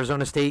the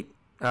Arizona State.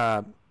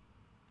 They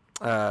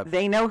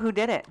know who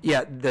did it.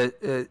 Yeah,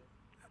 The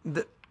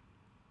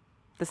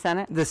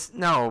Senate?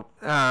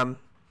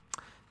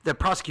 the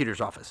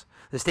prosecutor's office,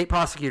 the state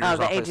prosecutor's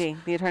office. Oh, the AG,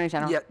 the Attorney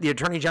General. Yeah, the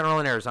Attorney General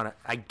in Arizona.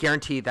 I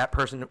guarantee that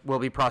person will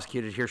be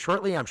prosecuted here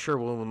shortly. I'm sure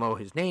we'll know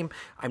his name.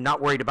 I'm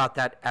not worried about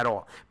that at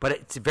all. But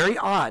it's very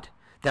odd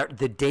that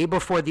the day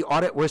before the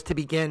audit was to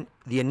begin,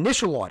 the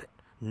initial audit,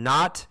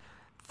 not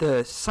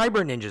the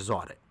Cyber Ninjas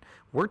audit.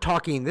 We're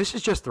talking, this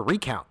is just the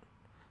recount.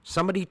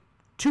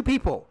 Two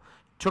people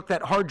took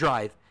that hard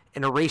drive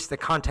and erased the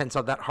contents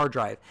of that hard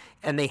drive,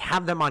 and they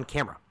have them on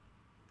camera.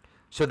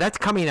 So that's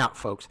coming out,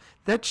 folks.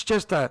 That's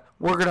just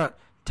we're going to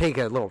take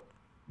a little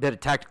bit of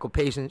tactical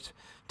patience,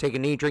 take a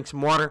knee, drink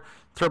some water,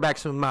 throw back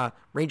some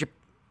Ranger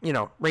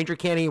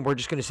candy, and we're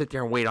just going to sit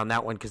there and wait on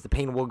that one because the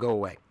pain will go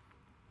away.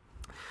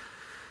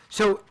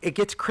 So it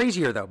gets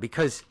crazier, though,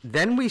 because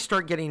then we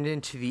start getting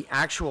into the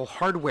actual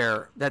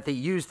hardware that they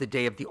use the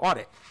day of the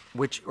audit,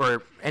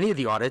 or any of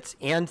the audits,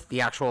 and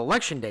the actual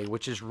election day,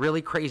 which is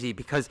really crazy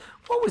because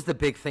what was the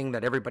big thing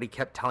that everybody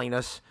kept telling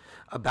us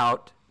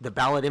about the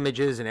ballot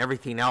images and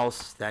everything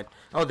else that,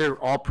 they're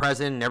all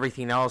present and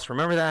everything else?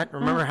 Remember that?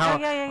 Remember how?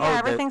 Yeah,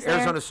 everything's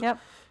there. Yep.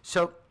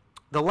 So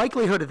the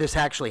likelihood of this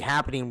actually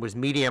happening was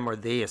medium, or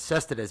they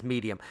assessed it as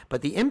medium,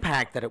 but the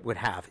impact that it would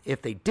have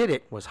if they did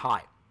it was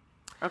high.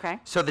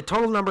 Okay. So the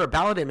total number of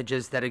ballot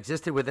images that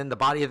existed within the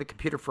body of the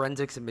computer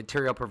forensics and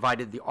material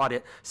provided the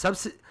audit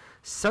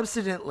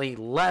substantially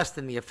less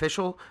than the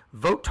official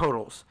vote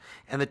totals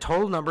and the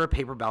total number of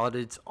paper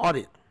ballots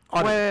audited.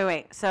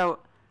 Wait. So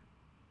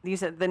you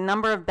said the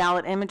number of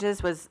ballot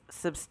images was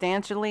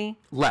substantially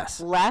less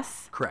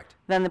Correct.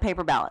 Than the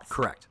paper ballots.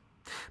 Correct.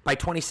 By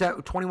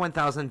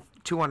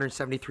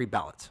 21,273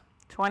 ballots.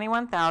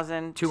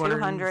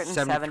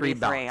 21,273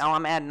 ballots. Oh,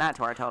 I'm adding that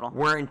to our total.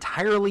 Were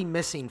entirely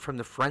missing from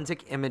the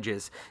forensic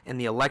images and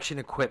the election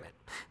equipment.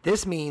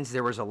 This means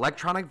there was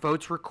electronic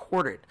votes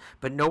recorded,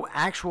 but no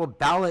actual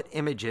ballot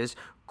images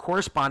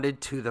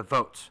corresponded to the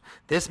votes.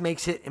 This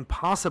makes it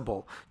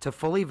impossible to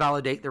fully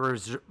validate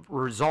the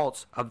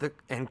results of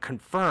and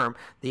confirm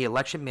the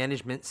election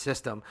management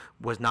system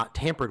was not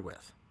tampered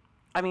with.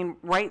 I mean,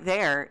 right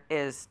there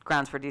is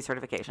grounds for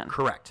decertification.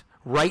 Correct.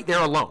 Right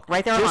there alone.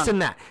 Just in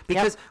that.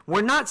 Because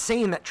we're not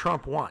saying that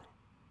Trump won.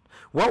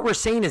 What we're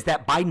saying is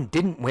that Biden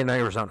didn't win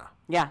Arizona.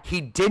 Yeah.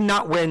 He did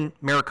not win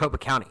Maricopa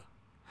County.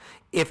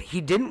 If he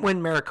didn't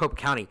win Maricopa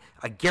County,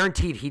 I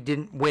guaranteed he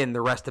didn't win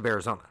the rest of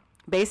Arizona.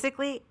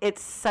 Basically, it's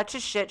such a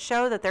shit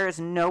show that there is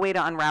no way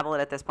to unravel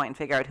it at this point and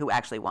figure out who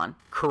actually won.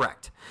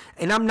 Correct.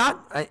 And I'm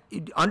not,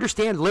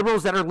 understand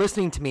liberals that are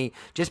listening to me,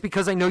 just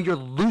because I know you're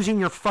losing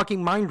your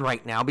fucking mind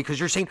right now because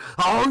you're saying,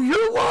 oh,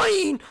 you're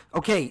lying.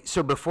 Okay,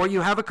 so before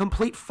you have a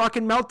complete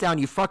fucking meltdown,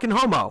 you fucking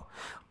homo,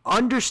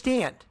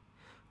 understand,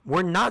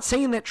 we're not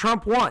saying that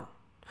Trump won.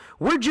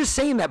 We're just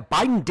saying that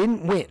Biden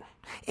didn't win.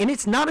 And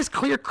it's not as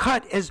clear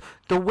cut as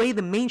the way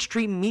the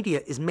mainstream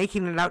media is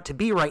making it out to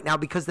be right now,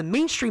 because the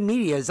mainstream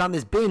media is on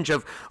this binge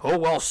of, oh,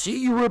 well,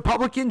 see you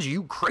Republicans,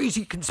 you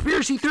crazy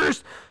conspiracy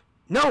theorists.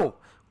 No,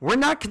 we're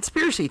not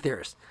conspiracy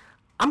theorists.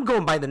 I'm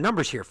going by the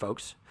numbers here,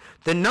 folks.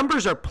 The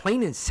numbers are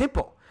plain and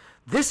simple.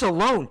 This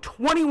alone,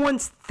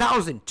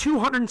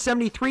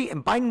 21,273,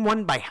 and Biden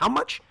won by how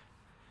much?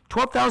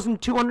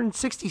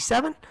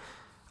 12,267?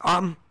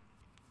 I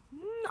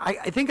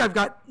think I've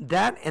got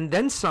that and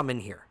then some in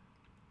here.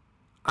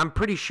 I'm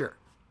pretty sure.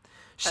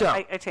 So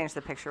I changed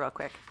the picture real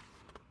quick.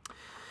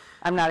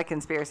 I'm not a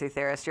conspiracy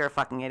theorist. You're a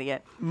fucking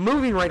idiot.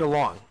 Moving right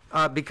along,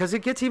 because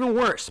it gets even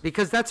worse,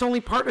 because that's only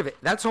part of it.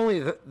 That's only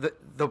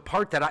the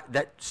part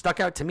that stuck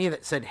out to me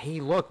that said, hey,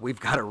 look,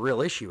 we've got a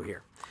real issue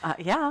here.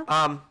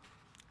 Yeah.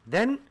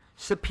 Then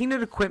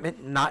subpoenaed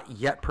equipment not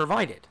yet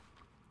provided.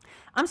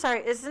 I'm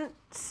sorry, isn't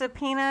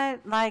subpoena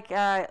like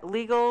a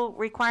legal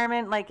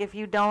requirement? Like if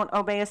you don't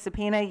obey a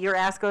subpoena, your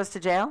ass goes to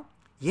jail?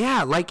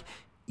 Yeah, like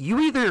you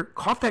either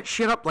cough that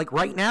shit up like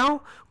right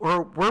now,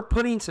 or we're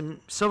putting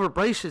some silver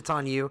bracelets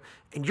on you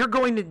and you're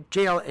going to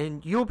jail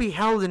and you'll be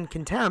held in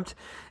contempt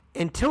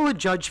until a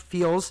judge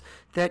feels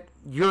that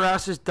your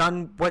ass has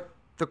done what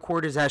the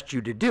court has asked you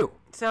to do.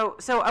 So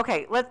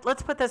okay,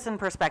 let's put this in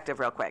perspective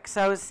real quick.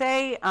 So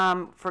say,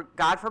 for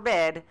God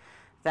forbid,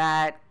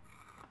 that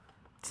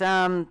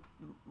some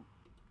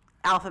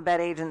alphabet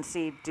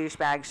agency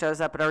douchebag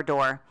shows up at our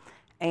door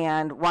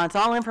and wants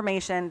all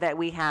information that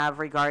we have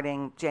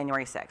regarding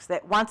January 6th,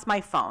 that wants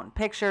my phone,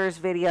 pictures,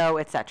 video,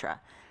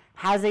 etc.,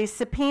 has a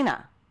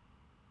subpoena.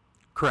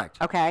 Correct.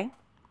 Okay?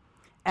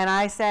 And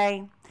I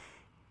say,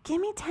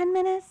 give me 10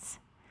 minutes,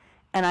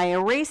 and I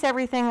erase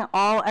everything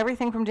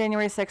from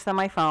January 6th on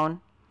my phone,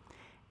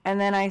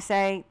 and then I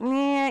say,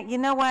 yeah, you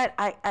know what,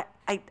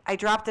 I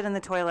dropped it in the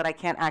toilet, I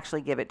can't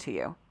actually give it to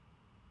you.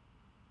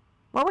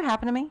 What would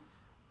happen to me?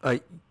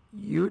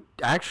 You'd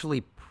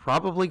actually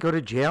probably go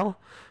to jail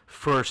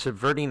for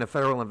subverting a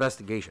federal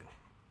investigation.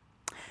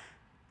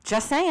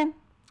 Just saying.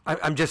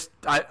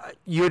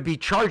 You would be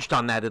charged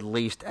on that at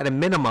least, at a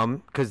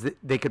minimum, because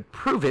they could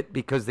prove it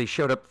because they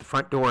showed up at the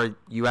front door.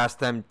 You asked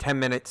them 10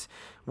 minutes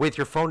with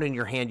your phone in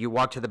your hand. You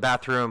walked to the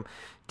bathroom,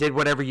 did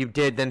whatever you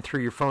did, then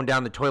threw your phone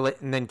down the toilet,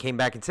 and then came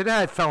back and said,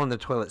 I fell in the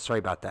toilet. Sorry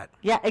about that.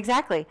 Yeah,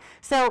 exactly.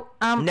 So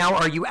Now,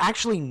 are you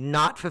actually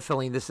not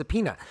fulfilling the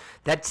subpoena?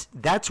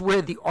 That's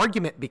where the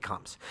argument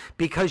becomes,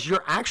 because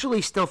you're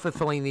actually still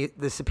fulfilling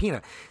the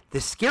subpoena.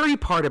 The scary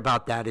part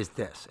about that is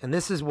this, and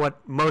this is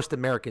what most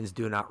Americans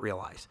do not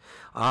realize.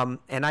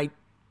 And I'm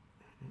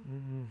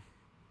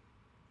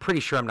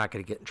pretty sure I'm not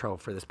going to get in trouble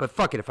for this, but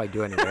fuck it if I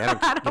do anyway.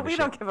 we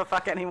don't give a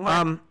fuck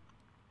anymore.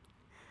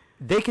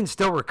 They can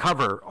still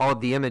recover all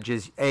of the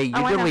images, A, you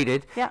Oh, I know.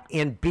 deleted, Yeah.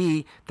 and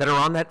B, that are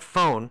on that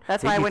phone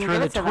That's that why I you wouldn't threw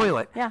in give the it to them.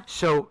 toilet. Yeah.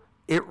 So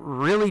it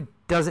really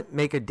doesn't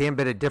make a damn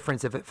bit of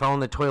difference if it fell in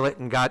the toilet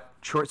and got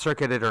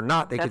short-circuited or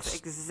not. They That's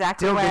could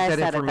exactly still why get I that said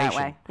it information.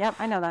 that way. Yep,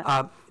 I know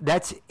that.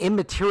 That's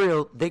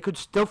immaterial. They could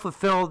still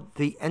fulfill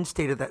the end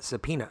state of that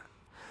subpoena.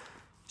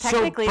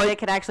 Technically, but- they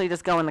could actually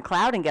just go in the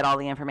cloud and get all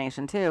the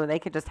information, too. They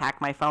could just hack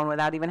my phone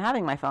without even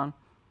having my phone.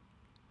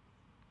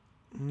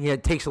 Yeah,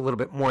 it takes a little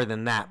bit more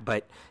than that,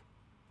 but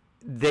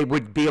they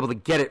would be able to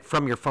get it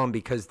from your phone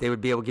because they would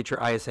be able to get your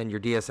ISN,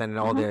 your DSN, and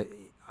all the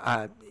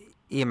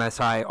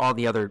EMSI, all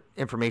the other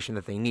information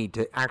that they need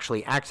to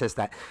actually access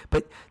that.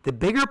 But the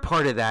bigger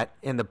part of that,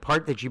 and the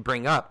part that you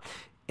bring up,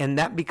 and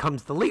that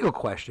becomes the legal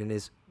question,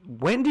 is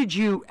when did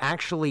you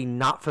actually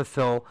not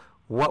fulfill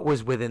what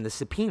was within the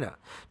subpoena?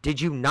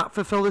 Did you not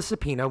fulfill the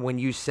subpoena when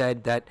you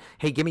said that,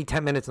 hey, give me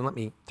 10 minutes and let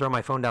me throw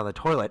my phone down the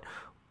toilet?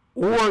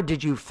 Or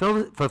did you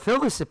fulfill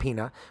the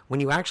subpoena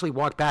when you actually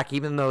walked back,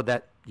 even though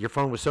that your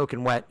phone was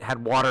soaking wet,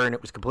 had water, and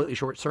it was completely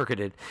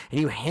short-circuited, and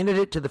you handed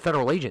it to the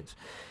federal agents?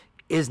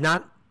 Is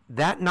not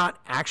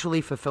actually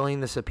fulfilling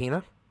the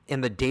subpoena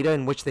and the data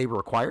in which they were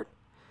required?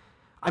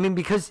 I mean,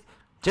 because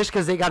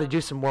they got to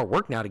do some more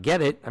work now to get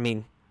it, I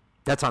mean,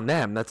 that's on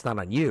them. That's not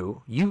on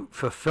you. You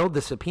fulfilled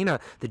the subpoena.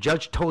 The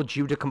judge told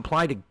you to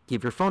comply to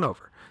give your phone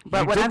over.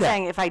 But You what did I'm that.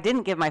 saying, if I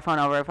didn't give my phone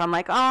over, if I'm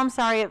like, oh, I'm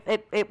sorry,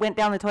 it went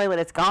down the toilet,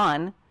 it's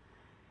gone.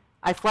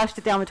 I flushed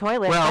it down the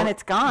toilet, and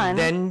it's gone.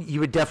 Then you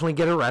would definitely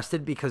get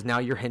arrested because now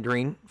you're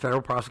hindering federal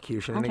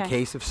prosecution in the Okay.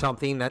 case of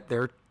something that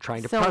they're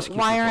trying to So prosecute.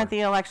 why you aren't for. the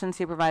election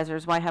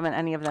supervisors, why haven't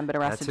any of them been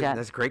arrested yet?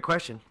 That's a great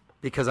question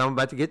because I'm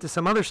about to get to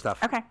some other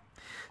stuff. Okay.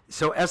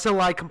 So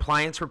SLI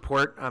compliance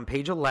report on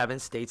page 11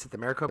 states that the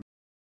Maricopa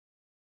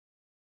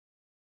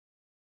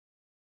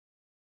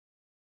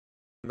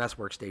EMS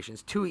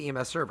workstations, 2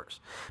 EMS servers.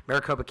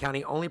 Maricopa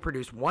County only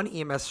produced 1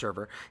 EMS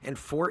server and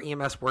 4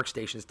 EMS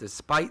workstations,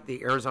 despite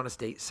the Arizona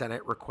State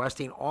Senate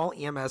requesting all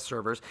EMS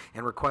servers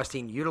and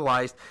requesting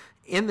utilized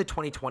in the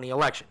 2020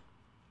 election.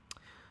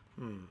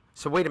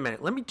 So wait a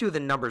minute. Let me do the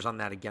numbers on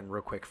that again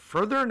real quick.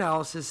 Further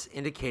analysis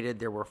indicated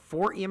there were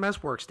 4 EMS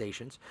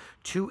workstations,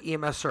 2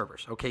 EMS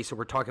servers. Okay, so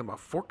we're talking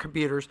about 4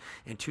 computers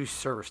and 2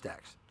 server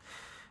stacks.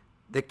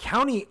 The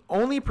county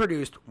only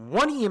produced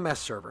 1 EMS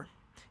server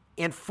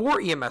and 4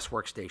 EMS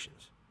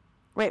workstations.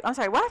 Wait, I'm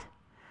sorry, what?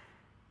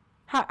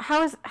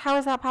 How is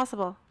that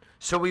possible?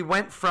 So we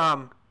went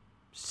from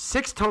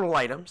 7 total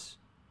items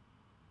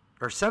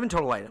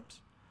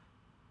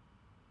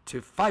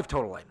to 5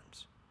 total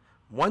items.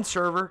 1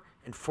 server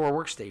and 4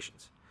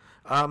 workstations.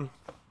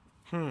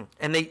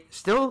 And they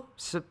still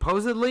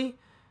supposedly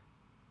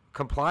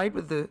complied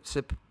with the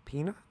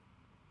subpoena?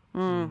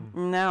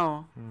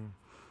 No.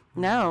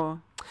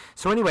 No.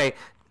 So anyway,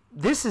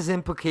 this has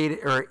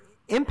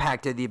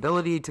impacted the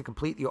ability to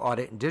complete the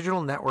audit in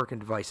digital network and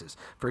devices.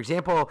 For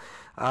example,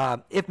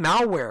 if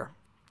malware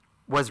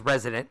was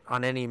resident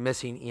on any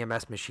missing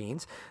EMS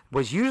machines,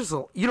 was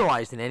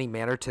utilized in any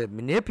manner to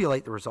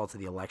manipulate the results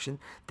of the election,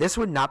 this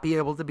would not be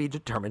able to be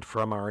determined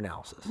from our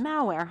analysis.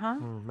 Malware, huh?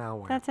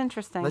 Malware. That's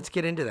interesting. Let's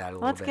get into that a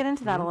little bit. Let's get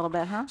into that a little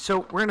bit, huh?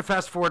 So we're going to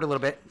fast forward a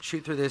little bit,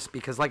 shoot through this,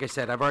 because like I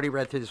said, I've already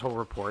read through this whole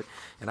report,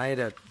 and I had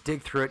to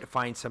dig through it to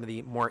find some of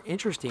the more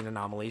interesting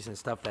anomalies and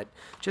stuff that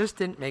just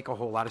didn't make a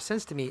whole lot of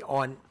sense to me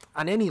on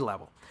any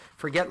level.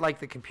 Forget like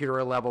the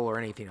computer level or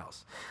anything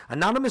else.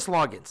 Anonymous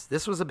logins.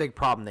 This was a big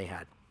problem they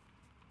had.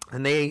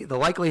 And the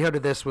likelihood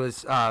of this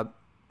was,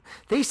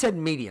 they said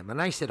medium,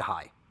 and I said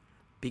high,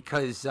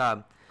 because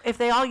If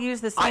they all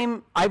use the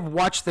same... I've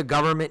watched the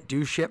government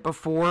do shit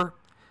before.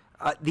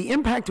 The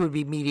impact would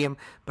be medium,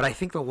 but I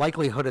think the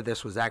likelihood of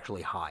this was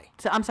actually high.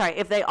 So I'm sorry,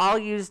 if they all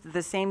used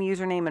the same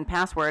username and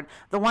password,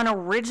 the one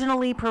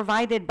originally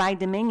provided by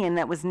Dominion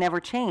that was never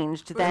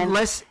changed, then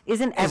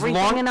isn't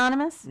everything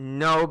anonymous?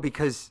 No,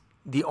 because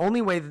the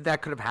only way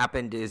that could have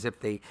happened is if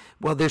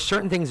there's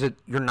certain things that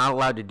you're not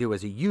allowed to do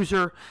as a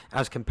user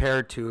as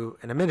compared to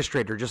an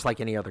administrator, just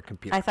like any other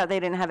computer. I thought they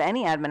didn't have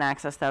any admin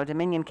access, though.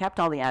 Dominion kept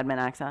all the admin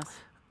access.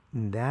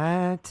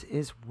 That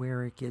is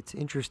where it gets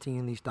interesting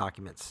in these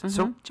documents.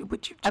 So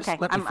would you just Okay,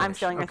 let me I'm finish?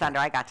 stealing your thunder.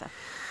 I gotcha.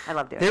 I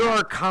love doing There that.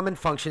 are common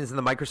functions in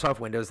the Microsoft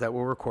Windows that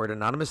will record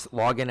anonymous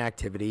login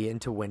activity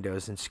into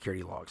Windows and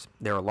security logs.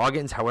 There are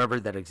logins, however,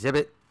 that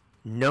exhibit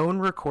known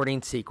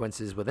recording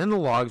sequences within the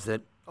logs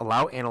that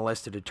allow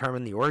analysts to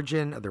determine the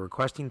origin of the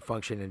requesting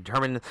function and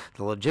determine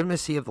the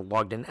legitimacy of the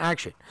logged in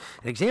action.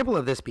 An example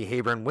of this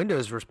behavior in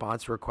Windows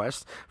response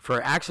requests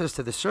for access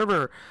to the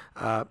server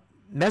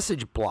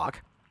message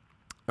block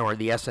or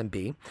the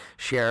SMB,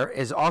 share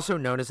is also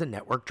known as a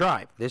network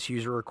drive. This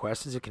user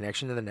request is a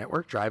connection to the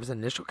network drive. As an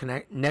initial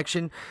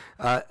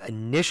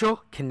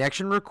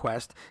connection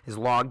request is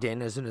logged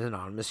in as an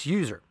anonymous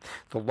user.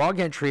 The log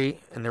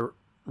entry and the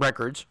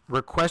records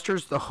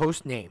requesters the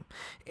host name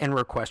and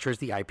requesters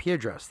the IP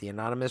address. The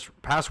anonymous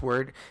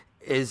password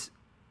is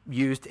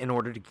used in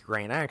order to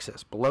grant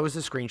access. Below is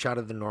a screenshot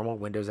of the normal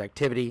Windows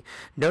activity.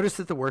 Notice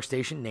that the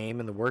workstation name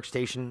and the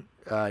workstation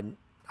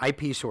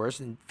IP source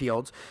and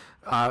fields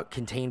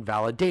contain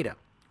valid data,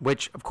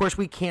 which of course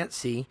we can't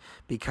see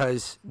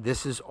because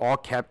this is all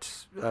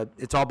kept,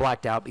 it's all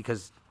blacked out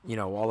because,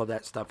 all of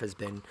that stuff has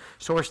been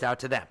sourced out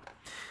to them.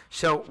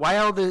 So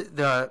while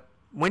the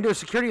Windows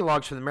security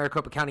logs for the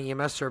Maricopa County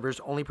EMS servers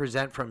only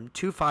present from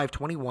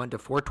 2/5/21 to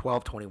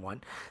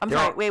 4/12/21. I'm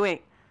sorry,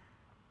 wait.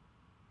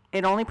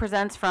 It only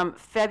presents from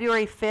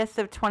February 5th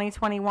of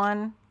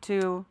 2021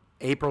 to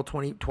April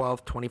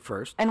 12th,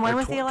 21st. And when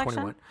was the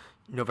election? 21,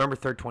 November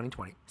 3rd,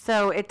 2020.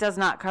 So it does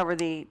not cover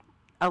the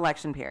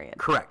election period.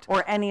 Correct.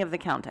 Or any of the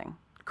counting.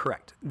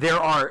 Correct. There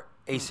are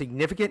a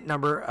significant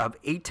number of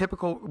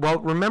atypical. Well,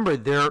 remember,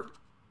 they're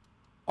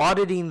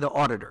auditing the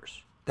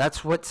auditors.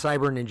 That's what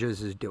Cyber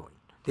Ninjas is doing.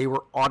 They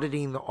were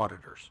auditing the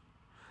auditors.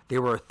 They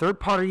were a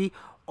third-party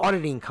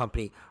auditing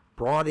company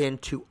brought in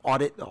to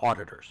audit the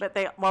auditors. But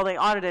they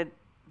audited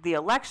the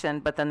election,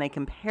 but then they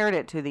compared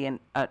it to the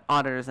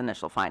auditor's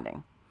initial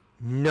finding.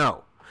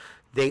 No.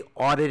 They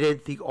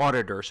audited the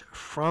auditors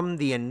from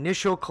the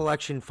initial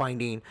collection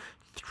finding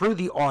through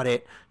the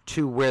audit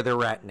to where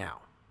they're at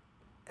now.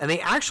 And they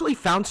actually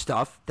found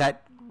stuff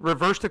that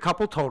reversed a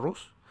couple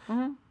totals,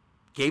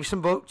 gave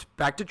some votes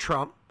back to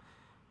Trump,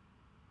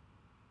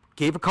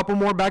 gave a couple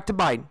more back to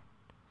Biden,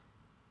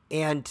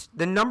 and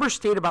the numbers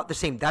stayed about the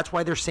same. That's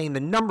why they're saying the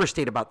numbers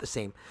stayed about the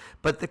same.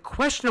 But the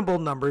questionable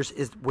numbers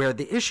is where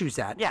the issue's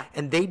at. Yeah.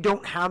 And they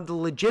don't have the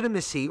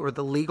legitimacy or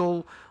the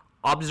legal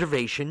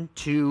observation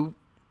to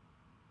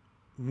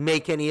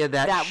make any of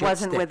that That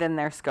wasn't stick. within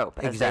their scope,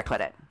 as Exactly.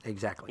 they put it.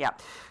 Exactly. Yeah.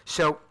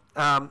 So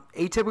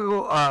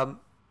atypical.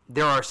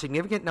 There are a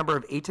significant number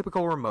of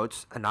atypical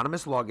remotes,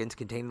 anonymous logins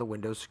containing the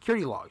Windows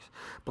security logs.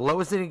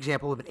 Below is an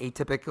example of an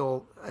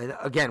atypical,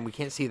 again, we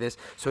can't see this,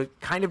 so it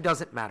kind of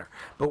doesn't matter.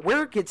 But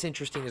where it gets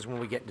interesting is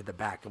when we get into the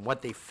back and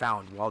what they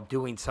found while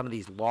doing some of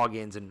these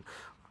logins and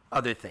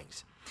other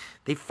things.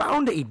 They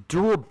found a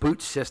dual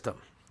boot system.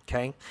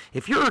 Okay,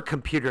 if you're a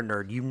computer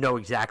nerd, you know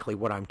exactly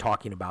what I'm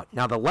talking about.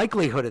 Now, the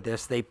likelihood of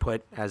this they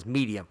put as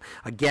medium.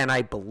 Again,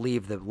 I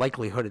believe the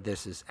likelihood of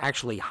this is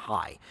actually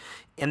high.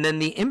 And then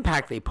the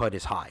impact they put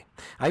is high.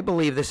 I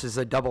believe this is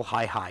a double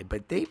high,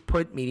 but they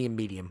put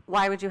medium.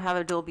 Why would you have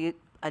a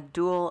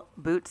dual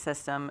boot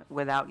system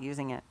without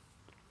using it?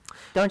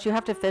 Don't you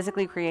have to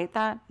physically create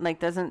that? Like,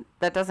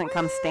 that doesn't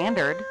come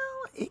standard?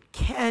 Well, it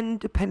can,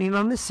 depending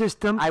on the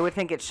system. I would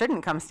think it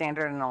shouldn't come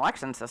standard in an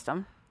election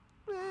system.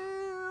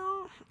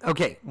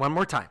 Okay, one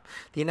more time.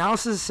 The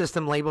analysis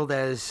system labeled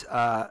as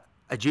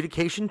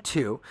Adjudication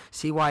 2,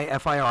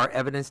 CYFIR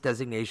Evidence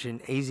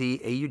Designation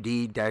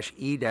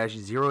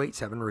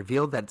AZ-AUD-E-087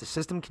 revealed that the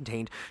system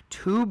contained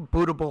 2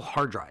 bootable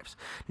hard drives.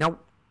 Now,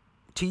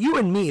 to you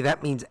and me,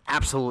 that means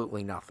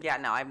absolutely nothing. Yeah,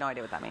 no, I have no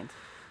idea what that means.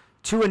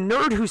 To a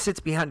nerd who sits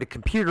behind a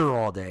computer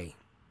all day,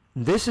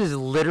 this is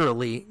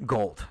literally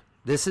gold.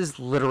 This is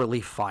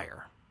literally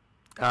fire.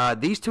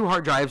 These 2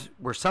 hard drives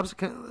were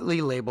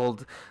subsequently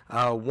labeled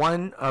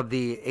one of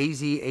the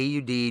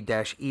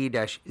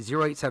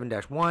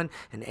AZ-AUD-E-087-1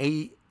 and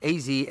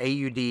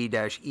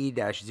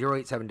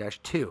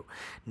AZ-AUD-E-087-2.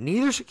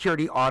 Neither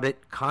security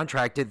audit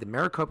contracted the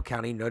Maricopa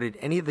County noted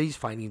any of these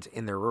findings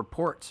in their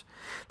reports.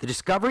 The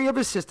discovery of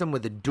a system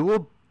with a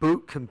dual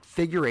boot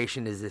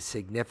configuration is a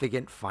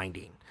significant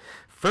finding.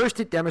 First,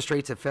 it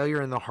demonstrates a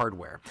failure in the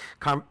hardware,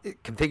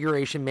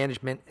 configuration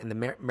management, and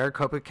the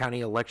Maricopa County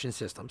election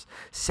systems.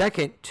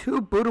 Second,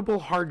 2 bootable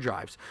hard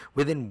drives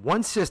within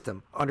one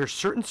system under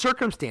certain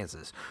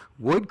circumstances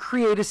would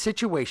create a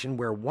situation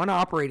where one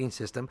operating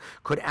system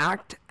could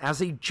act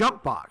as a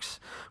jump box,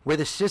 where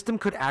the system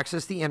could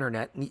access the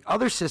internet and the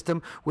other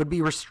system would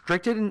be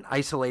restricted and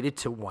isolated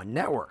to one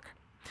network.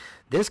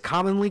 This,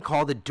 commonly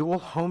called a dual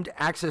homed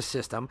access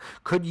system,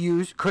 could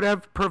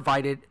have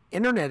provided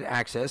internet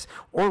access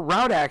or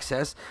route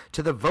access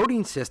to the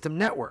voting system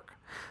network.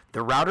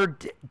 The router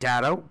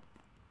data,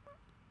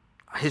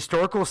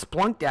 historical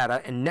Splunk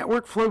data, and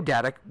network flow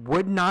data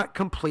would not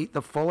complete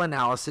the full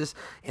analysis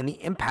and the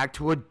impact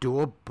to a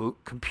dual boot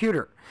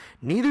computer.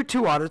 Neither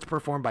 2 audits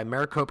performed by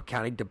Maricopa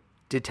County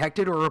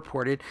detected or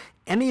reported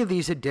any of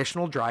these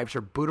additional drives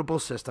or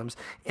bootable systems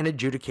in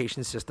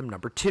adjudication system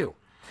number 2.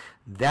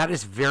 That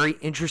is very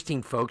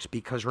interesting, folks,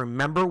 because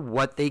remember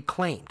what they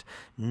claimed.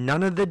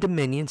 None of the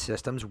Dominion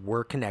systems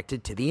were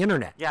connected to the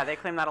internet. Yeah, they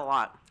claim that a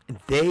lot.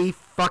 They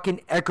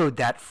fucking echoed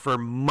that for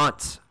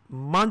months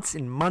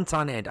and months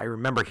on end. I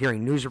remember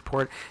hearing news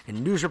report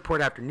and news report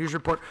after news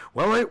report.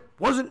 Well, it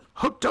wasn't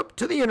hooked up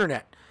to the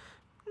internet.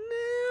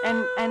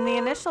 And the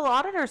initial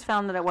auditors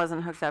found that it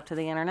wasn't hooked up to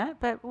the internet,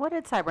 but what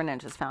did Cyber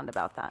Ninjas found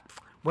about that?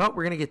 Well,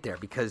 we're going to get there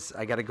because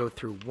I got to go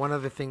through one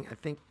other thing.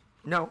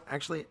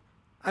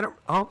 I don't.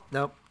 Oh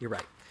no, you're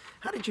right.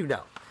 How did you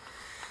know?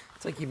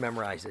 It's like you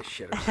memorized this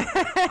shit or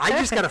something. I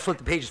just got to flip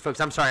the pages, folks.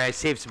 I'm sorry. I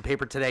saved some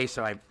paper today,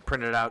 so I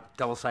printed it out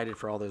double-sided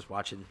for all those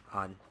watching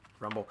on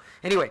Rumble.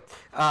 Anyway,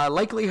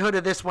 likelihood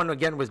of this one,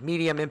 again, was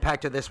medium.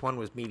 Impact of this one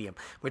was medium,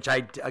 which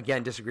I,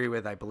 again, disagree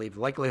with. I believe the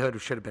likelihood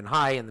should have been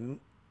high, and the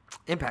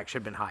impact should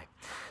have been high.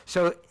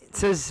 So it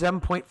says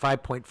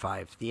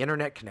 7.5.5, the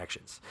Internet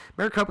connections.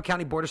 Maricopa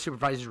County Board of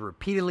Supervisors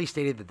repeatedly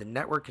stated that the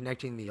network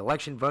connecting the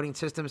election voting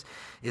systems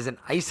is an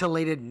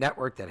isolated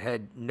network that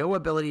had no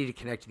ability to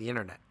connect to the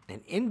Internet.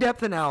 An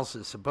in-depth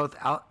analysis of both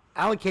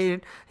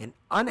allocated and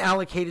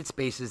unallocated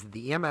spaces of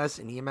the EMS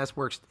and EMS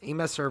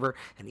server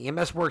and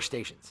EMS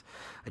workstations,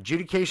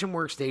 adjudication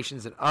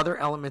workstations, and other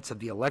elements of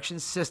the election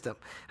system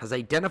has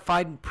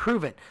identified and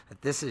proven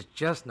that this is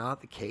just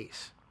not the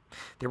case.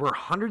 There were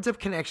hundreds of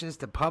connections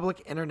to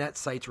public internet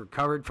sites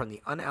recovered from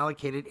the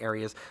unallocated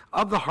areas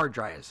of the hard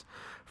drives.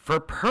 For the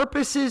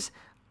purpose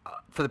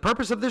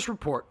of this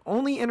report,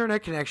 only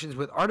internet connections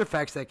with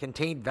artifacts that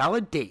contain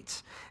valid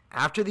dates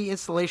after the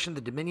installation of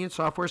the Dominion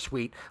software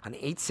suite on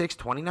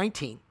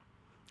 8/6/2019,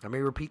 let me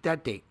repeat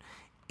that date,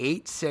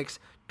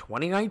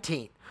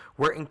 8/6/2019,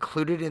 were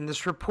included in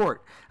this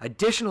report.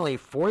 Additionally,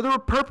 for the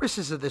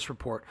purposes of this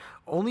report,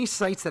 only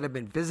sites that have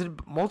been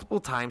visited multiple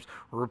times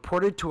were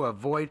reported to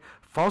avoid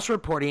false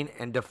reporting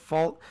and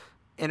default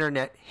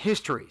internet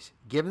histories.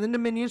 Given the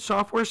Dominion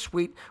software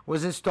suite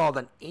was installed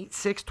on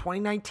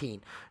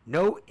 8/6/2019,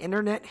 no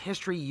internet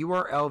history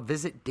URL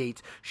visit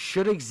dates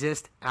should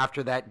exist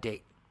after that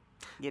date.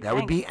 That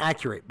would be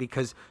accurate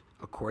because,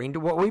 according to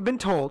what we've been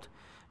told,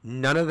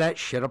 none of that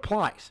shit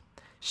applies.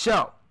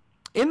 So,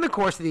 in the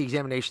course of the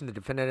examination, the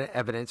definitive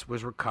evidence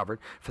was recovered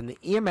from the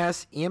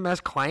EMS,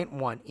 EMS Client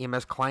 1,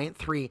 EMS Client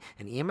 3,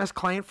 and EMS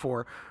Client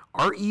 4,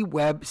 RE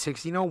Web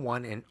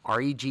 1601, and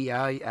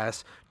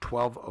REGIS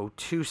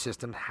 1202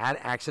 systems had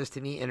access to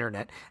the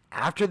Internet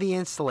after the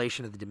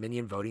installation of the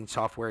Dominion voting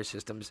software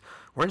systems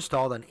were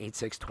installed on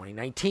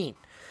 8/6/2019.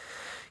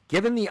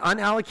 Given the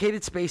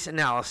unallocated space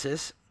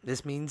analysis,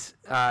 this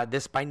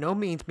by no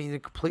means means a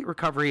complete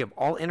recovery of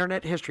all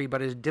Internet history, but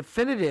as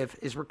definitive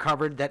is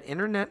recovered that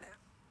Internet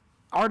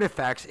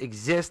artifacts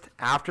exist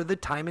after the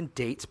time and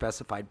date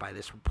specified by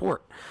this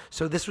report.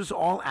 So this was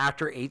all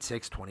after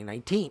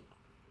 8/6/2019.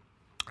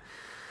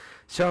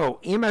 So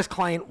EMS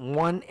Client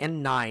 1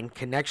 and 9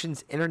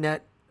 connections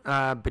Internet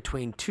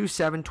between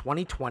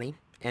 2/7/2020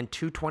 and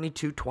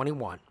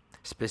 2/22/21.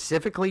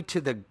 Specifically to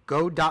the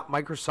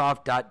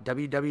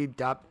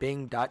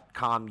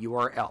go.microsoft.www.bing.com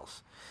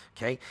URLs.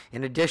 Okay.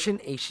 In addition,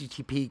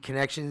 HTTP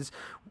connections,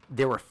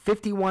 there were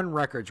 51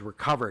 records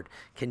recovered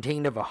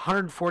contained of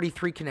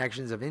 143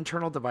 connections of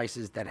internal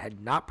devices that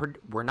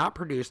were not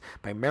produced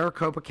by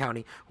Maricopa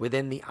County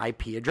within the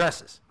IP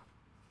addresses.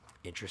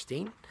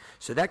 Interesting.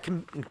 So that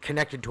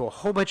connected to a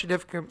whole bunch of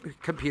different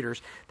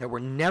computers that were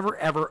never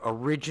ever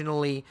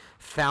originally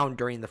found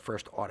during the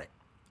first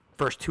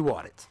two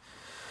audits.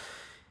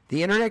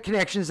 The Internet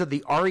connections of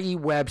the RE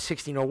Web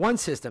 1601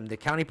 system the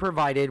county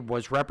provided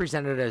was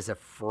represented as a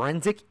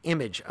forensic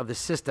image of the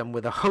system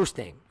with a host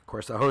name. Of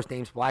course, the host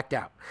name's blacked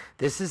out.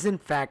 This is, in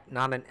fact,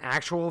 not an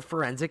actual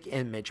forensic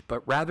image,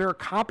 but rather a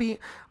copy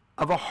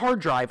of a hard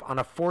drive on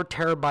a 4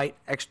 terabyte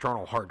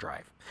external hard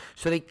drive.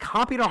 So they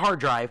copied a hard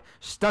drive,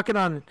 stuck it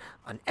on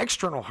an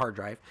external hard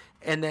drive,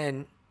 and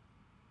then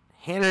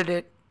handed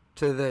it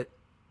to the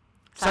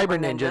cyber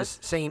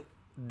ninjas saying,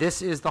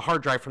 this is the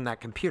hard drive from that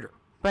computer.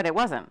 But it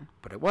wasn't.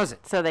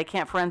 So they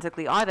can't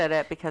forensically audit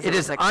it because it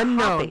is a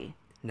unknown. copy.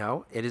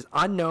 No, it is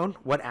unknown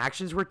what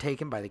actions were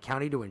taken by the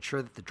county to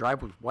ensure that the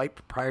drive was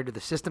wiped prior to the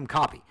system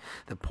copy.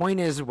 The point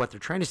is, what they're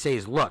trying to say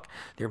is, look,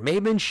 there may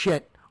have been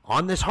shit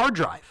on this hard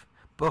drive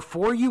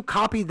before you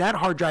copied that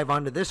hard drive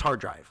onto this hard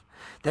drive.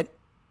 That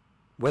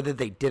whether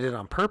they did it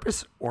on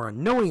purpose or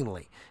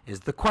unknowingly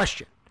is the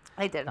question.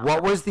 They did.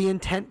 What was the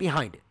intent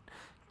behind it?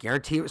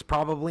 Guarantee it was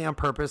probably on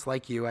purpose.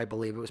 Like you, I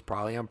believe it was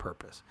probably on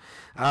purpose.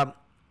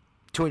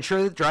 To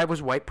ensure that the drive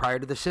was wiped prior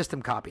to the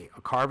system copy,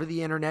 a carve of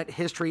the Internet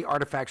history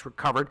artifacts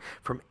recovered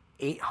from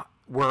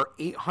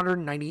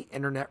 890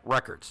 Internet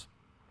records,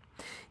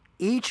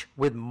 each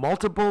with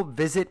multiple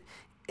visit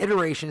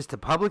iterations to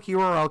public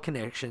URL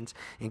connections,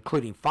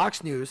 including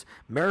Fox News,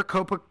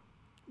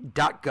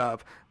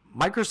 Maricopa.gov,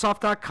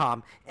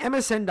 Microsoft.com,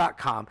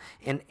 MSN.com,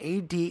 and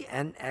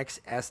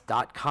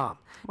ADNXS.com.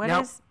 What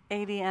is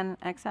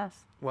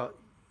ADNXS? Well,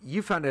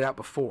 you found it out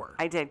before.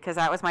 I did, because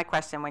that was my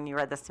question when you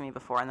read this to me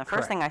before. And the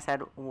first thing I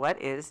said,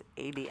 what is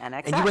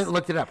ADNXS? And you went and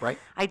looked it up, right?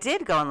 I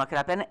did go and look it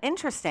up. And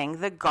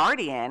interesting, The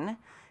Guardian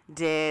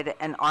did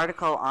an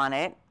article on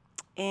it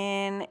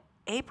in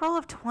April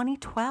of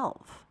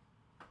 2012.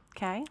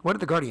 Okay? What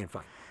did The Guardian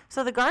find?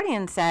 So The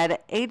Guardian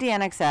said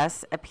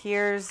ADNXS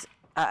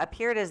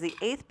appeared as the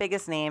 8th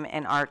biggest name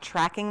in our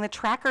Tracking the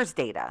Trackers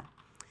data.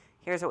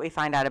 Here's what we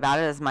find out about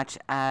it as much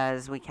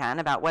as we can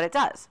about what it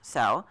does.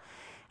 So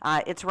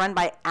it's run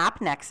by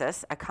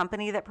AppNexus, a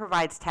company that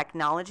provides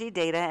technology,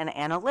 data, and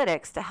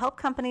analytics to help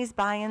companies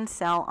buy and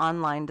sell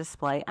online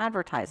display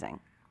advertising.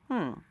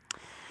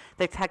 The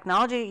The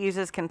technology it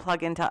uses can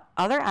plug into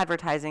other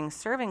advertising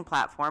serving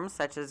platforms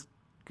such as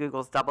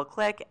Google's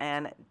DoubleClick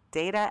and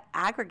data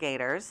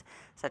aggregators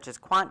such as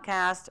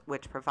Quantcast,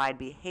 which provide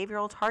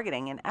behavioral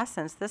targeting. In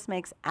essence, this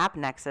makes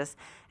AppNexus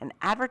an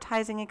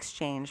advertising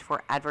exchange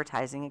for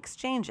advertising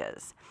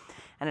exchanges.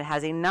 And it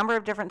has a number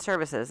of different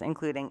services,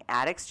 including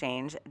ad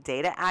exchange,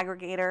 data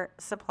aggregator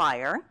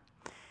supplier,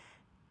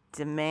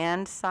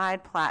 demand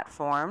side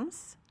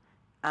platforms.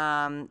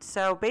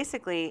 So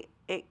basically,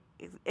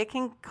 it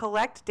can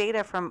collect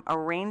data from a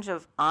range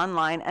of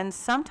online and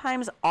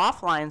sometimes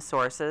offline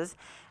sources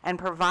and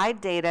provide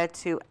data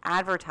to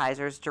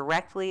advertisers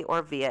directly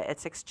or via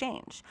its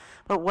exchange.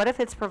 But what if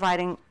it's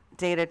providing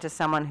data to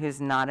someone who's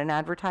not an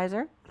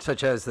advertiser?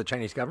 Such as the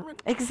Chinese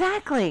government?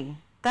 Exactly.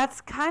 That's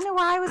kind of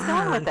where I was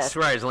going with this. That's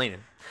where I was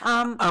leaning.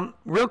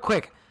 Real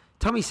quick,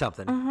 tell me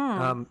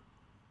something.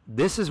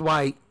 This is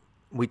why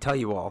we tell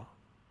you all,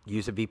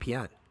 use a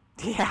VPN.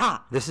 Yeah.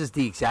 This is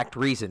the exact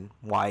reason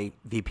why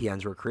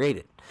VPNs were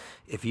created.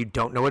 If you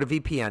don't know what a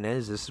VPN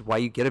is, this is why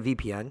you get a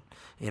VPN.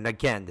 And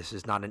again, this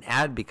is not an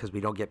ad because we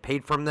don't get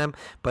paid from them,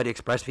 but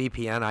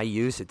ExpressVPN I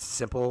use. It's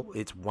simple.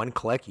 It's one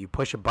click. You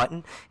push a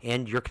button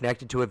and you're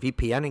connected to a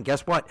VPN. And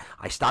guess what?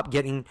 I stopped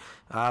getting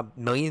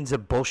millions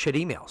of bullshit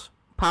emails.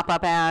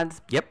 Pop-up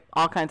ads. Yep.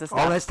 All kinds of stuff.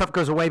 All that stuff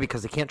goes away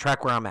because they can't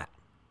track where I'm at.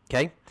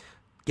 Okay?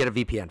 Get a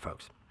VPN,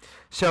 folks.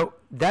 So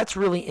that's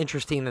really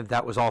interesting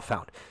that was all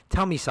found.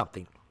 Tell me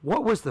something.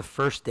 What was the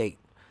first date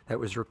that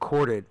was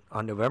recorded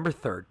on November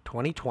 3rd,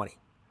 2020,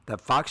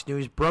 that Fox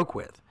News broke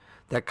with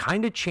that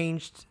kind of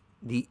changed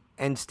the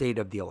end state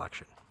of the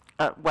election?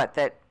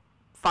 That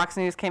Fox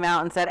News came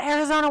out and said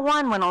Arizona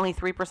won when only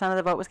 3% of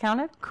the vote was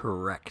counted?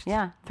 Correct.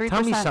 Yeah, 3%.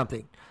 Tell me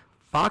something.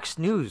 Fox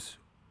News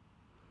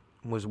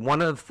was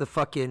one of the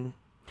fucking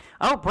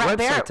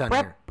websites on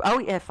here. Oh,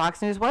 yeah,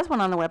 Fox News was one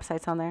on the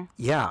websites on there.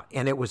 Yeah,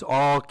 and it was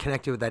all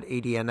connected with that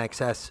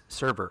ADNXS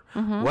server.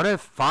 What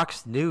if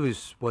Fox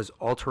News was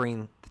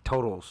altering the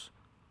totals?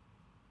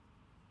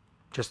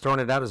 Just throwing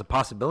it out as a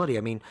possibility.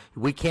 I mean,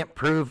 we can't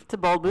prove it's a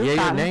bold move, yay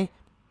or nay.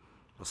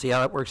 We'll see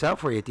how that works out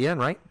for you at the end,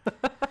 right?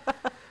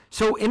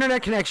 So,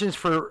 internet connections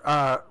for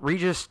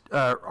REGIS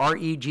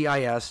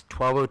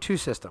 1202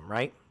 system,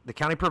 right? The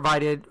county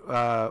provided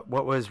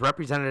what was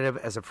representative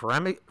as a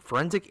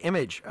forensic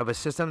image of a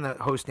system that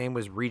host name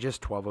was Regis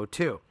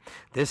 1202.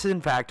 This, in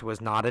fact, was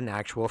not an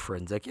actual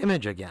forensic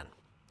image again.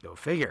 Go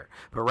figure.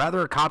 But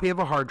rather a copy of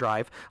a hard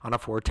drive on a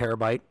 4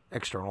 terabyte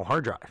external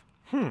hard drive.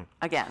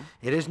 Again.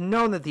 It is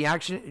known that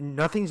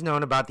nothing's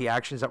known about the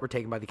actions that were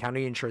taken by the county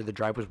to ensure the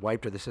drive was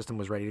wiped or the system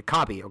was ready to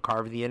copy.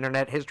 Archive of the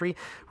Internet history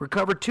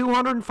recovered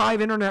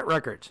 205 Internet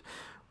records,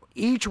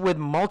 each with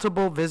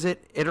multiple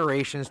visit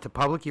iterations to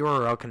public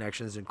URL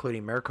connections,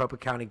 including Maricopa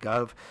County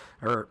Gov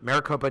or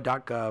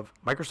Maricopa.gov,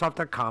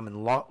 Microsoft.com,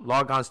 and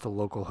logons to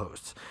local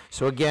hosts.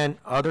 So again,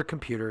 other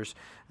computers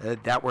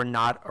that were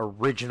not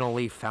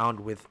originally found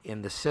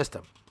within the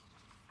system.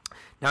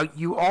 Now,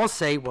 you all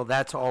say, well,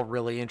 that's all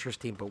really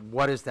interesting, but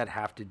what does that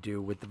have to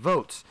do with the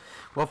votes?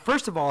 Well,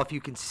 first of all, if you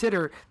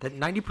consider that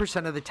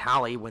 90% of the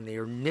tally, when they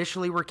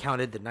initially were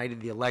counted the night of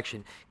the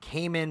election,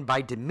 came in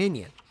by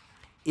Dominion,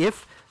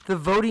 if the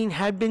voting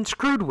had been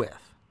screwed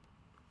with,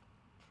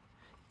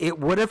 it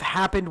would have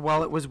happened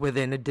while it was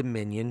within a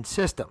Dominion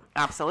system.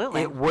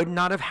 Absolutely. It would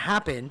not have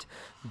happened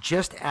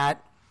just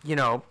at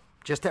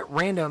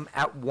random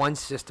at one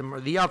system or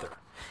the other.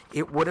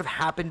 It would have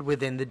happened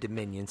within the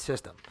Dominion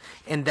system.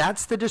 And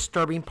that's the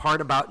disturbing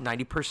part about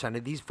 90%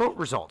 of these vote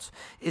results,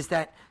 is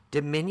that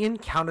Dominion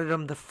counted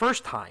them the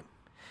first time.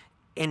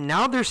 And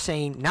now they're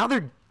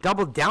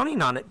double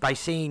downing on it by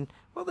saying,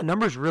 well, the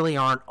numbers really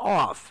aren't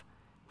off.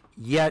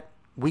 Yet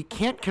we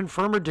can't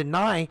confirm or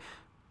deny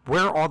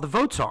where all the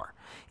votes are.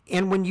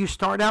 And when you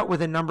start out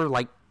with a number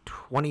like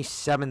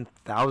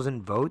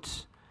 27,000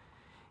 votes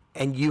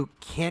and you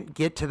can't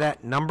get to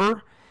that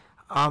number,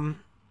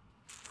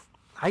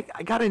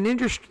 I've got an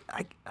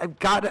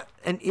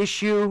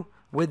issue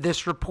with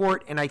this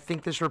report, and I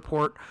think this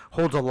report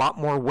holds a lot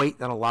more weight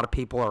than a lot of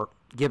people are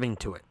giving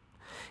to it.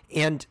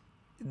 And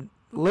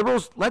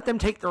liberals, let them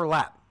take their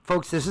lap.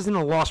 Folks, this isn't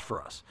a loss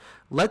for us.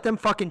 Let them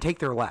fucking take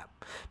their lap,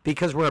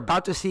 because we're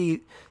about to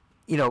see,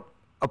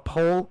 a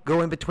pole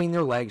go in between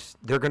their legs.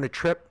 They're going to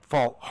trip,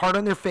 fall hard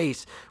on their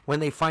face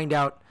when they find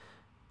out,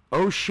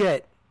 oh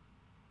shit,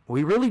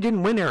 we really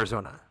didn't win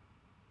Arizona.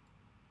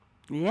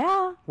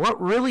 Yeah.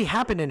 What really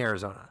happened in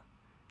Arizona?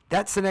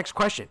 That's the next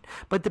question.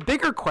 But the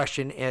bigger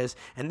question is,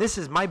 and this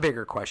is my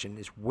bigger question,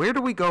 is where do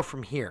we go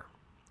from here?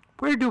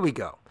 Where do we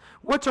go?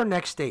 What's our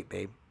next state,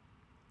 babe?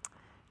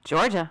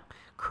 Georgia.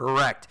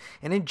 Correct.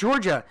 And in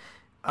Georgia,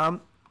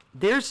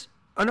 there's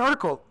an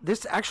article.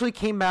 This actually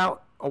came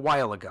out a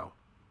while ago.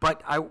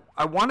 But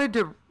I wanted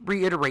to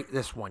reiterate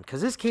this one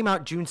because this came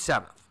out June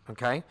 7th,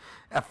 okay,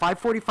 at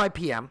 5:45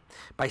 p.m.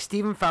 by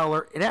Stephen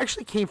Fowler. It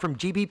actually came from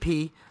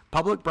GBP,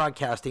 Public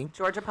Broadcasting.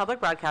 Georgia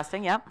Public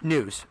Broadcasting, yep.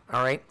 News,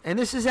 all right? And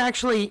this is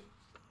actually,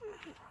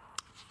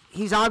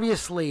 he's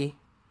obviously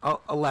a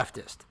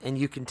leftist, and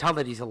you can tell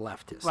that he's a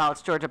leftist. Well,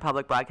 it's Georgia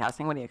Public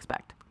Broadcasting. What do you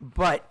expect?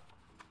 But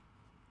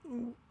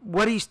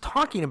what he's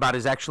talking about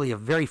is actually a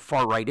very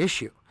far-right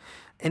issue.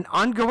 An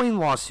ongoing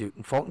lawsuit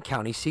in Fulton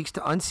County seeks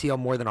to unseal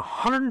more than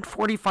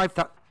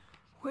 145,000.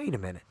 Wait a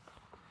minute.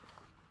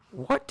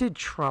 What did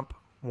Trump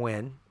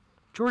win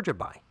Georgia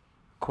by,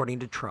 according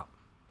to Trump?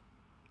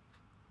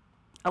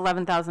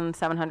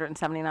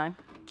 11,779.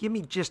 Give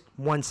me just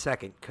 1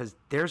 second, because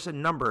there's a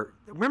number.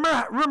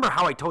 Remember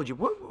how I told you?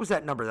 What was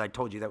that number that I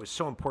told you that was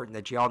so important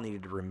that you all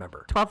needed to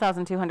remember?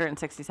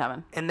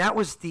 12,267. And that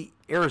was the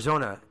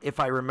Arizona,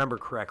 if I remember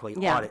correctly,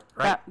 audit,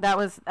 right? That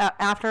was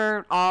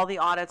after all the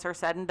audits are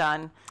said and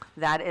done.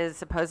 That is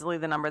supposedly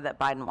the number that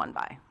Biden won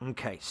by.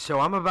 Okay,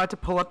 so I'm about to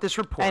pull up this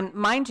report. And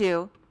mind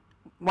you,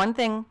 one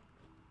thing,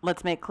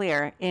 let's make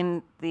clear,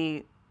 in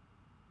the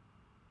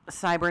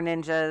Cyber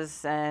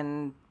Ninjas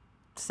and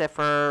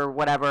CIFR,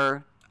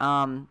 whatever,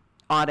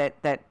 audit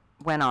that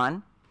went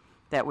on,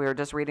 that we were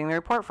just reading the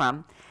report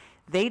from,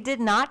 they did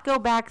not go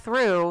back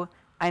through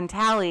and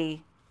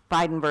tally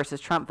Biden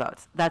versus Trump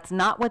votes. That's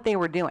not what they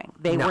were doing.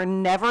 They were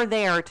never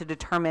there to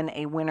determine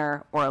a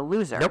winner or a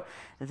loser. Nope.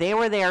 They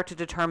were there to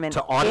determine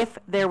if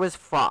there was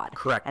fraud.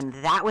 Correct. And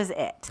that was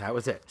it. That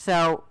was it.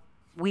 So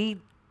we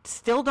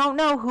still don't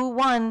know who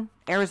won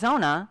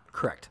Arizona.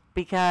 Correct.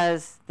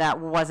 Because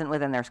that wasn't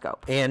within their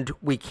scope. And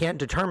we can't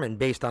determine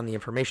based on the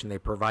information they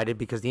provided,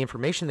 because the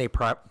information they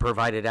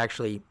provided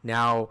actually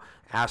now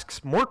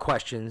asks more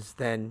questions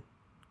than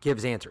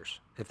gives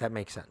answers, if that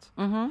makes sense.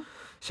 Mm-hmm.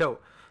 So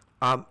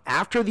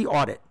after the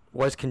audit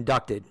was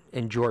conducted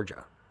in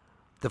Georgia,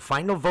 the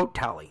final vote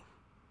tally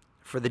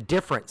for the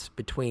difference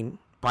between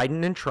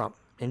Biden and Trump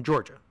in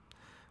Georgia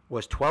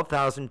was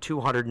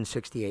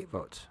 12,268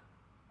 votes.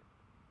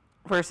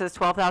 Versus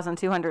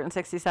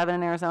 12,267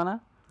 in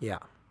Arizona? Yeah.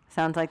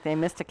 Sounds like they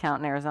missed a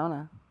count in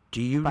Arizona.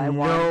 Do you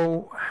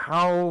know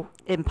how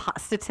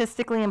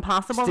statistically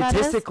impossible that is?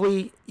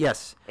 Statistically,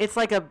 yes. It's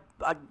like a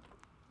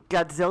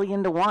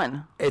gazillion to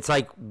 1. It's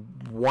like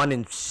 1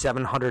 in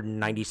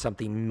 790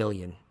 something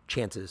million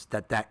chances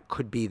that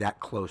could be that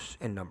close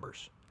in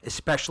numbers,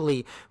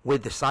 especially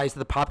with the size of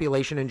the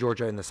population in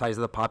Georgia and the size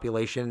of the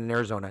population in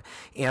Arizona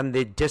and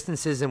the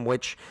distances in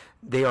which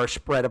they are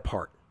spread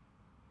apart.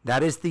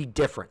 That is the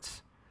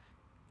difference.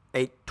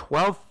 A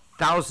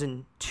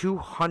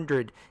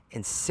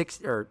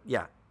 12,206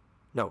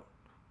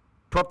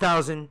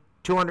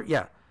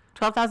 12,200,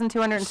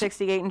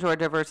 12,268 in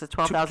Georgia versus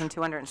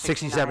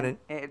 12,267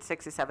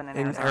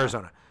 in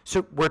Arizona.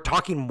 So we're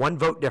talking one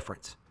vote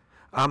difference.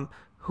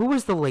 Who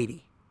was the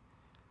lady?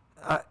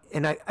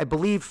 And I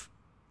believe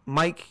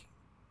Mike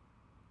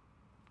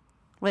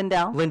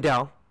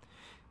Lindell.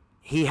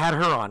 He had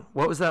her on.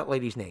 What was that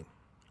lady's name?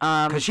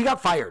 Because she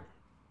got fired.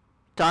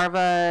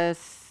 Darva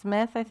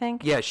Smith, I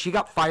think. Yeah, she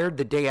got fired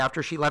the day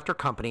after she left her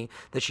company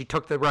that she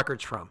took the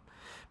records from.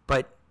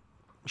 But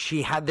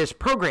she had this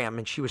program,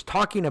 and she was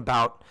talking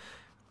about,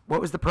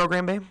 what was the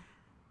program, babe?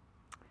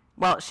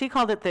 Well, she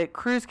called it the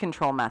cruise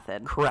control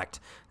method. Correct.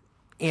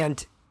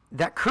 And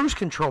that cruise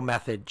control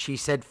method, she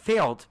said,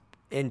 failed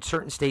in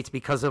certain states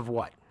because of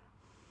what?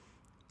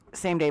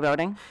 Same-day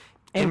voting.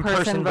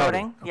 In-person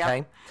voting. Okay.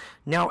 Yep.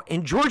 Now,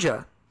 in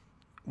Georgia,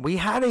 we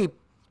had a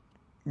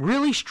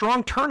really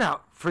strong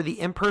turnout for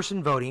the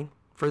in-person voting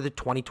for the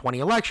 2020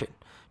 election.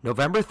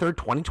 November 3rd,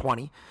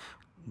 2020,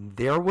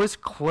 there was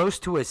close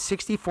to a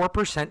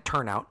 64%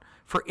 turnout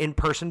for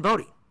in-person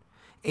voting.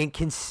 And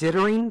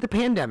considering the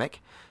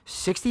pandemic,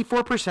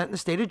 64% in the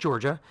state of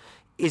Georgia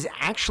is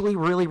actually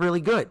really,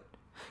 really good.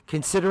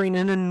 Considering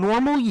in a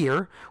normal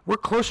year, we're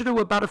closer to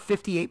about a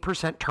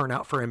 58%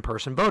 turnout for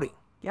in-person voting.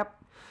 Yep.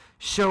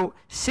 So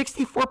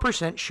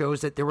 64%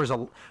 shows that there was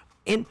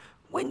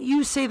when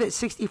you say that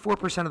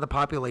 64% of the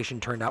population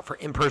turned out for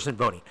in-person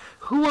voting,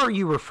 who are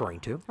you referring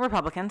to?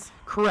 Republicans.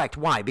 Correct.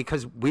 Why?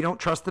 Because we don't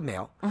trust the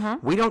mail.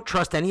 Mm-hmm. We don't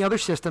trust any other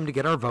system to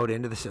get our vote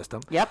into the system.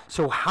 Yep.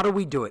 So how do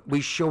we do it?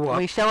 We show up.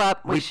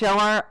 We show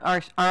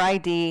our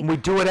ID. We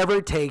do whatever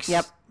it takes.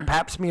 Yep.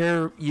 Pap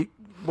smear,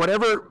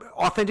 whatever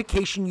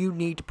authentication you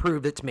need to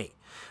prove it's me.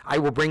 I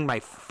will bring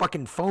my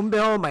fucking phone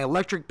bill, my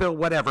electric bill,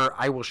 whatever.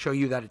 I will show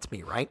you that it's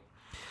me, right?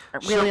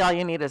 Really, all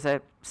you need is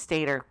a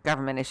state or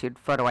government-issued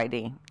photo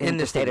ID in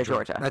the state of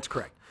Georgia. That's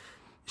correct.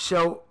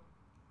 So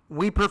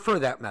we prefer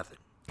that method.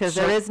 Because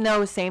there is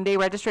no same-day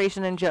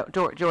registration in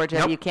Georgia.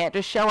 Nope. You can't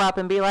just show up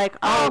and be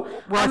like, well,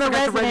 I'm I a forgot to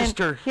resident.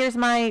 register. Here's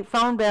my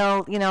phone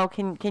bill.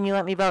 Can you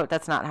let me vote?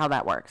 That's not how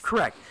that works.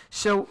 Correct.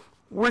 So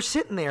we're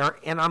sitting there,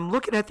 and I'm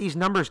looking at these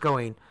numbers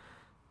going,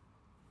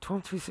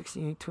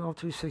 12,268,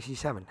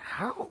 12,267.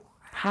 How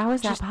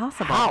is that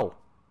possible? How?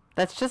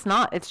 It's just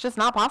not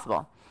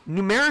possible.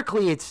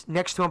 Numerically, it's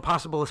next to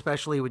impossible,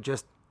 especially with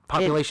just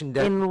population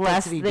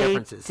density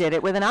differences. Unless they did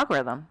it with an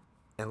algorithm.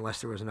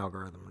 Unless there was an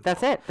algorithm.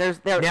 That's it.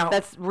 Now,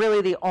 that's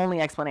really the only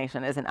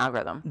explanation is an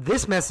algorithm.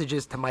 This message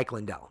is to Mike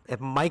Lindell.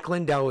 If Mike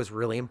Lindell is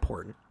really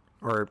important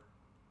or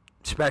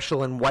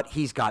special in what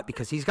he's got,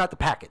 because he's got the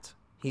packets.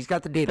 He's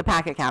got the data. The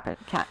packet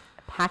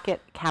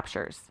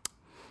captures.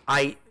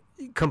 I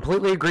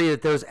completely agree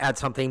that those add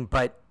something,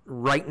 but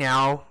right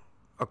now,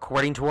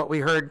 according to what we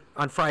heard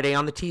on Friday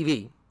on the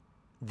TV,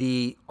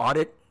 the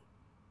audit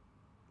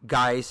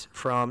guys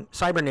from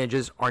Cyber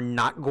Ninjas are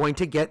not going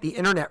to get the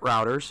internet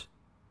routers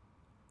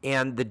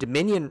and the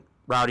Dominion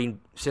routing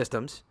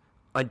systems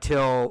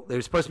until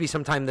there's supposed to be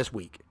sometime this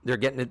week. They're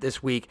getting it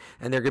this week,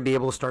 and they're going to be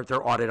able to start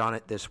their audit on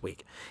it this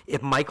week.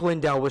 If Mike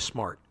Lindell was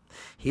smart,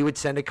 he would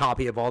send a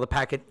copy of all the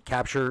packet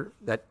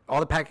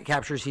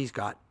captures he's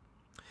got.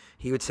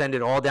 He would send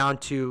it all down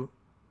to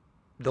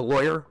the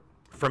lawyer,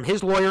 from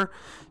his lawyer,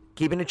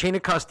 keeping a chain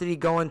of custody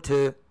going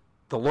to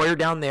the lawyer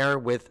down there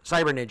with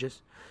Cyber Ninjas,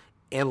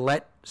 and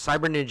let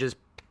Cyber Ninjas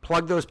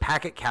plug those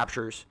packet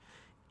captures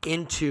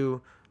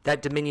into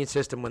that Dominion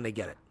system when they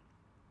get it.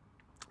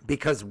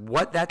 Because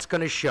what that's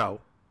going to show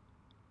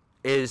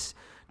is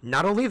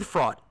not only the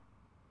fraud,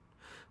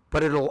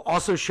 but it'll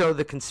also show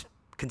the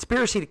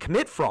conspiracy to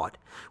commit fraud,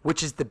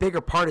 which is the bigger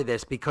part of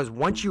this. Because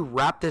once you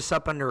wrap this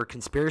up under a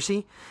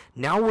conspiracy,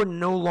 now we're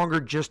no longer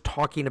just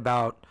talking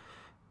about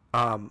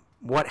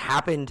what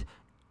happened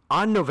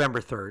on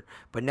November 3rd,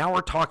 but now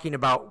we're talking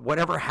about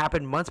whatever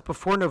happened months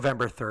before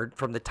November 3rd,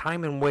 from the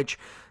time in which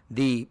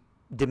the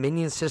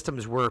Dominion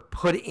systems were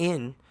put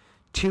in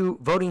to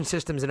voting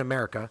systems in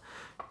America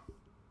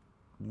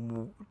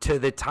to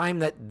the time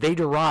that they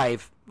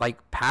derive,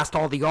 like past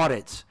all the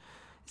audits,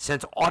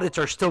 since audits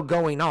are still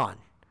going on.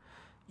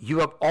 You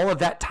have all of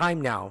that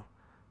time now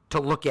to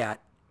look at.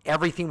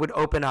 Everything would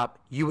open up.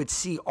 You would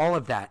see all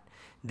of that.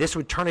 This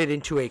would turn it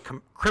into a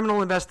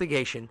criminal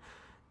investigation,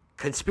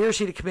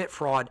 conspiracy to commit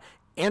fraud,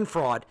 and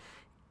fraud.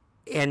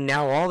 And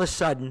now all of a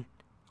sudden,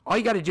 all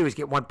you got to do is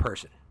get one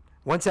person.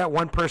 Once that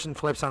one person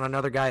flips on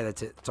another guy,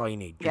 that's it. That's all you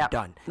need. You're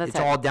done. It's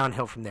all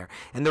downhill from there.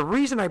 And the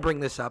reason I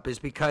bring this up is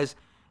because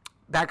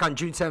back on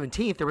June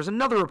 17th, there was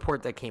another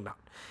report that came out.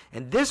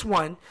 And this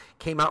one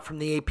came out from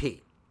the AP,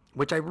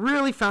 which I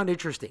really found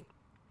interesting.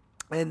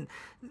 And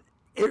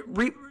it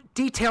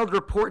detailed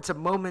reports of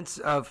moments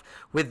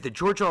with the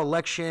Georgia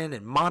election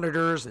and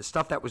monitors and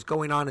stuff that was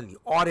going on in the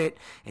audit,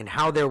 and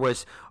how there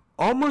was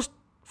almost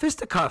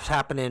fisticuffs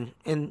happening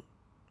in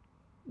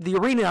the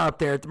arena out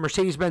there at the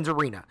Mercedes-Benz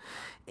Arena.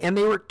 And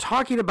they were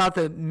talking about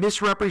the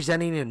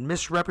misrepresenting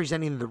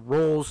the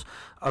roles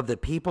of the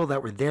people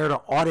that were there to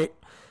audit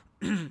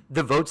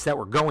the votes that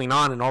were going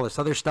on and all this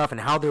other stuff,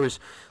 and how there was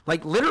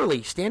like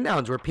literally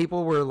stand-downs where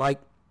people were like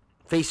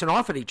facing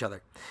off at each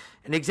other.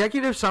 An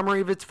executive summary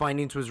of its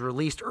findings was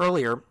released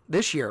earlier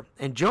this year,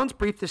 and Jones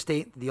briefed the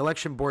state, the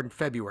election board, in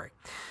February,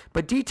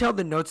 but detailed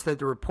the notes that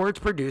the reports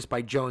produced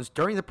by Jones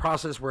during the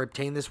process were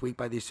obtained this week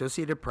by the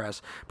Associated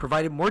Press,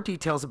 provided more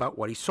details about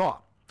what he saw.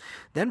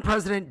 Then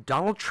President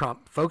Donald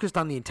Trump focused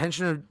on the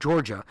intention of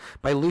Georgia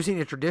by losing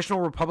a traditional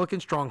Republican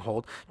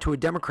stronghold to a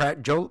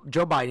Democrat, Joe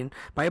Biden,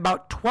 by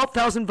about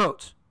 12,000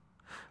 votes.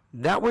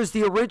 That was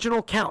the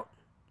original count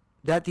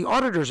that the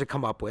auditors had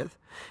come up with.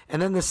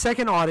 And then the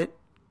second audit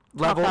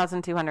level,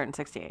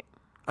 12,268.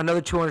 Another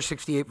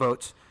 268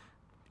 votes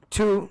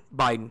to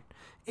Biden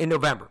in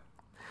November.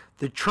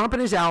 The Trump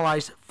and his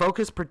allies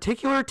focused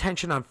particular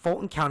attention on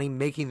Fulton County,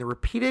 making the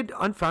repeated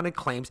unfounded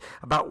claims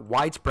about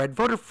widespread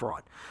voter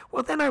fraud.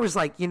 Well, then I was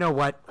like, you know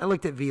what? I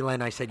looked at Vila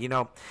and I said,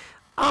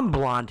 I'm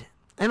blonde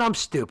and I'm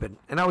stupid,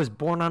 and I was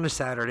born on a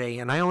Saturday,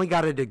 and I only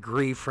got a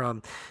degree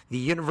from the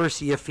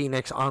University of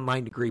Phoenix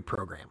online degree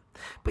program.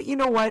 But you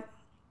know what?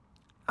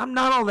 I'm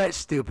not all that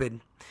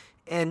stupid,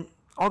 and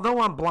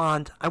although I'm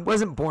blonde, I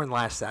wasn't born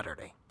last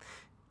Saturday.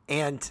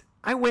 And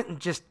I went and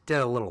just did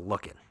a little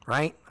looking,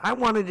 right? I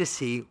wanted to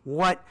see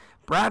what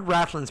Brad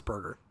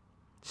Raffensperger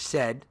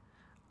said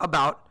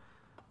about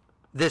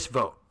this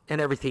vote and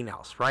everything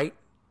else, right?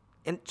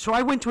 And so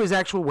I went to his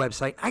actual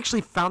website,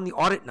 actually found the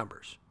audit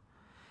numbers,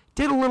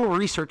 did a little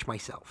research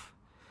myself.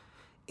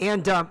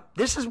 And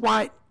this is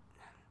why,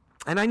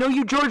 and I know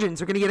you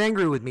Georgians are going to get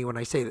angry with me when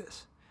I say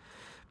this,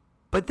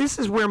 but this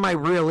is where my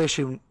real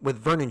issue with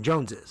Vernon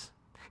Jones is.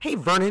 Hey,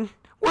 Vernon,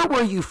 where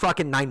were you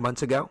fucking 9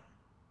 months ago?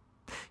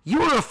 You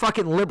were a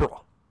fucking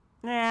liberal.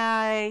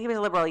 Yeah, he was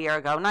a liberal a year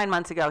ago. 9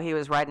 months ago, he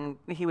was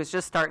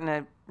just starting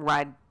to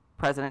ride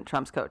President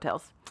Trump's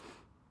coattails.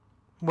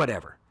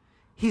 Whatever.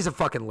 He's a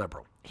fucking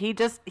liberal. He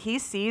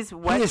sees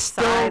what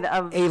side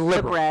of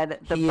the bread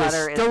the butter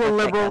is. He is still a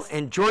liberal, thickest.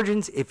 and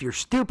Georgians, if you're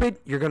stupid,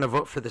 you're going to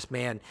vote for this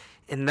man,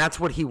 and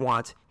that's what he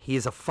wants. He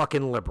is a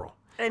fucking liberal.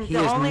 And he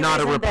the is only not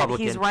a reason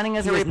Republican. that he's running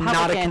as a Republican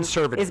not a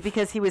conservative. is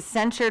because he was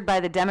censured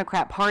by the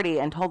Democrat Party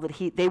and told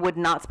that they would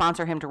not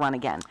sponsor him to run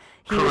again.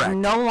 He Correct. was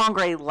no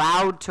longer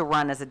allowed to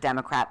run as a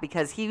Democrat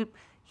because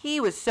he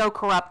was so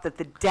corrupt that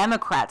the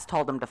Democrats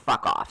told him to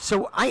fuck off.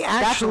 So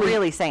that's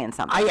really saying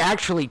something. I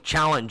actually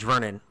challenge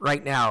Vernon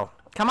right now.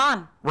 Come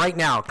on. Right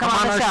now. Come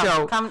on the our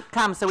show.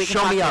 Come so we can show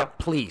talk me to up,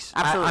 you. please.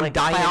 Absolutely.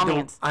 By all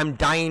means. I'm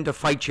dying to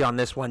fight you on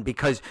this one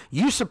because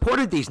you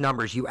supported these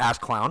numbers, you ass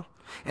clown.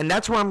 And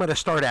that's where I'm going to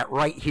start at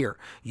right here.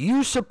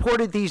 You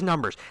supported these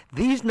numbers.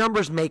 These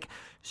numbers make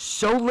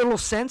so little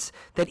sense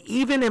that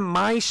even in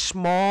my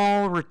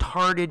small,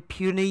 retarded,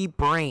 puny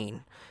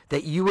brain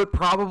that you would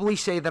probably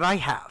say that I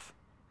have,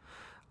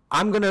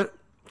 I'm going to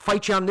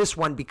fight you on this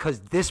one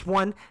because this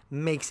one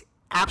makes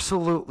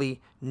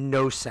absolutely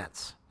no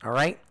sense. All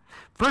right?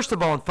 first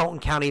of all, in Fulton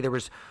County, there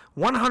was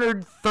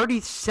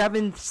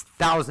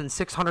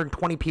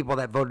 137,620 people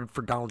that voted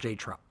for Donald J.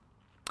 Trump.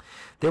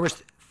 There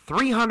was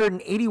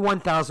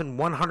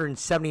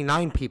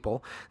 381,179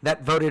 people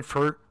that voted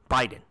for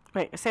Biden.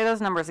 Wait, say those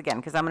numbers again,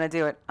 because I'm going to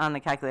do it on the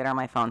calculator on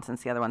my phone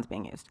since the other one's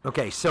being used.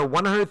 Okay, so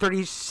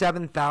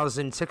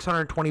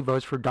 137,620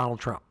 votes for Donald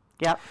Trump.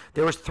 Yep.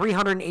 There was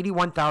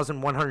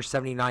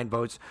 381,179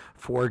 votes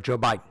for Joe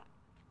Biden.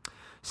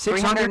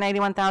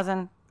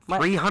 381,000.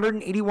 What?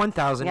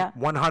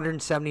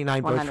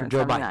 381,179 votes for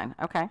Joe Biden.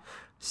 Okay.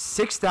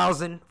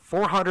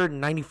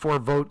 6,494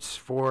 votes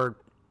for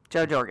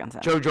Joe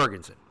Jorgensen. Joe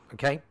Jorgensen.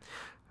 Okay.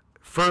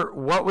 For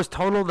what was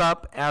totaled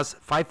up as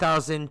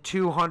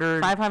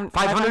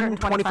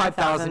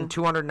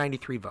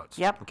 525,293 votes.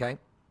 Yep. Okay.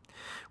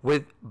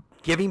 With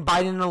giving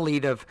Biden a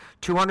lead of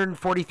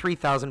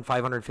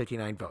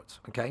 243,559 votes.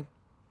 Okay.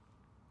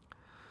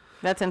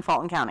 That's in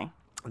Fulton County.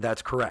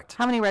 That's correct.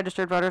 How many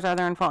registered voters are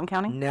there in Fulton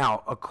County?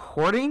 Now,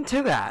 according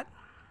to that,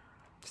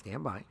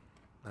 stand by.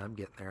 I'm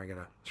getting there. I got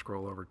to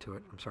scroll over to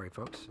it. I'm sorry,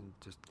 folks. And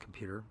just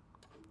computer,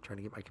 trying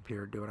to get my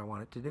computer to do what I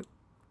want it to do.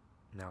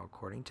 Now,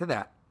 according to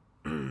that,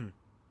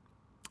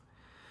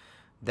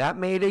 that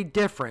made a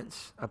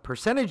difference, a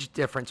percentage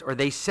difference, or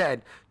they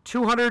said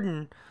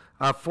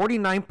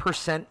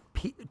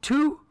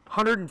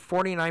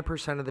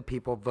 249% of the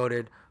people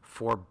voted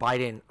for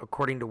Biden,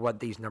 according to what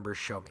these numbers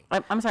show me.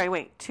 I'm sorry,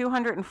 wait.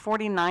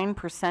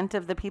 249%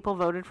 of the people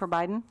voted for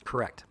Biden?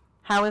 Correct.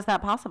 How is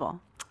that possible?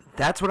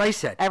 That's what I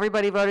said.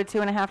 Everybody voted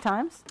 2.5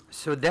 times?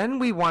 So then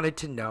we wanted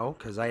to know,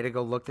 because I had to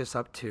go look this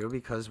up too,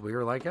 because we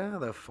were like,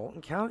 the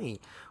Fulton County.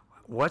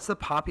 What's the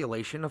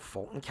population of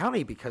Fulton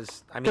County?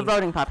 Because, I mean... The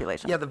voting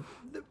population. Yeah,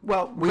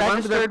 well... we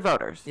registered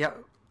voters. Yeah,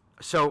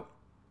 so...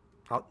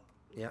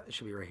 it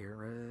should be right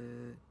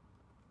here.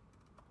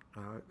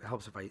 It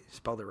helps if I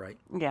spelled it right.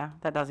 Yeah,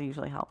 that does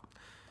usually help.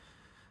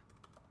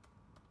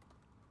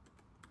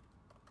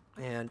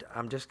 And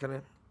I'm just going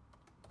to...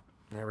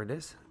 There it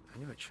is. I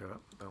knew it'd show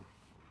up. Boom.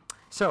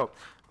 So,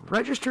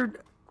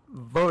 registered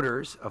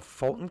voters of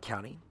Fulton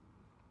County,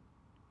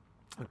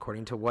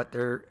 according to what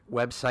their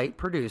website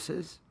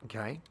produces,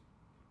 okay?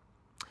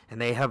 And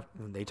they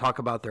talk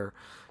about their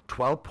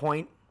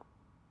 12-point...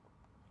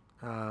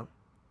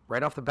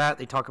 right off the bat,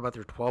 they talk about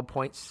their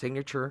 12-point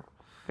signature...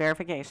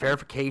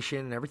 Verification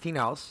and everything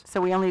else.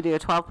 So we only do a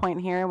 12-point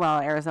here while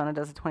Arizona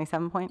does a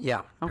 27-point?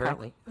 Yeah,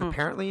 apparently. Okay.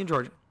 Apparently in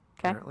Georgia.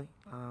 Okay. Apparently.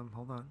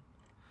 Hold on.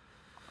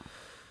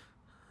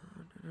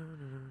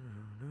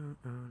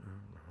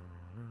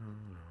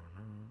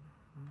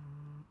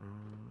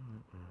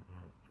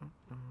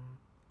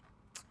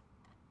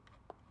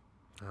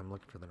 I'm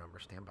looking for the number.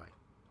 Stand by.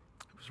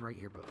 It was right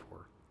here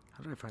before.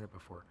 How did I find it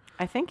before?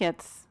 I think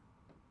it's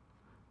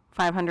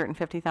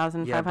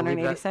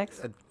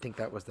 550,586. I think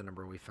that was the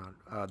number we found.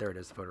 There it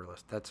is, the voter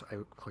list. I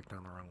clicked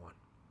on the wrong one.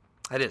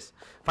 It is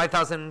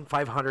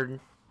 550,000.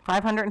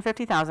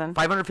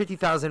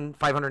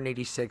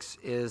 550,586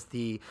 is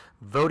the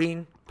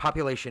voting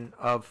population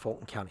of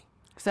Fulton County.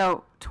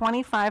 So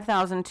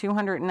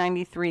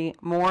 25,293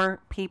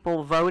 more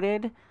people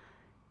voted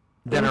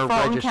in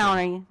Fulton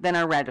County than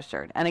are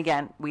registered. And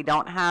again, we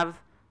don't have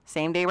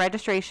same-day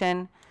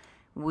registration.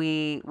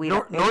 Nor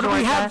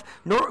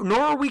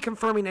are we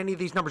confirming any of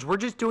these numbers. We're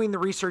just doing the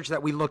research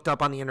that we looked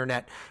up on the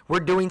internet. We're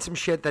doing some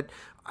shit that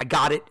I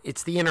got it.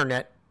 It's the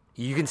internet.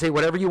 You can say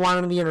whatever you want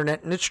on the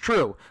internet, and it's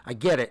true. I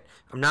get it.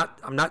 I'm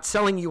not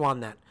selling you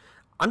on that.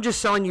 I'm just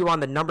selling you on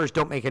the numbers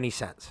don't make any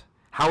sense.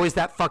 How is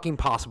that fucking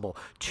possible?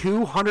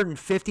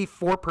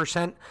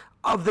 254%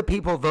 of the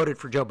people voted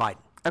for Joe Biden.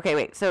 Okay,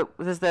 wait. So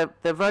is the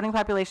voting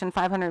population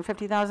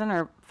 550,000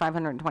 or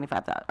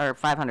 525,000 or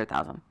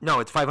 500,000? No,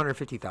 it's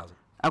 550,000.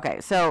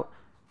 Okay,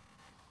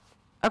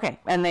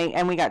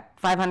 and we got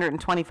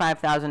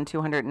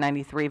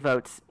 525,293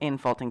 votes in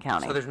Fulton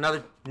County. So there's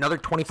another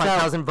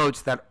 25,000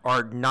 votes that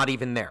are not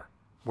even there.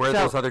 Where are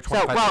those other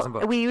 25,000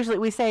 votes?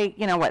 We say,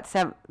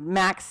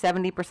 max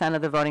 70%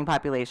 of the voting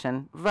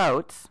population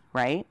votes,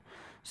 right?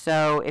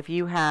 So if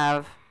you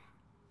have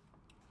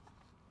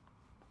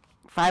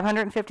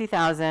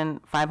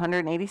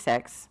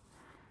 550,586,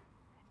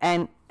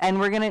 and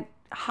we're going to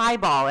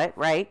highball it,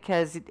 right?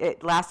 Because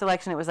last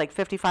election it was like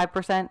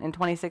 55% in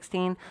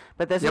 2016,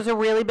 but this is a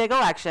really big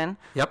election.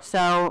 Yep.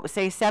 So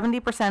say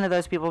 70% of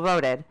those people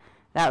voted.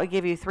 That would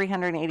give you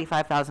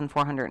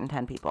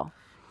 385,410 people.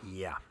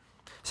 Yeah.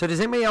 So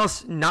does anybody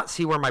else not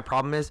see where my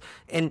problem is?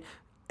 And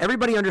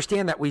everybody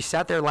understand that we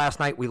sat there last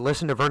night, we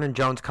listened to Vernon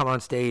Jones come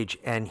on stage,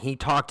 and he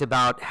talked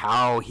about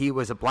how he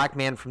was a black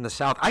man from the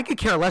South. I could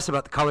care less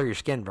about the color of your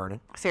skin,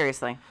 Vernon.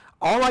 Seriously.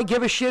 All I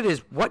give a shit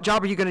is what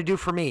job are you going to do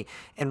for me?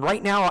 And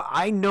right now,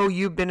 I know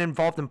you've been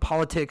involved in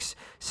politics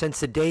since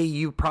the day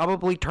you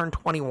probably turned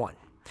 21.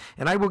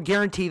 And I will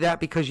guarantee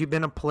that because you've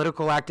been a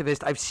political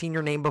activist. I've seen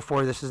your name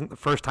before. This isn't the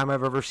first time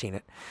I've ever seen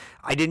it.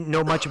 I didn't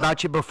know much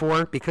about you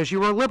before because you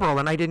were a liberal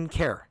and I didn't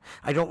care.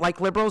 I don't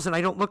like liberals and I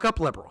don't look up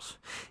liberals.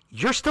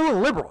 You're still a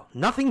liberal.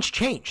 Nothing's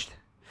changed.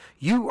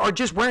 You are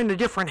just wearing a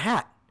different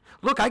hat.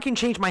 Look, I can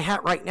change my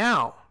hat right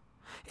now.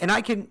 And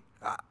I can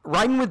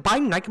riding with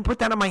Biden, I can put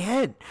that on my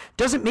head.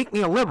 Doesn't make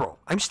me a liberal.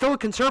 I'm still a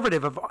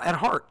conservative at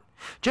heart.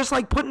 Just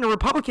like putting a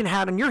Republican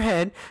hat on your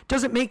head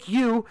doesn't make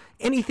you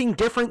anything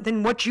different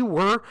than what you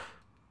were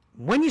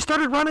when you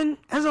started running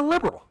as a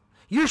liberal.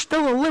 You're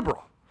still a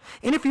liberal.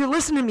 And if you're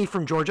listening to me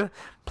from Georgia,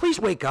 please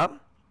wake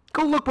up.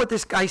 Go look what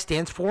this guy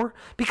stands for,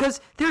 because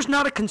there's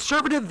not a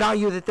conservative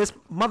value that this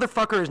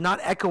motherfucker is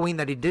not echoing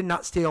that he did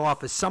not steal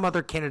off of some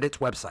other candidate's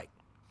website.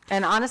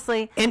 And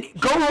honestly, And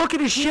go look at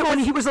his shit when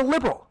he was a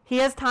liberal. he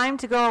has time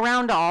to go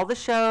around to all the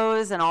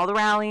shows and all the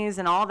rallies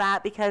and all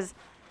that because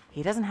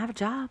he doesn't have a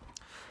job.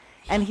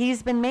 And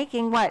he's been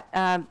making, what,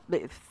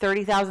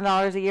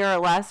 $30,000 a year or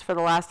less for the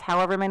last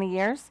however many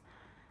years?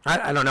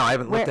 I don't know. I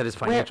haven't looked at his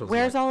financials.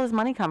 Where's yet. all his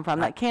money come from?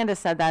 That Candace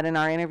said that in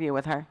our interview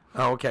with her.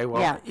 Oh, okay.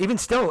 Well, Yeah. even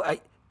still,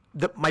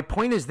 my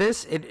point is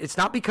this. It's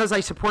not because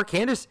I support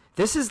Candace.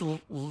 This is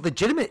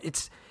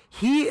legitimate.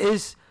 He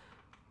is,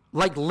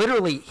 like,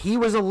 literally, he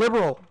was a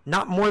liberal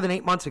not more than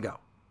 8 months ago.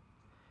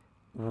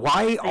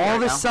 Why all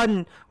of a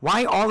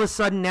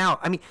sudden now?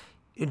 I mean,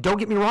 don't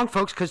get me wrong,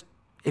 folks, because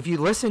if you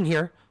listen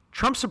here,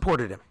 Trump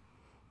supported him.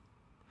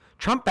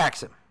 Trump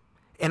backs him.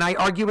 And I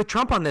argue with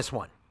Trump on this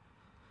one.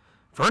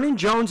 Vernon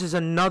Jones is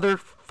another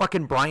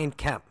fucking Brian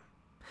Kemp.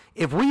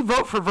 If we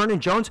vote for Vernon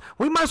Jones,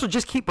 we might as well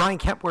just keep Brian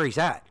Kemp where he's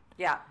at.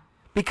 Yeah.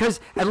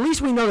 Because at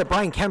least we know that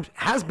Brian Kemp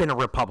has been a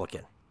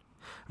Republican.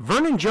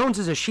 Vernon Jones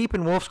is a sheep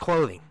in wolf's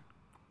clothing.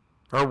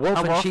 Or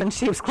wolf in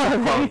sheep's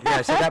clothing. Yeah,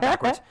 I said that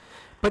backwards.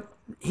 But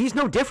he's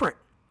no different.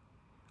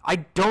 I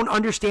don't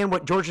understand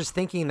what George is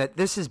thinking, that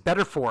this is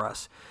better for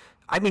us.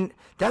 I mean,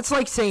 that's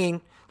like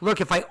saying, look,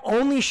 if I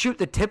only shoot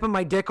the tip of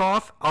my dick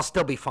off, I'll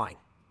still be fine.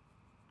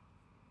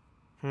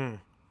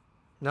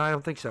 No, I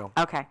don't think so.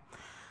 Okay.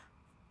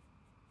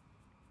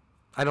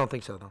 I don't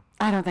think so, though.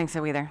 I don't think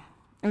so either.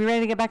 Are we ready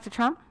to get back to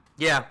Trump?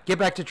 Yeah, get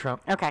back to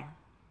Trump. Okay.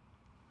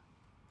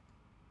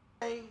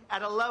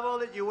 At a level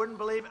that you wouldn't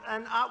believe.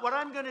 And what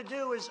I'm going to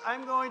do is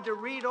I'm going to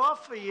read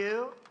off for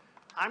you.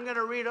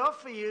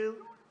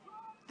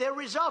 Their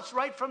results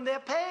right from their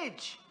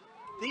page.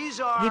 These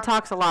are He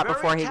talks a lot very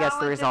before he gets the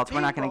talented results.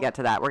 We're not going to get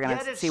to that. We're going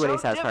Yet to it's see what he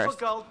so says first.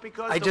 difficult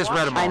because I the just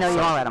read them all. I know you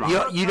so all read them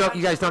all.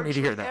 You guys don't need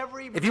to hear that.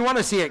 If you want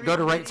to see it, go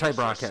to Right Side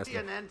Broadcasting.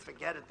 CNN,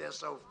 forget it. They're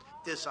so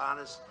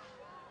dishonest.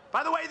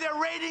 By the way, their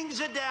ratings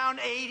are down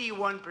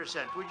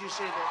 81%. Would you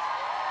see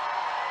that?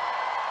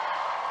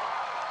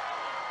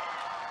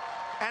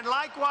 And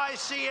likewise,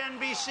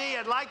 CNBC,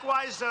 and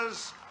likewise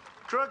those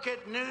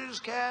crooked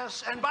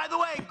newscasts. And by the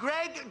way,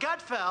 Greg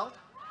Gutfeld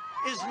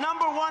is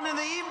 #1 in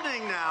the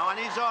evening now, and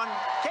he's on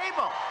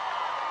cable.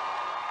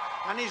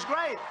 And he's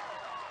great.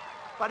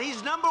 But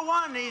he's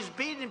 #1. He's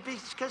beaten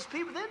because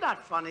people, they're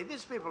not funny.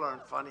 These people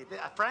aren't funny.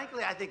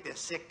 Frankly, I think they're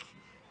sick.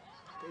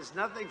 There's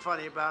nothing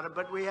funny about it.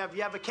 But you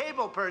have a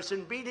cable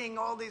person beating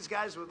all these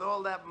guys with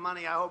all that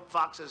money. I hope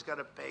Fox is going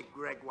to pay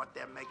Greg what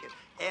they're making.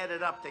 Add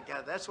it up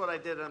together. That's what I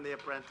did on The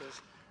Apprentice.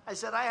 I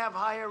said, I have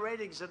higher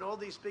ratings than all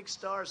these big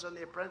stars on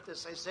The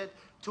Apprentice. I said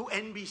to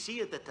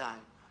NBC at the time.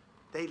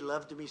 They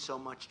loved me so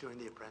much during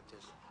The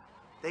Apprentice.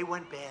 They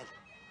went bad.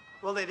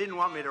 Well, they didn't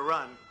want me to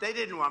run.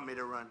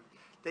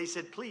 They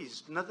said,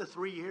 please, another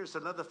 3 years,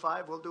 another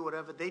 5, we'll do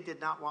whatever. They did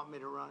not want me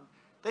to run.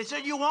 They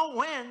said, you won't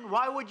win.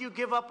 Why would you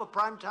give up a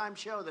primetime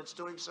show that's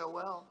doing so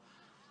well?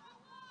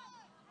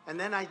 And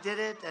then I did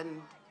it,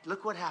 and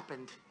look what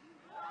happened.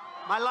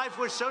 My life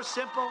was so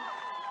simple.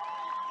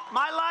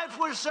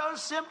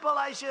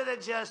 I should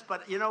have just,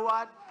 but you know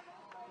what?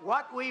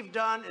 What we've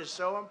done is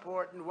so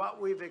important. What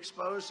we've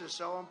exposed is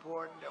so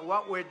important.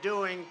 What we're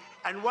doing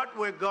and what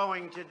we're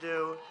going to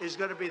do is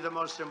going to be the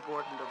most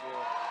important of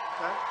all.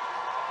 Okay?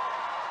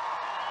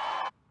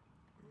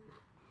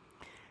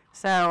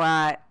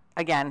 So,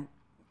 again,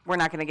 we're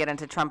not going to get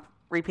into Trump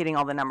repeating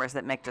all the numbers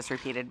that Mick just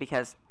repeated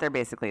because they're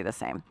basically the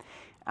same.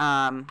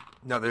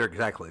 No, they're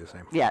exactly the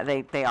same. Yeah,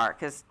 they are,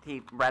 because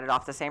he read it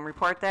off the same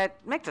report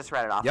that Mick just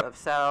read it off of.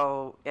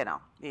 So,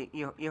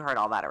 you heard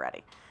all that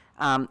already.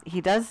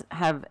 He does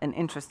have an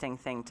interesting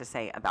thing to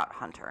say about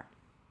Hunter.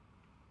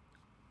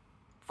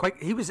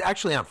 He was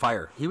actually on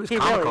fire. He was He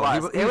comical.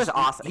 really was. It was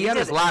awesome. He had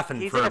us laughing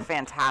he for did a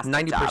fantastic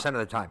 90% job. of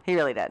the time. He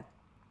really did.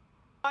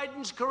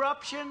 Biden's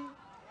corruption.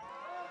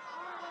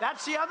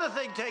 That's the other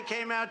thing that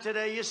came out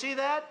today. You see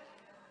that?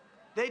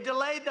 They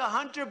delayed the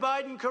Hunter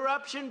Biden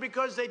corruption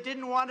because they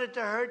didn't want it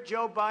to hurt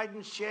Joe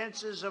Biden's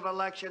chances of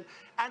election.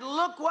 And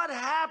look what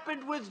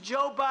happened with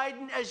Joe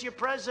Biden as your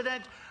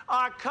president.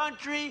 Our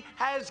country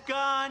has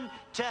gone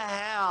to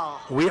hell.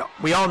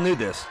 We all knew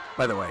this,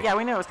 by the way. Yeah,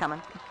 we knew it was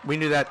coming. We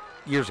knew that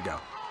years ago.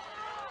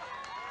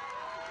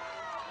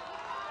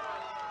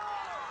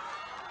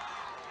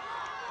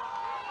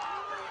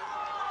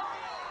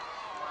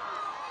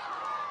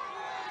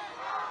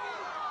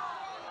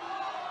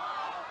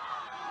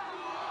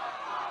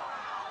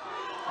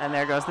 And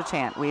there goes the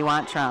chant. We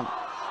want Trump.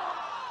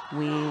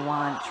 We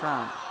want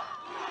Trump.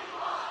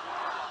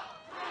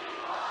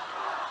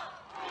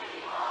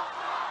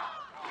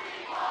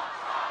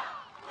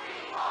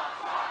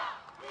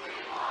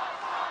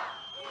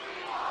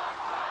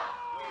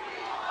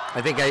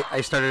 I think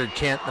I started a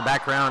chant in the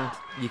background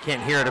You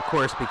can't hear it, of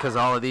course, because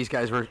all of these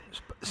guys were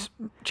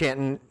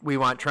chanting, "We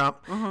want Trump,"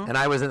 and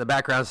I was in the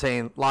background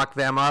saying, "Lock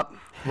them up,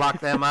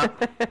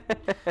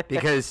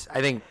 because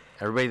I think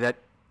everybody that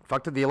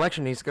fucked with the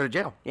election needs to go to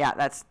jail. Yeah,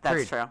 that's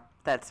Period. true.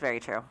 That's very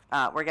true.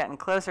 We're getting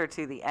closer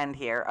to the end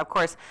here. Of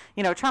course,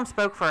 Trump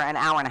spoke for an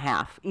hour and a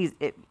half,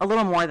 a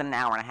little more than an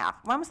hour and a half.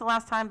 When was the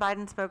last time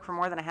Biden spoke for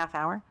more than a half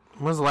hour?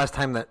 When was the last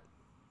time that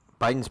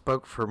Biden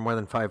spoke for more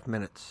than 5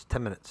 minutes,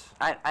 10 minutes?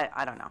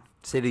 I don't know.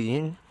 State of the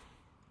Union?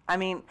 I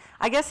mean,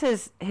 I guess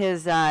his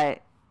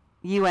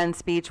UN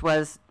speech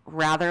was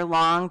rather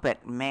long,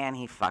 but man,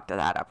 he fucked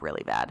that up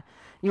really bad.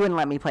 You wouldn't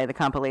let me play the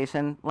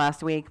compilation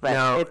last week, but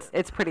No.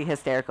 it's pretty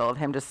hysterical of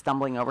him just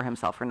stumbling over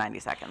himself for 90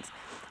 seconds.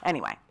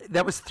 Anyway.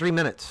 That was 3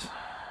 minutes.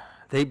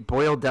 They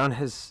boiled down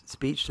his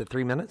speech to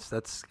 3 minutes.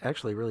 That's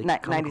actually really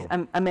comical.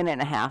 A minute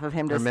and a half of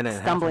him just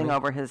stumbling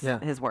over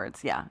his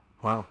words. Yeah.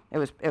 Wow. It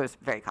was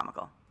very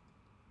comical.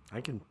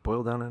 I can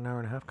boil down an hour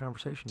and a half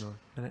conversation to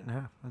a minute and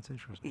a half. That's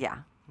interesting. Yeah.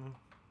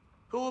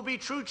 Who will be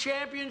true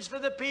champions for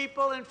the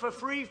people and for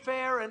free,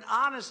 fair, and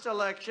honest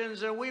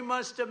elections, and we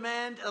must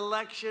demand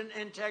election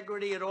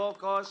integrity at all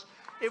costs.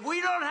 If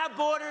we don't have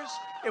borders,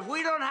 if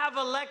we don't have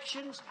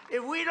elections,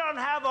 if we don't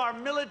have our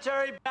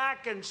military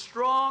back and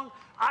strong,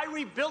 I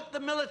rebuilt the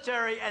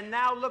military, and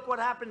now look what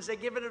happens. They're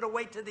giving it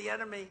away to the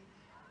enemy.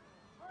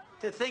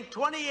 To think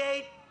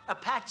 28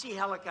 Apache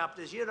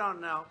helicopters, you don't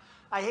know.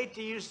 I hate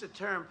to use the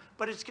term,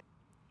 but it's...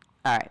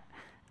 All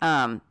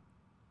right.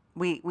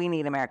 We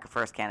need America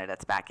First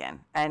candidates back in.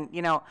 And,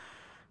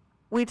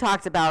 we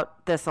talked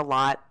about this a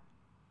lot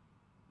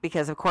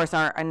because, of course,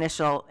 our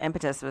initial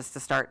impetus was to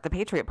start the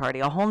Patriot Party,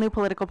 a whole new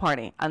political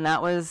party. And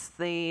that was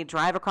the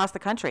drive across the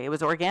country. It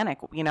was organic.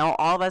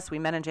 All of us, we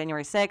met on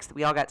January 6th.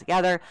 We all got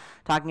together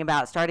talking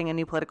about starting a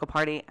new political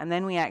party. And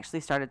then we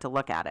actually started to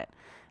look at it.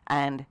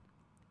 And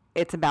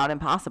it's about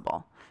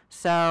impossible.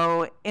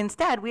 So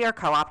instead, we are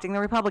co-opting the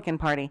Republican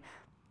Party.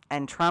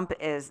 And Trump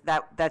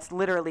that's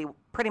literally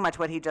pretty much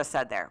what he just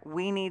said there.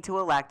 We need to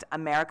elect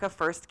America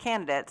First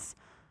candidates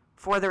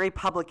for the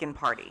Republican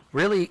Party.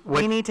 Really?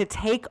 We need to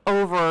take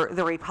over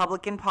the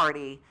Republican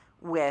Party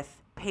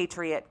with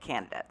patriot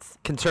candidates.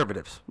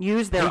 Conservatives.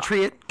 Use their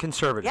Patriot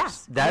conservatives.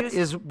 Yes. That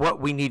is what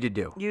we need to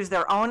do. Use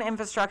their own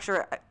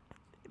infrastructure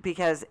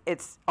because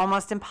it's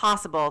almost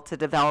impossible to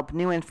develop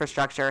new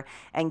infrastructure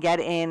and get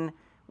in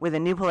with a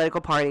new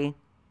political party.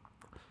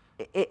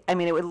 It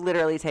would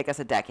literally take us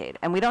a decade,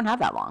 and we don't have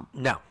that long.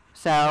 No.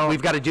 So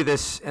we've got to do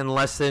this in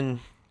less than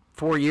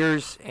 4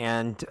 years,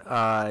 and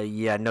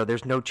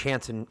there's no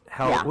chance in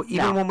hell.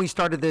 Yeah, Even when we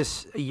started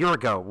this a year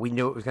ago, we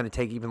knew it was going to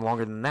take even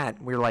longer than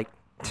that. We were like,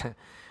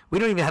 we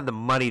don't even have the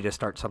money to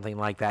start something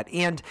like that.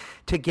 And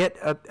to get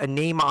a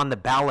name on the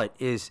ballot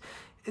is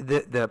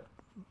the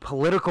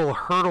political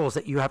hurdles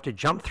that you have to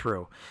jump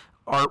through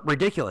are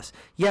ridiculous.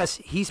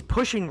 Yes, he's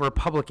pushing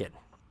Republican.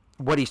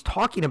 What he's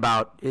talking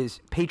about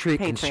is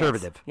Patriots.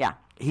 Conservative. Yeah.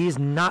 He is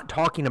not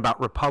talking about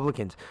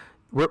Republicans.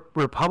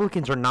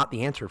 Republicans are not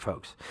the answer,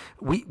 folks.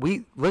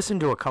 We listened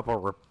to a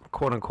couple of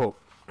quote-unquote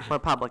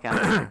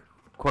Republicans.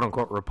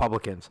 quote-unquote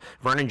Republicans.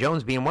 Vernon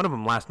Jones being one of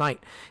them last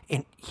night.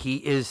 And he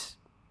is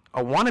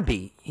a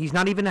wannabe. He's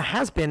not even a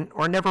has-been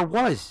or never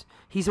was.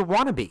 He's a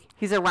wannabe.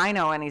 He's a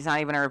rhino, and he's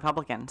not even a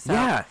Republican. So.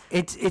 Yeah,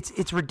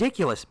 it's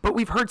ridiculous. But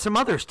we've heard some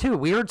others, too.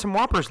 We heard some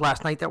whoppers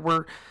last night that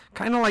were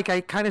kind of like,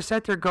 I kind of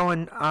sat there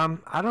going,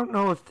 I don't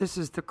know if this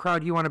is the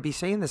crowd you want to be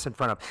saying this in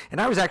front of. And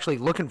I was actually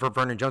looking for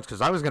Vernon Jones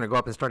because I was going to go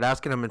up and start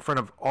asking him in front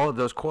of all of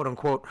those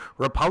quote-unquote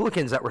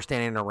Republicans that were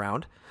standing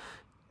around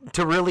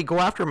to really go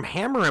after him,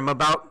 hammer him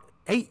about,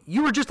 hey,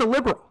 you were just a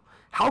liberal.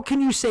 How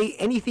can you say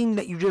anything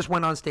that you just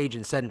went on stage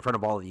and said in front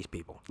of all of these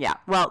people? Yeah.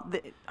 Well,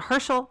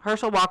 Herschel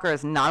Walker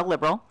is not a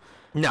liberal.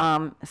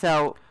 No.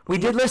 So we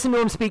did listen to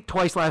him speak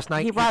twice last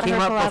night. He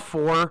came up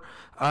before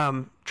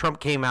Trump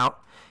came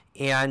out,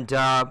 and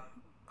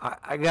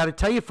I got to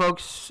tell you,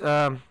 folks,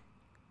 I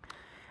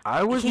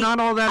was not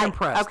all that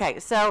impressed. Okay,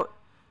 so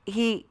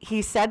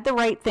he said the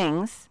right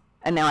things,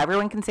 and now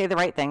everyone can say the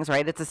right things,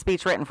 right? It's a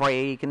speech written for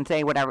you. You can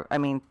say whatever. I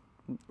mean,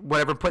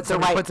 whatever puts the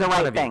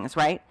right things,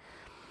 right?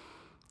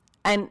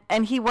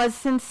 And he was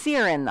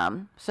sincere in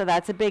them, so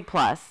that's a big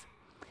plus.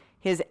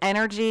 His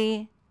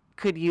energy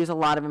could use a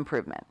lot of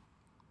improvement.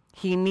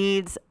 He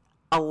needs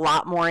a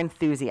lot more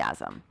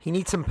enthusiasm. He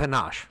needs some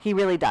panache. He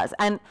really does.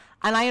 And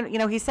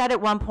he said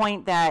at one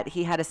point that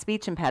he had a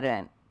speech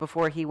impediment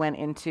before he went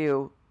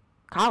into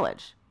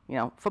college,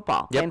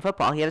 football, playing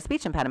football. He had a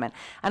speech impediment.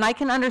 And I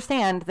can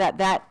understand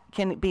that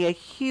can be a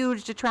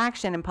huge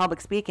detraction in public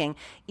speaking.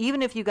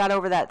 Even if you got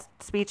over that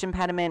speech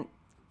impediment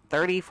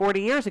 30,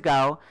 40 years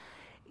ago,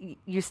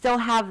 you still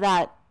have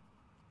that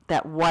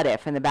what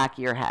if in the back of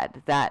your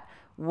head, that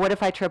what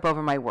if I trip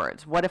over my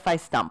words? What if I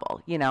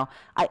stumble?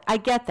 I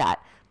get that.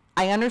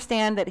 I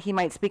understand that he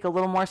might speak a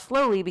little more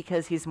slowly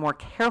because he's more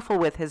careful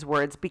with his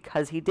words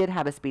because he did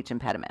have a speech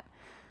impediment.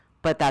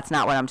 But that's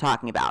not what I'm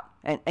talking about.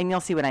 And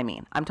you'll see what I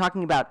mean. I'm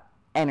talking about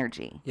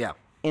energy. Yeah.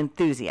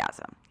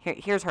 Enthusiasm.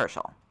 Here's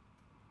Herschel.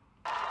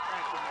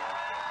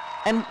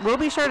 And we'll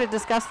be sure to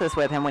discuss this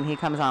with him when he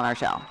comes on our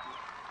show.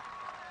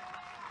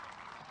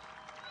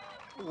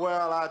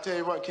 Well, I tell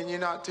you what, can you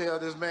not tell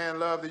this man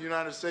loved the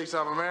United States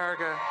of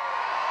America?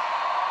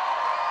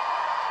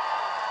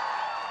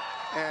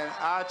 And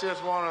I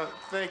just want to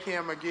thank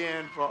him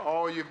again for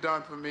all you've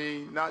done for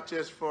me, not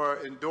just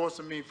for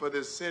endorsing me for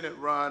this Senate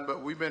run,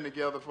 but we've been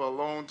together for a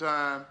long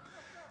time.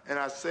 And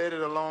I said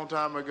it a long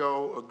time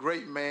ago, a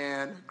great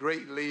man,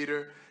 great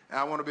leader. And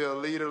I want to be a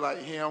leader like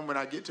him when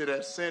I get to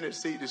that Senate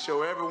seat to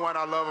show everyone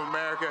I love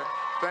America.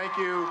 Thank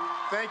you.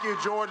 Thank you,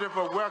 Georgia,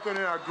 for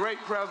welcoming a great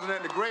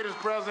president, the greatest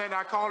president.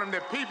 I call him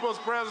the people's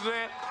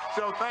president.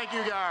 So thank you,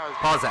 guys.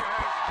 Pause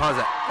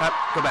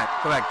that.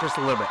 Go back just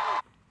a little bit.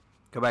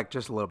 Go back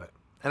just a little bit.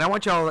 And I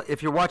want y'all,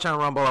 if you're watching on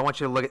Rumble, I want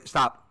you to look at,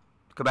 stop.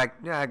 Go back.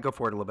 Yeah, go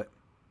for it a little bit.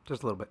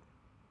 Just a little bit.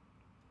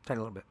 Tiny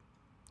little bit.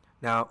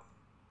 Now,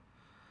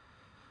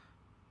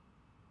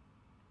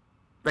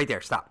 right there,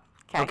 stop.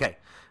 Okay.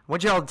 I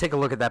want y'all to take a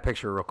look at that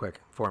picture real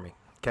quick for me,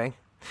 okay?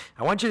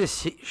 I want you to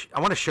see, I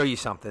want to show you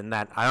something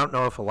that I don't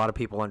know if a lot of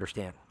people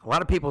understand. A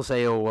lot of people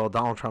say, oh, well,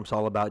 Donald Trump's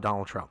all about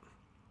Donald Trump.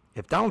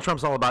 If Donald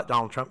Trump's all about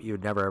Donald Trump, you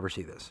would never ever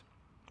see this.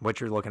 What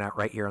you're looking at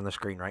right here on the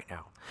screen right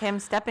now. Him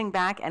stepping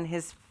back and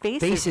his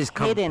face is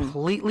hidden.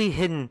 Completely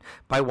hidden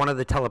by one of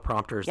the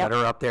teleprompters that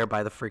are up there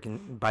by the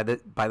freaking by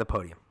the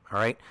podium. All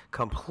right,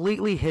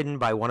 completely hidden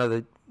by one of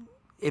the.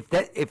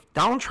 If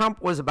Donald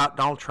Trump was about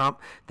Donald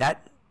Trump,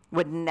 that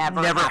would never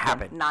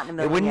happen. Not in a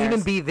million It wouldn't years.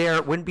 even be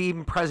there. Wouldn't be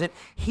even present.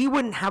 He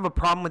wouldn't have a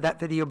problem with that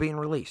video being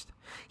released.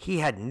 He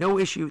had no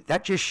issue.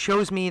 That just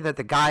shows me that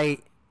the guy.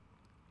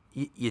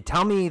 You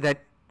tell me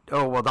that.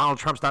 Oh well, Donald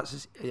Trump's not.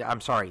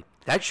 I'm sorry.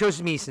 That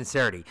shows me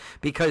sincerity,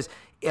 because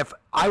if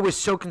I was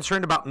so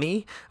concerned about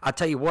me, I'll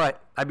tell you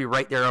what, I'd be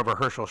right there over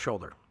Herschel's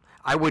shoulder.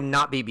 I would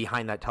not be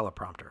behind that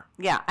teleprompter.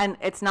 Yeah, and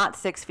it's not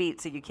 6 feet,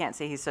 so you can't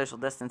say he's social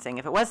distancing.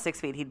 If it was 6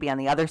 feet, he'd be on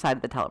the other side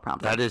of the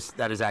teleprompter.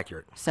 That is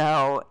accurate.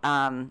 So,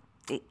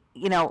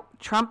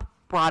 Trump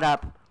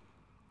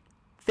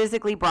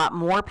physically brought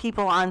more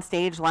people on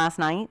stage last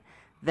night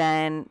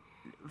than,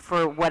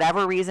 for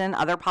whatever reason,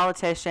 other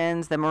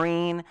politicians, the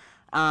Marine,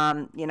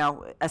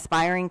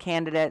 aspiring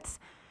candidates.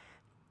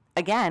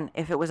 Again,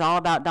 if it was all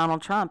about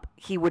Donald Trump,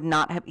 he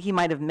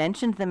might have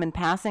mentioned them in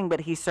passing,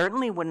 but he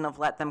certainly wouldn't have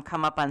let them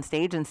come up on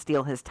stage and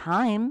steal his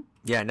time.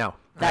 Yeah, no.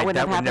 That would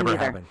never either.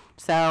 Happen.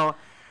 So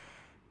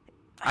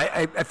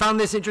I found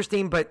this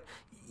interesting, but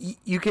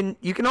you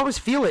can always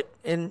feel it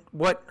in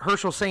what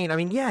Herschel's saying. I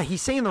mean, yeah,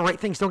 he's saying the right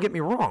things, don't get me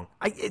wrong.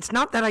 It's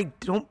not that I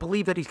don't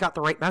believe that he's got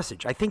the right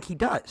message. I think he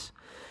does.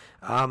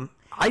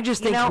 I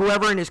just think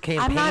whoever in his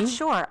campaign...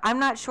 I'm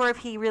not sure if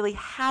he really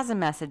has a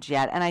message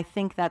yet, and I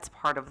think that's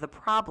part of the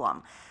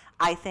problem.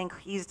 I think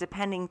he's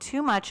depending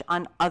too much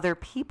on other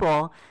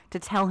people to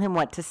tell him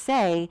what to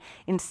say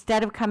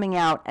instead of coming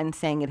out and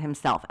saying it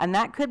himself. And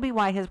that could be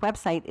why his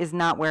website is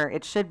not where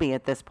it should be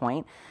at this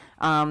point.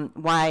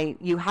 Why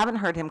you haven't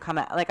heard him come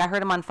out. Like, I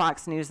heard him on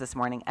Fox News this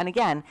morning. And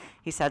again,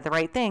 he said the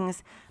right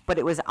things, but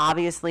it was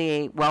obviously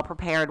a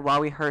well-prepared,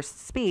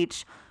 well-rehearsed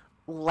speech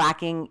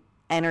lacking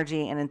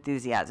energy and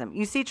enthusiasm.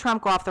 You see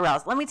Trump go off the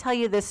rails. Let me tell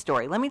you this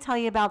story. Let me tell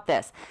you about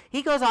this.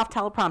 He goes off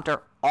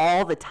teleprompter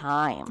all the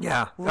time.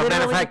 Yeah. As a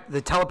matter of fact,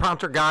 the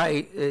teleprompter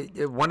guy,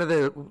 one of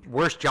the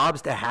worst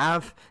jobs to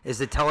have is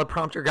the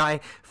teleprompter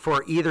guy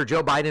for either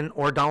Joe Biden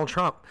or Donald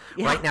Trump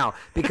right now,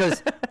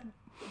 because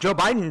Joe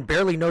Biden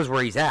barely knows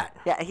where he's at.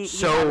 Yeah,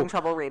 he's having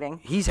trouble reading.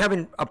 He's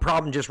having a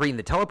problem just reading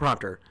the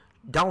teleprompter.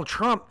 Donald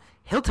Trump,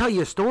 he'll tell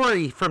you a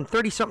story from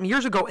 30-something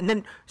years ago and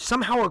then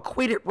somehow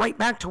equate it right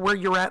back to where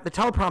you're at the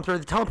teleprompter.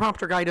 The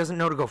teleprompter guy doesn't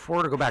know to go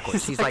forward or go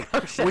backwards. He's like,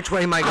 oh, which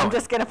way am I going? I'm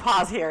just going to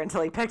pause here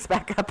until he picks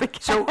back up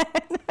again. So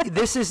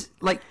this is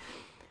like,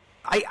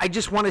 I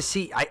just want to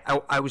see,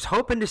 I was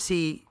hoping to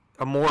see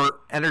a more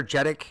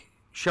energetic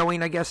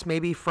showing, I guess,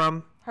 maybe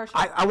from Herschel.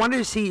 I wanted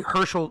to see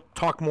Herschel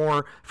talk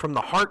more from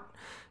the heart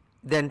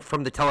than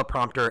from the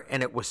teleprompter,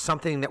 and it was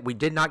something that we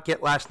did not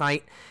get last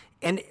night.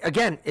 And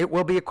again, it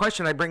will be a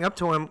question I bring up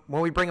to him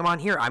when we bring him on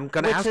here. I'm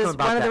going to ask him about that.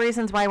 Which is one of the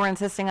reasons why we're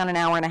insisting on an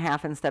hour and a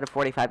half instead of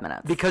 45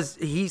 minutes. Because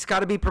he's got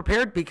to be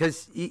prepared,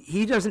 because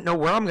he doesn't know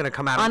where I'm going to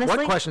come at him,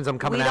 what questions I'm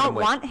coming at him with.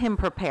 We don't want him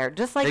prepared.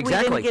 Just like we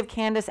didn't give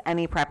Candace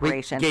any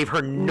preparation. We gave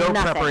her no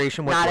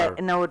preparation whatsoever.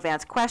 No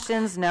advanced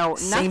questions, nothing.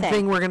 Same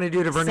thing we're going to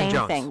do to Vernon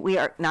Jones. Same thing. We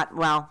are not,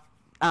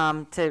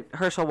 to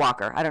Herschel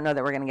Walker. I don't know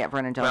that we're going to get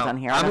Vernon Jones on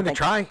here. I'm going to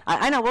try.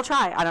 I know, we'll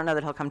try. I don't know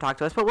that he'll come talk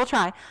to us, but we'll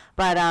try.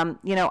 But,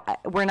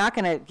 we're not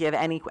going to give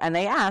any, and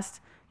they asked,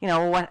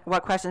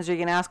 what questions are you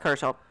going to ask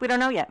Herschel? We don't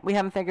know yet. We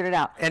haven't figured it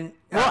out. And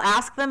we'll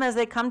ask them as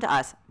they come to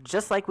us,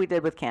 just like we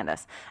did with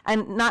Candace.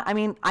 And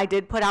I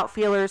did put out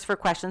feelers for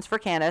questions for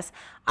Candace.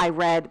 I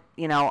read,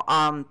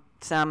 some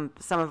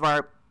of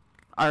our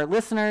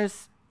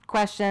listeners'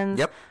 questions.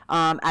 Yep.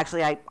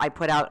 Actually, I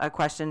put out a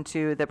question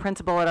to the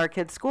principal at our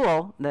kids'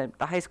 school, the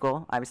high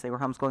school. Obviously, we're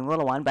homeschooling the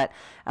little one, but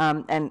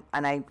and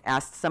I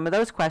asked some of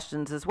those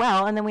questions as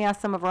well, and then we asked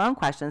some of our own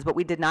questions, but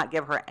we did not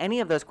give her any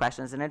of those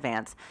questions in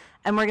advance.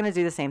 And we're going to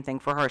do the same thing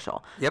for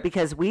Herschel,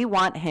 because we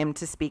want him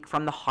to speak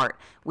from the heart.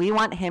 We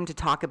want him to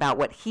talk about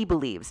what he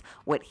believes,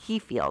 what he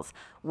feels,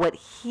 what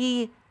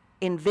he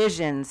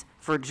envisions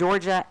for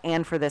Georgia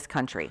and for this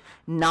country,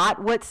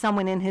 not what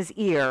someone in his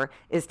ear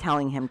is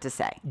telling him to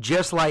say.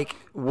 Just like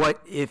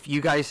what, if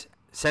you guys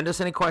send us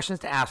any questions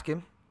to ask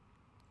him,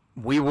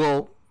 we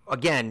will,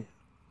 again,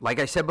 like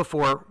I said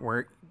before,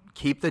 we're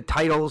keep the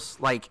titles,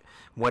 like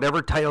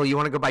whatever title you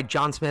want to go by,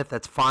 John Smith,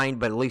 that's fine,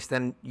 but at least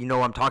then you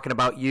know I'm talking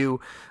about you.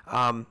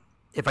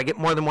 If I get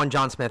more than one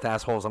John Smith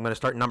assholes, I'm going to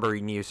start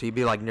numbering you. So you'd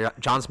be like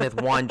John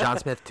Smith 1, John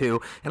Smith 2,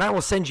 and I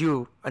will send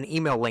you an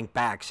email link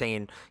back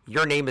saying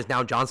your name is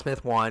now John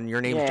Smith 1,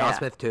 your name is John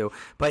Smith 2.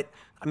 But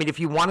I mean,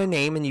 if you want a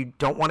name and you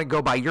don't want to go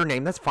by your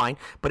name, that's fine.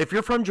 But if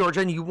you're from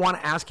Georgia and you want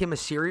to ask him a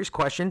serious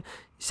question,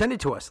 send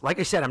it to us. Like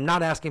I said, I'm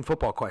not asking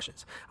football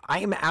questions. I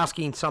am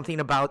asking something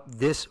about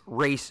this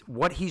race,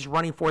 what he's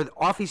running for, the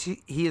office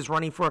he is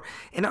running for.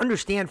 And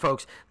understand,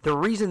 folks, the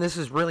reason this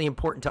is really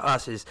important to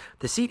us is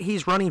the seat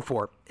he's running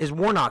for is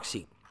Warnock's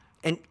seat.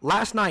 And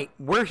last night,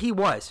 where he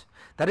was,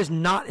 that is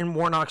not in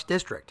Warnock's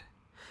district.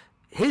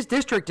 His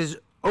district is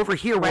over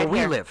here where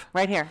we live.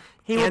 Right here.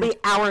 He will be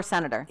our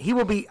senator. He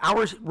will be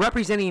ours,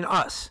 representing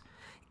us.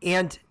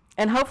 And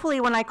hopefully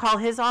when I call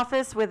his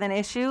office with an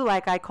issue,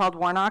 like I called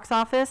Warnock's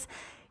office,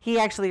 he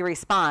actually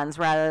responds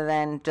rather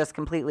than just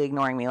completely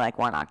ignoring me like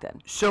Warnock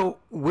did. So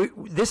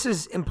this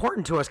is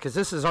important to us because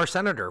this is our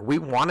senator. We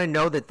want to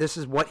know that this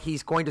is what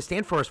he's going to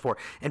stand for us for.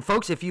 And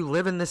folks, if you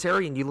live in this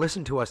area and you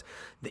listen to us,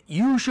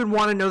 you should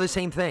want to know the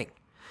same thing.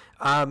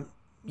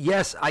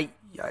 Yes,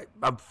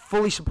 I'm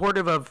fully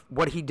supportive of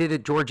what he did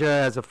at Georgia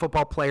as a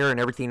football player and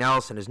everything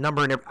else, and his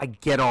number and I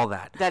get all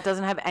that. That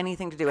doesn't have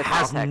anything to do with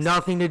politics. Has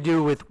nothing to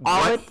do with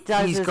what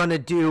he's going to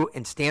do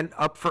and stand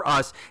up for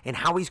us, and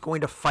how he's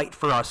going to fight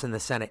for us in the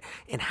Senate,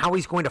 and how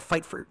he's going to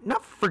fight for,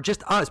 not for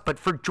just us, but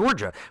for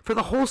Georgia, for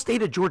the whole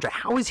state of Georgia.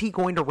 How is he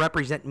going to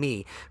represent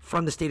me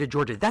from the state of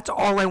Georgia? That's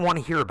all I want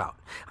to hear about.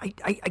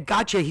 I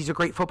gotcha. He's a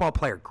great football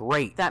player.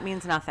 Great. That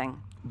means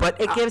nothing.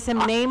 But it gives him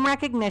name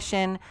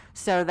recognition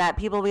so that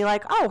people will be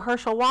like, oh,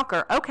 Herschel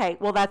Walker. Okay,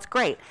 well, that's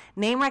great.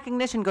 Name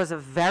recognition goes a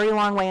very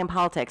long way in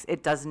politics.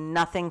 It does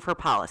nothing for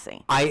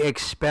policy. I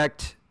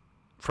expect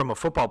from a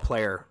football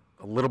player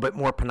a little bit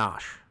more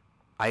panache.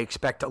 I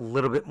expect a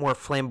little bit more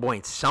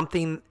flamboyance.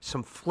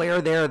 Some flair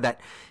there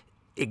that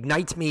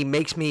ignites me,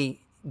 makes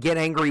me get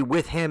angry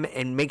with him,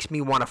 and makes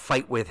me want to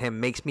fight with him,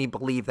 makes me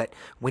believe that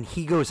when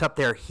he goes up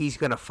there, he's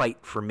going to fight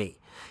for me.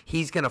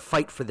 He's going to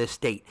fight for this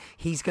state.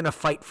 He's going to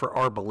fight for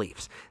our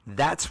beliefs.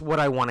 That's what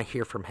I want to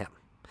hear from him.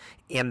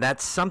 And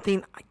that's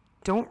something I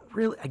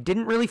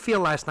didn't really feel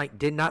last night.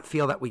 Did not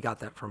feel that we got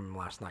that from him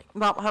last night.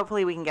 Well,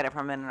 hopefully we can get it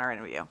from him in our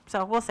interview.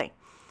 So we'll see.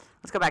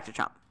 Let's go back to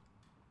Trump.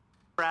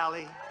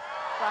 Rally,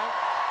 right?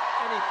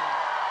 Anything,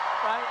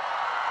 right?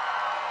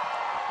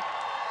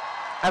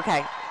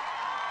 Okay.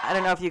 I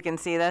don't know if you can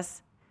see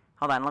this.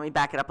 Hold on. Let me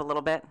back it up a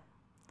little bit.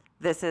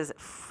 This is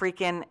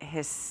freaking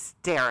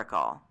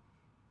hysterical.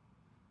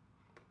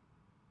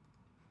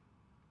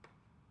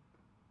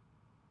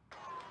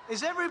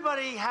 Is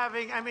everybody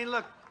having,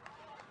 look,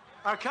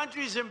 our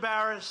country's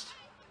embarrassed.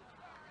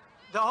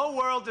 The whole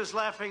world is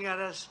laughing at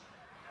us.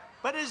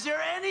 But is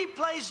there any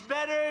place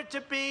better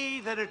to be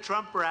than a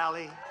Trump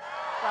rally?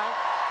 Right?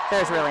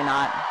 There's really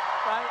not.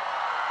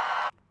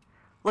 Right?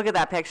 Look at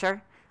that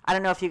picture. I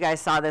don't know if you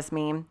guys saw this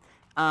meme.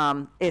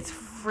 It's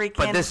freaking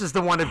But this is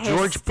the one of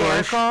George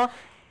Bush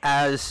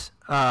as,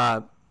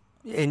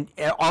 and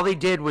all they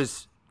did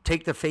was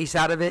take the face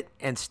out of it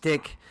and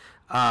stick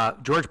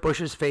George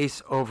Bush's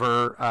face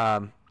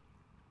over,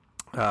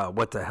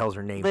 what the hell's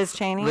her name? Liz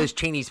Cheney? Liz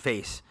Cheney's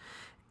face.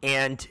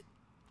 And,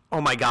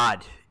 oh my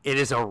God, it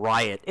is a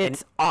riot.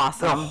 It's and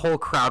awesome. The whole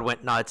crowd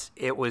went nuts.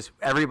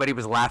 Everybody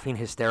was laughing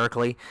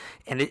hysterically,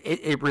 and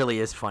it really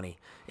is funny.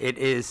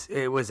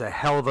 It was a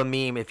hell of a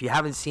meme. If you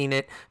haven't seen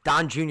it,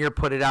 Don Jr.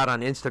 put it out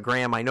on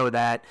Instagram. I know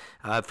that.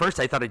 At first,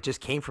 I thought it just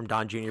came from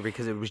Don Jr.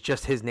 because it was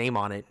just his name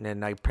on it, and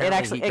then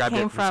apparently he grabbed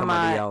it from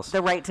somebody else.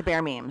 The Right to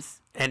Bear memes.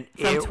 And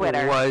from it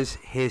Twitter. Was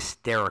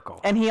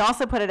hysterical. And he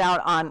also put it out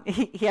on.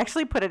 He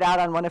actually put it out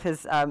on one of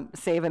his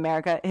Save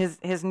America,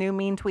 his new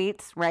mean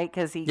tweets, right?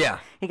 Because he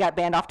got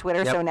banned off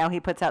Twitter, so now he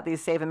puts out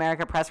these Save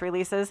America press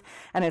releases,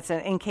 and it's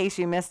in case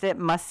you missed it,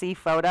 must see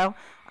photo.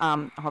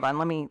 Hold on,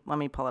 let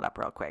me pull it up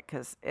real quick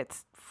because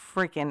it's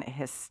freaking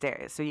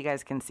hysterical, so you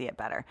guys can see it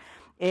better.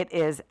 It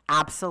is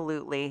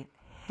absolutely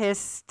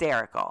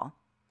hysterical.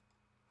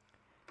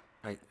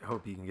 I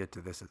hope you can get to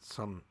this at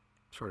some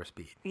sort of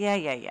speed.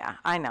 Yeah.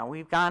 I know.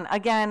 We've gone,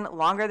 again,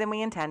 longer than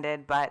we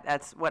intended, but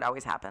that's what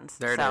always happens.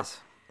 There it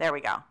is. There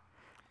we go.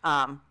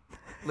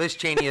 Liz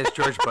Cheney is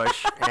George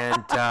Bush,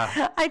 and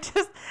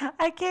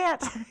I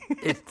can't.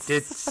 It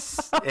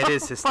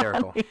is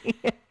hysterical.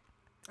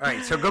 All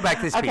right, so go back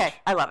to the speech. Okay,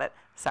 I love it.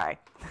 Sorry.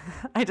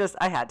 I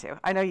had to.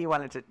 I know you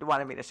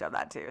wanted me to show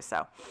that too,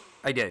 so.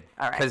 I did.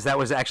 All right. Because that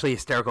was actually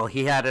hysterical.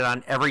 He had it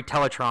on every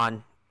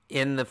Teletron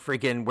in the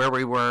freaking where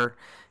we were,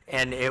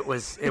 and it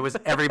was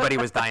everybody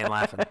was dying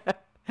laughing.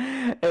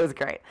 It was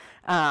great.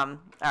 All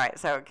right,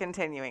 so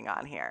continuing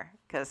on here,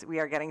 because we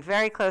are getting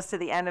very close to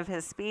the end of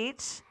his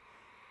speech,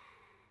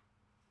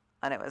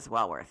 and it was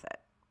well worth it.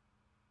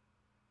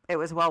 It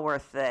was well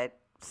worth it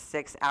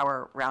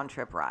 6-hour round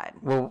trip ride.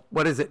 Well,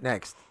 what is it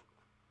next?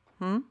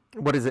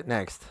 What is it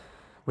next?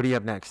 What do you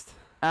have next?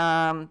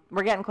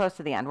 We're getting close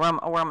to the end. We're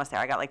almost there.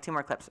 I got like 2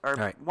 more clips, or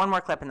right. 1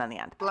 more clip and then the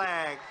end.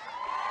 Flag.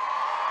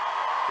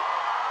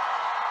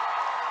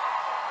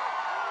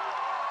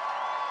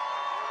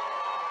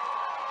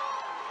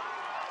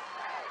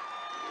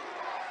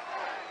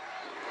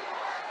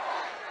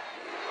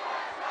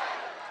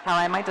 Hell,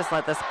 I might just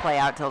let this play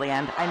out till the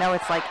end. I know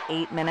it's like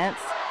 8 minutes.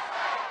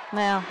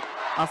 No,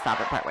 I'll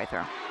stop it partway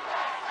through.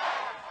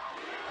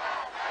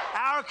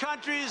 Our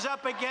country is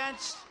up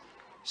against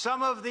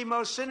some of the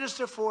most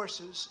sinister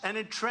forces and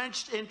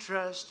entrenched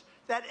interests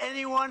that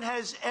anyone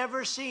has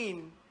ever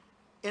seen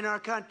in our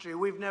country.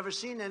 We've never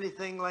seen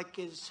anything like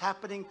is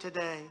happening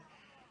today.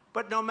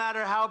 But no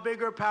matter how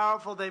big or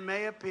powerful they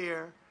may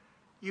appear,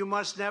 you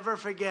must never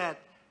forget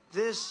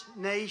this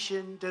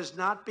nation does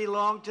not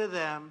belong to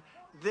them.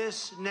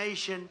 This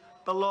nation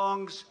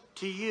belongs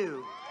to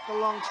you.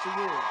 Belongs to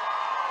you.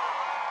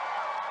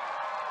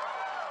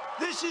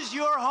 This is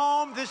your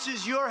home, this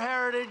is your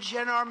heritage,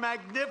 and our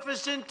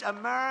magnificent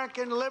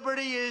American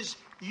liberty is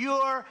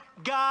your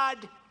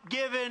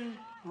God-given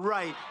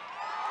right.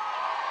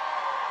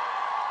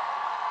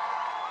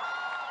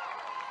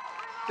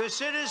 The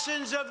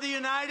citizens of the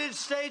United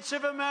States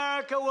of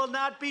America will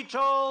not be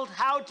told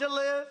how to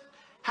live,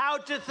 how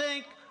to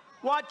think,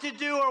 what to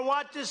do or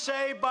what to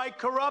say by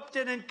corrupt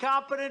and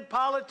incompetent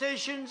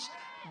politicians,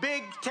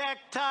 big tech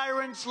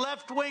tyrants,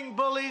 left-wing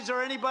bullies,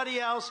 or anybody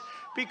else,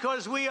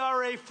 because we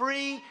are a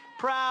free,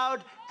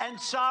 proud, and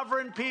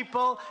sovereign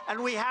people, and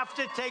we have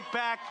to take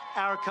back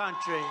our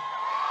country.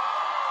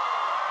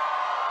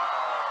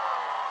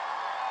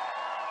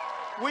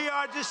 We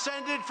are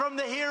descended from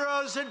the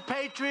heroes and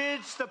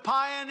patriots, the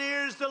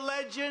pioneers, the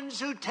legends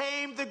who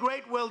tamed the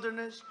great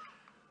wilderness,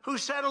 who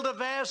settled a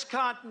vast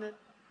continent,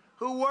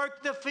 who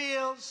worked the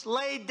fields,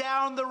 laid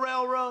down the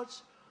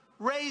railroads,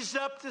 raised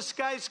up the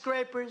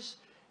skyscrapers,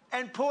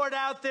 and poured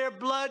out their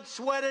blood,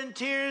 sweat, and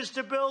tears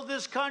to build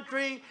this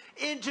country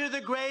into the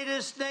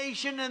greatest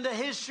nation in the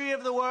history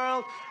of the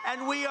world,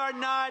 and we are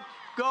not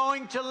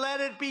going to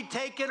let it be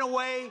taken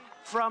away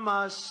from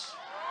us.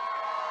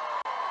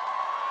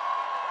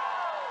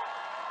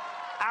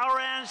 Our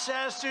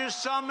ancestors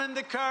summoned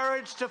the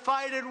courage to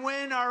fight and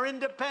win our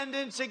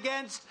independence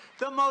against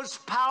the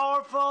most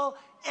powerful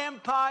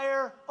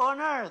empire on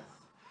earth.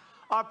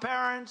 Our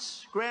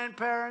parents,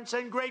 grandparents,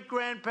 and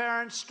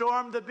great-grandparents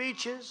stormed the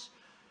beaches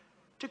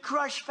to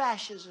crush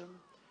fascism.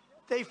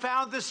 They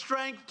found the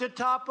strength to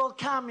topple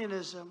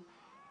communism.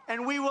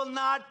 And we will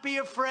not be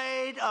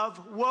afraid of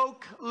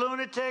woke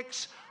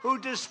lunatics who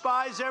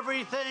despise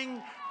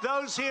everything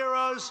those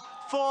heroes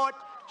fought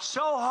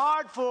so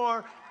hard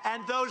for,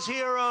 and those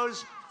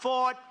heroes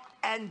fought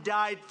and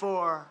died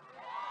for.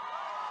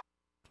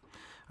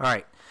 All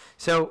right.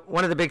 So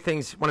one of the big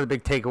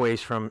takeaways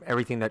from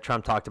everything that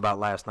Trump talked about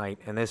last night,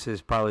 and this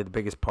is probably the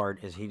biggest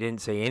part, is he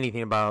didn't say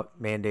anything about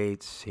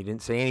mandates. He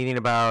didn't say anything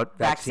about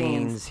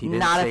vaccines. He didn't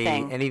Not say a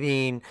thing.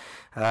 anything.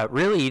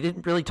 He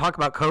didn't really talk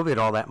about COVID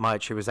all that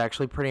much. It was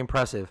actually pretty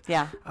impressive.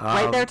 Yeah.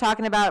 Right there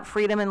talking about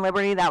freedom and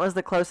liberty, that was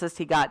the closest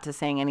he got to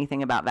saying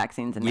anything about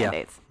vaccines and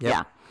mandates. Yep.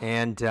 Yeah.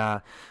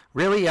 And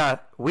really,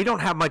 we don't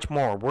have much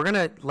more. We're going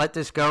to let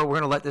this go. We're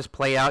going to let this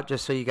play out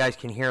just so you guys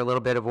can hear a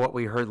little bit of what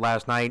we heard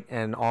last night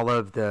and all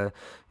of the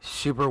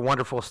super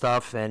wonderful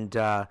stuff. And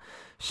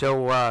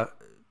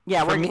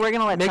yeah, we're going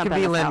to let Mick Trump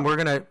and end us out.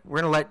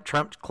 We're gonna let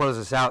Trump close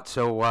us out.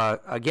 So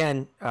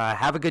again,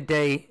 have a good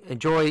day.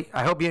 Enjoy.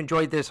 I hope you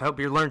enjoyed this. I hope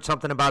you learned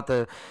something about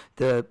the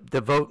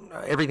vote,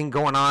 everything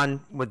going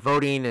on with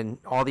voting and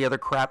all the other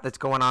crap that's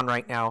going on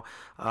right now.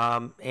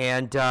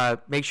 And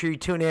make sure you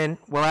tune in.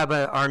 We'll have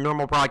our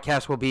normal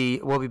broadcast. We'll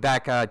be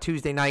back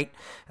Tuesday night.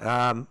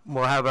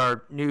 We'll have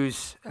our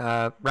news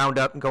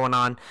roundup going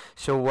on.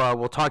 So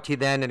we'll talk to you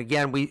then. And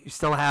again, we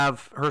still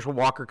have Herschel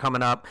Walker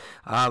coming up.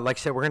 Like I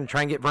said, we're going to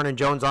try and get Vernon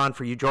Jones on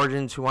for you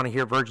Georgians who want to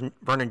hear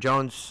Vernon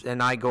Jones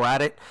and I go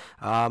at it.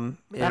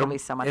 That'll be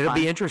so much fun. It'll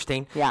be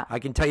interesting. Yeah. I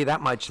can tell you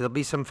that much. There'll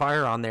be some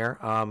fire on there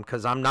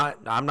because I'm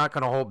not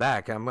going to hold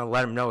back. I'm going to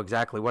let him know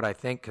exactly what I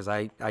think because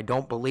I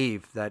don't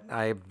believe that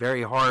I've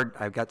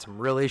got some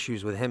real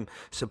issues with him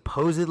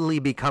supposedly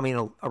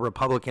becoming a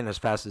Republican as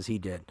fast as he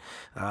did.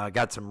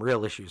 Got some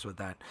real issues with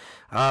that.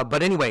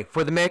 But anyway,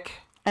 for the Mick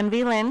and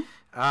V-Lynn,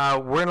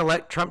 we're going to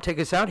let Trump take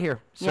us out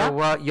here.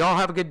 So y'all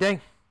have a good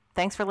day.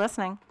 Thanks for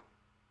listening.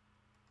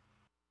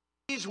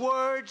 These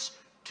words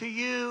to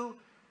you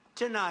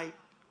tonight.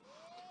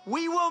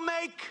 We will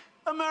make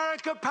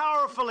America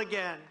powerful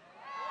again.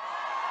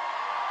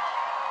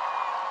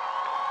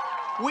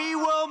 We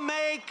will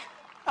make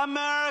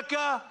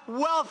America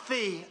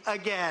wealthy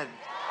again.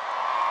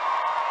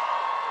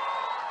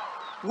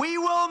 We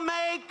will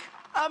make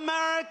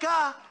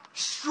America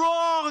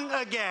strong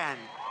again.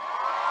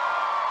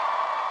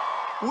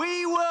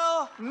 We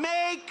will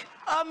make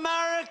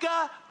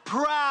America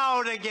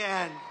proud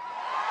again.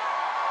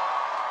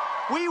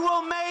 We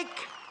will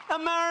make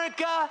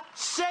America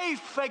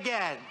safe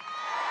again.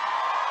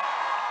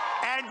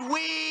 and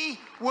we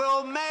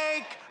will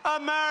make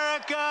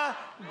America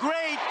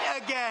great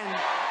again.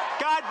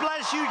 God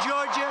bless you,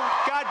 Georgia.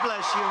 God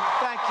bless you.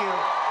 Thank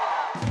you.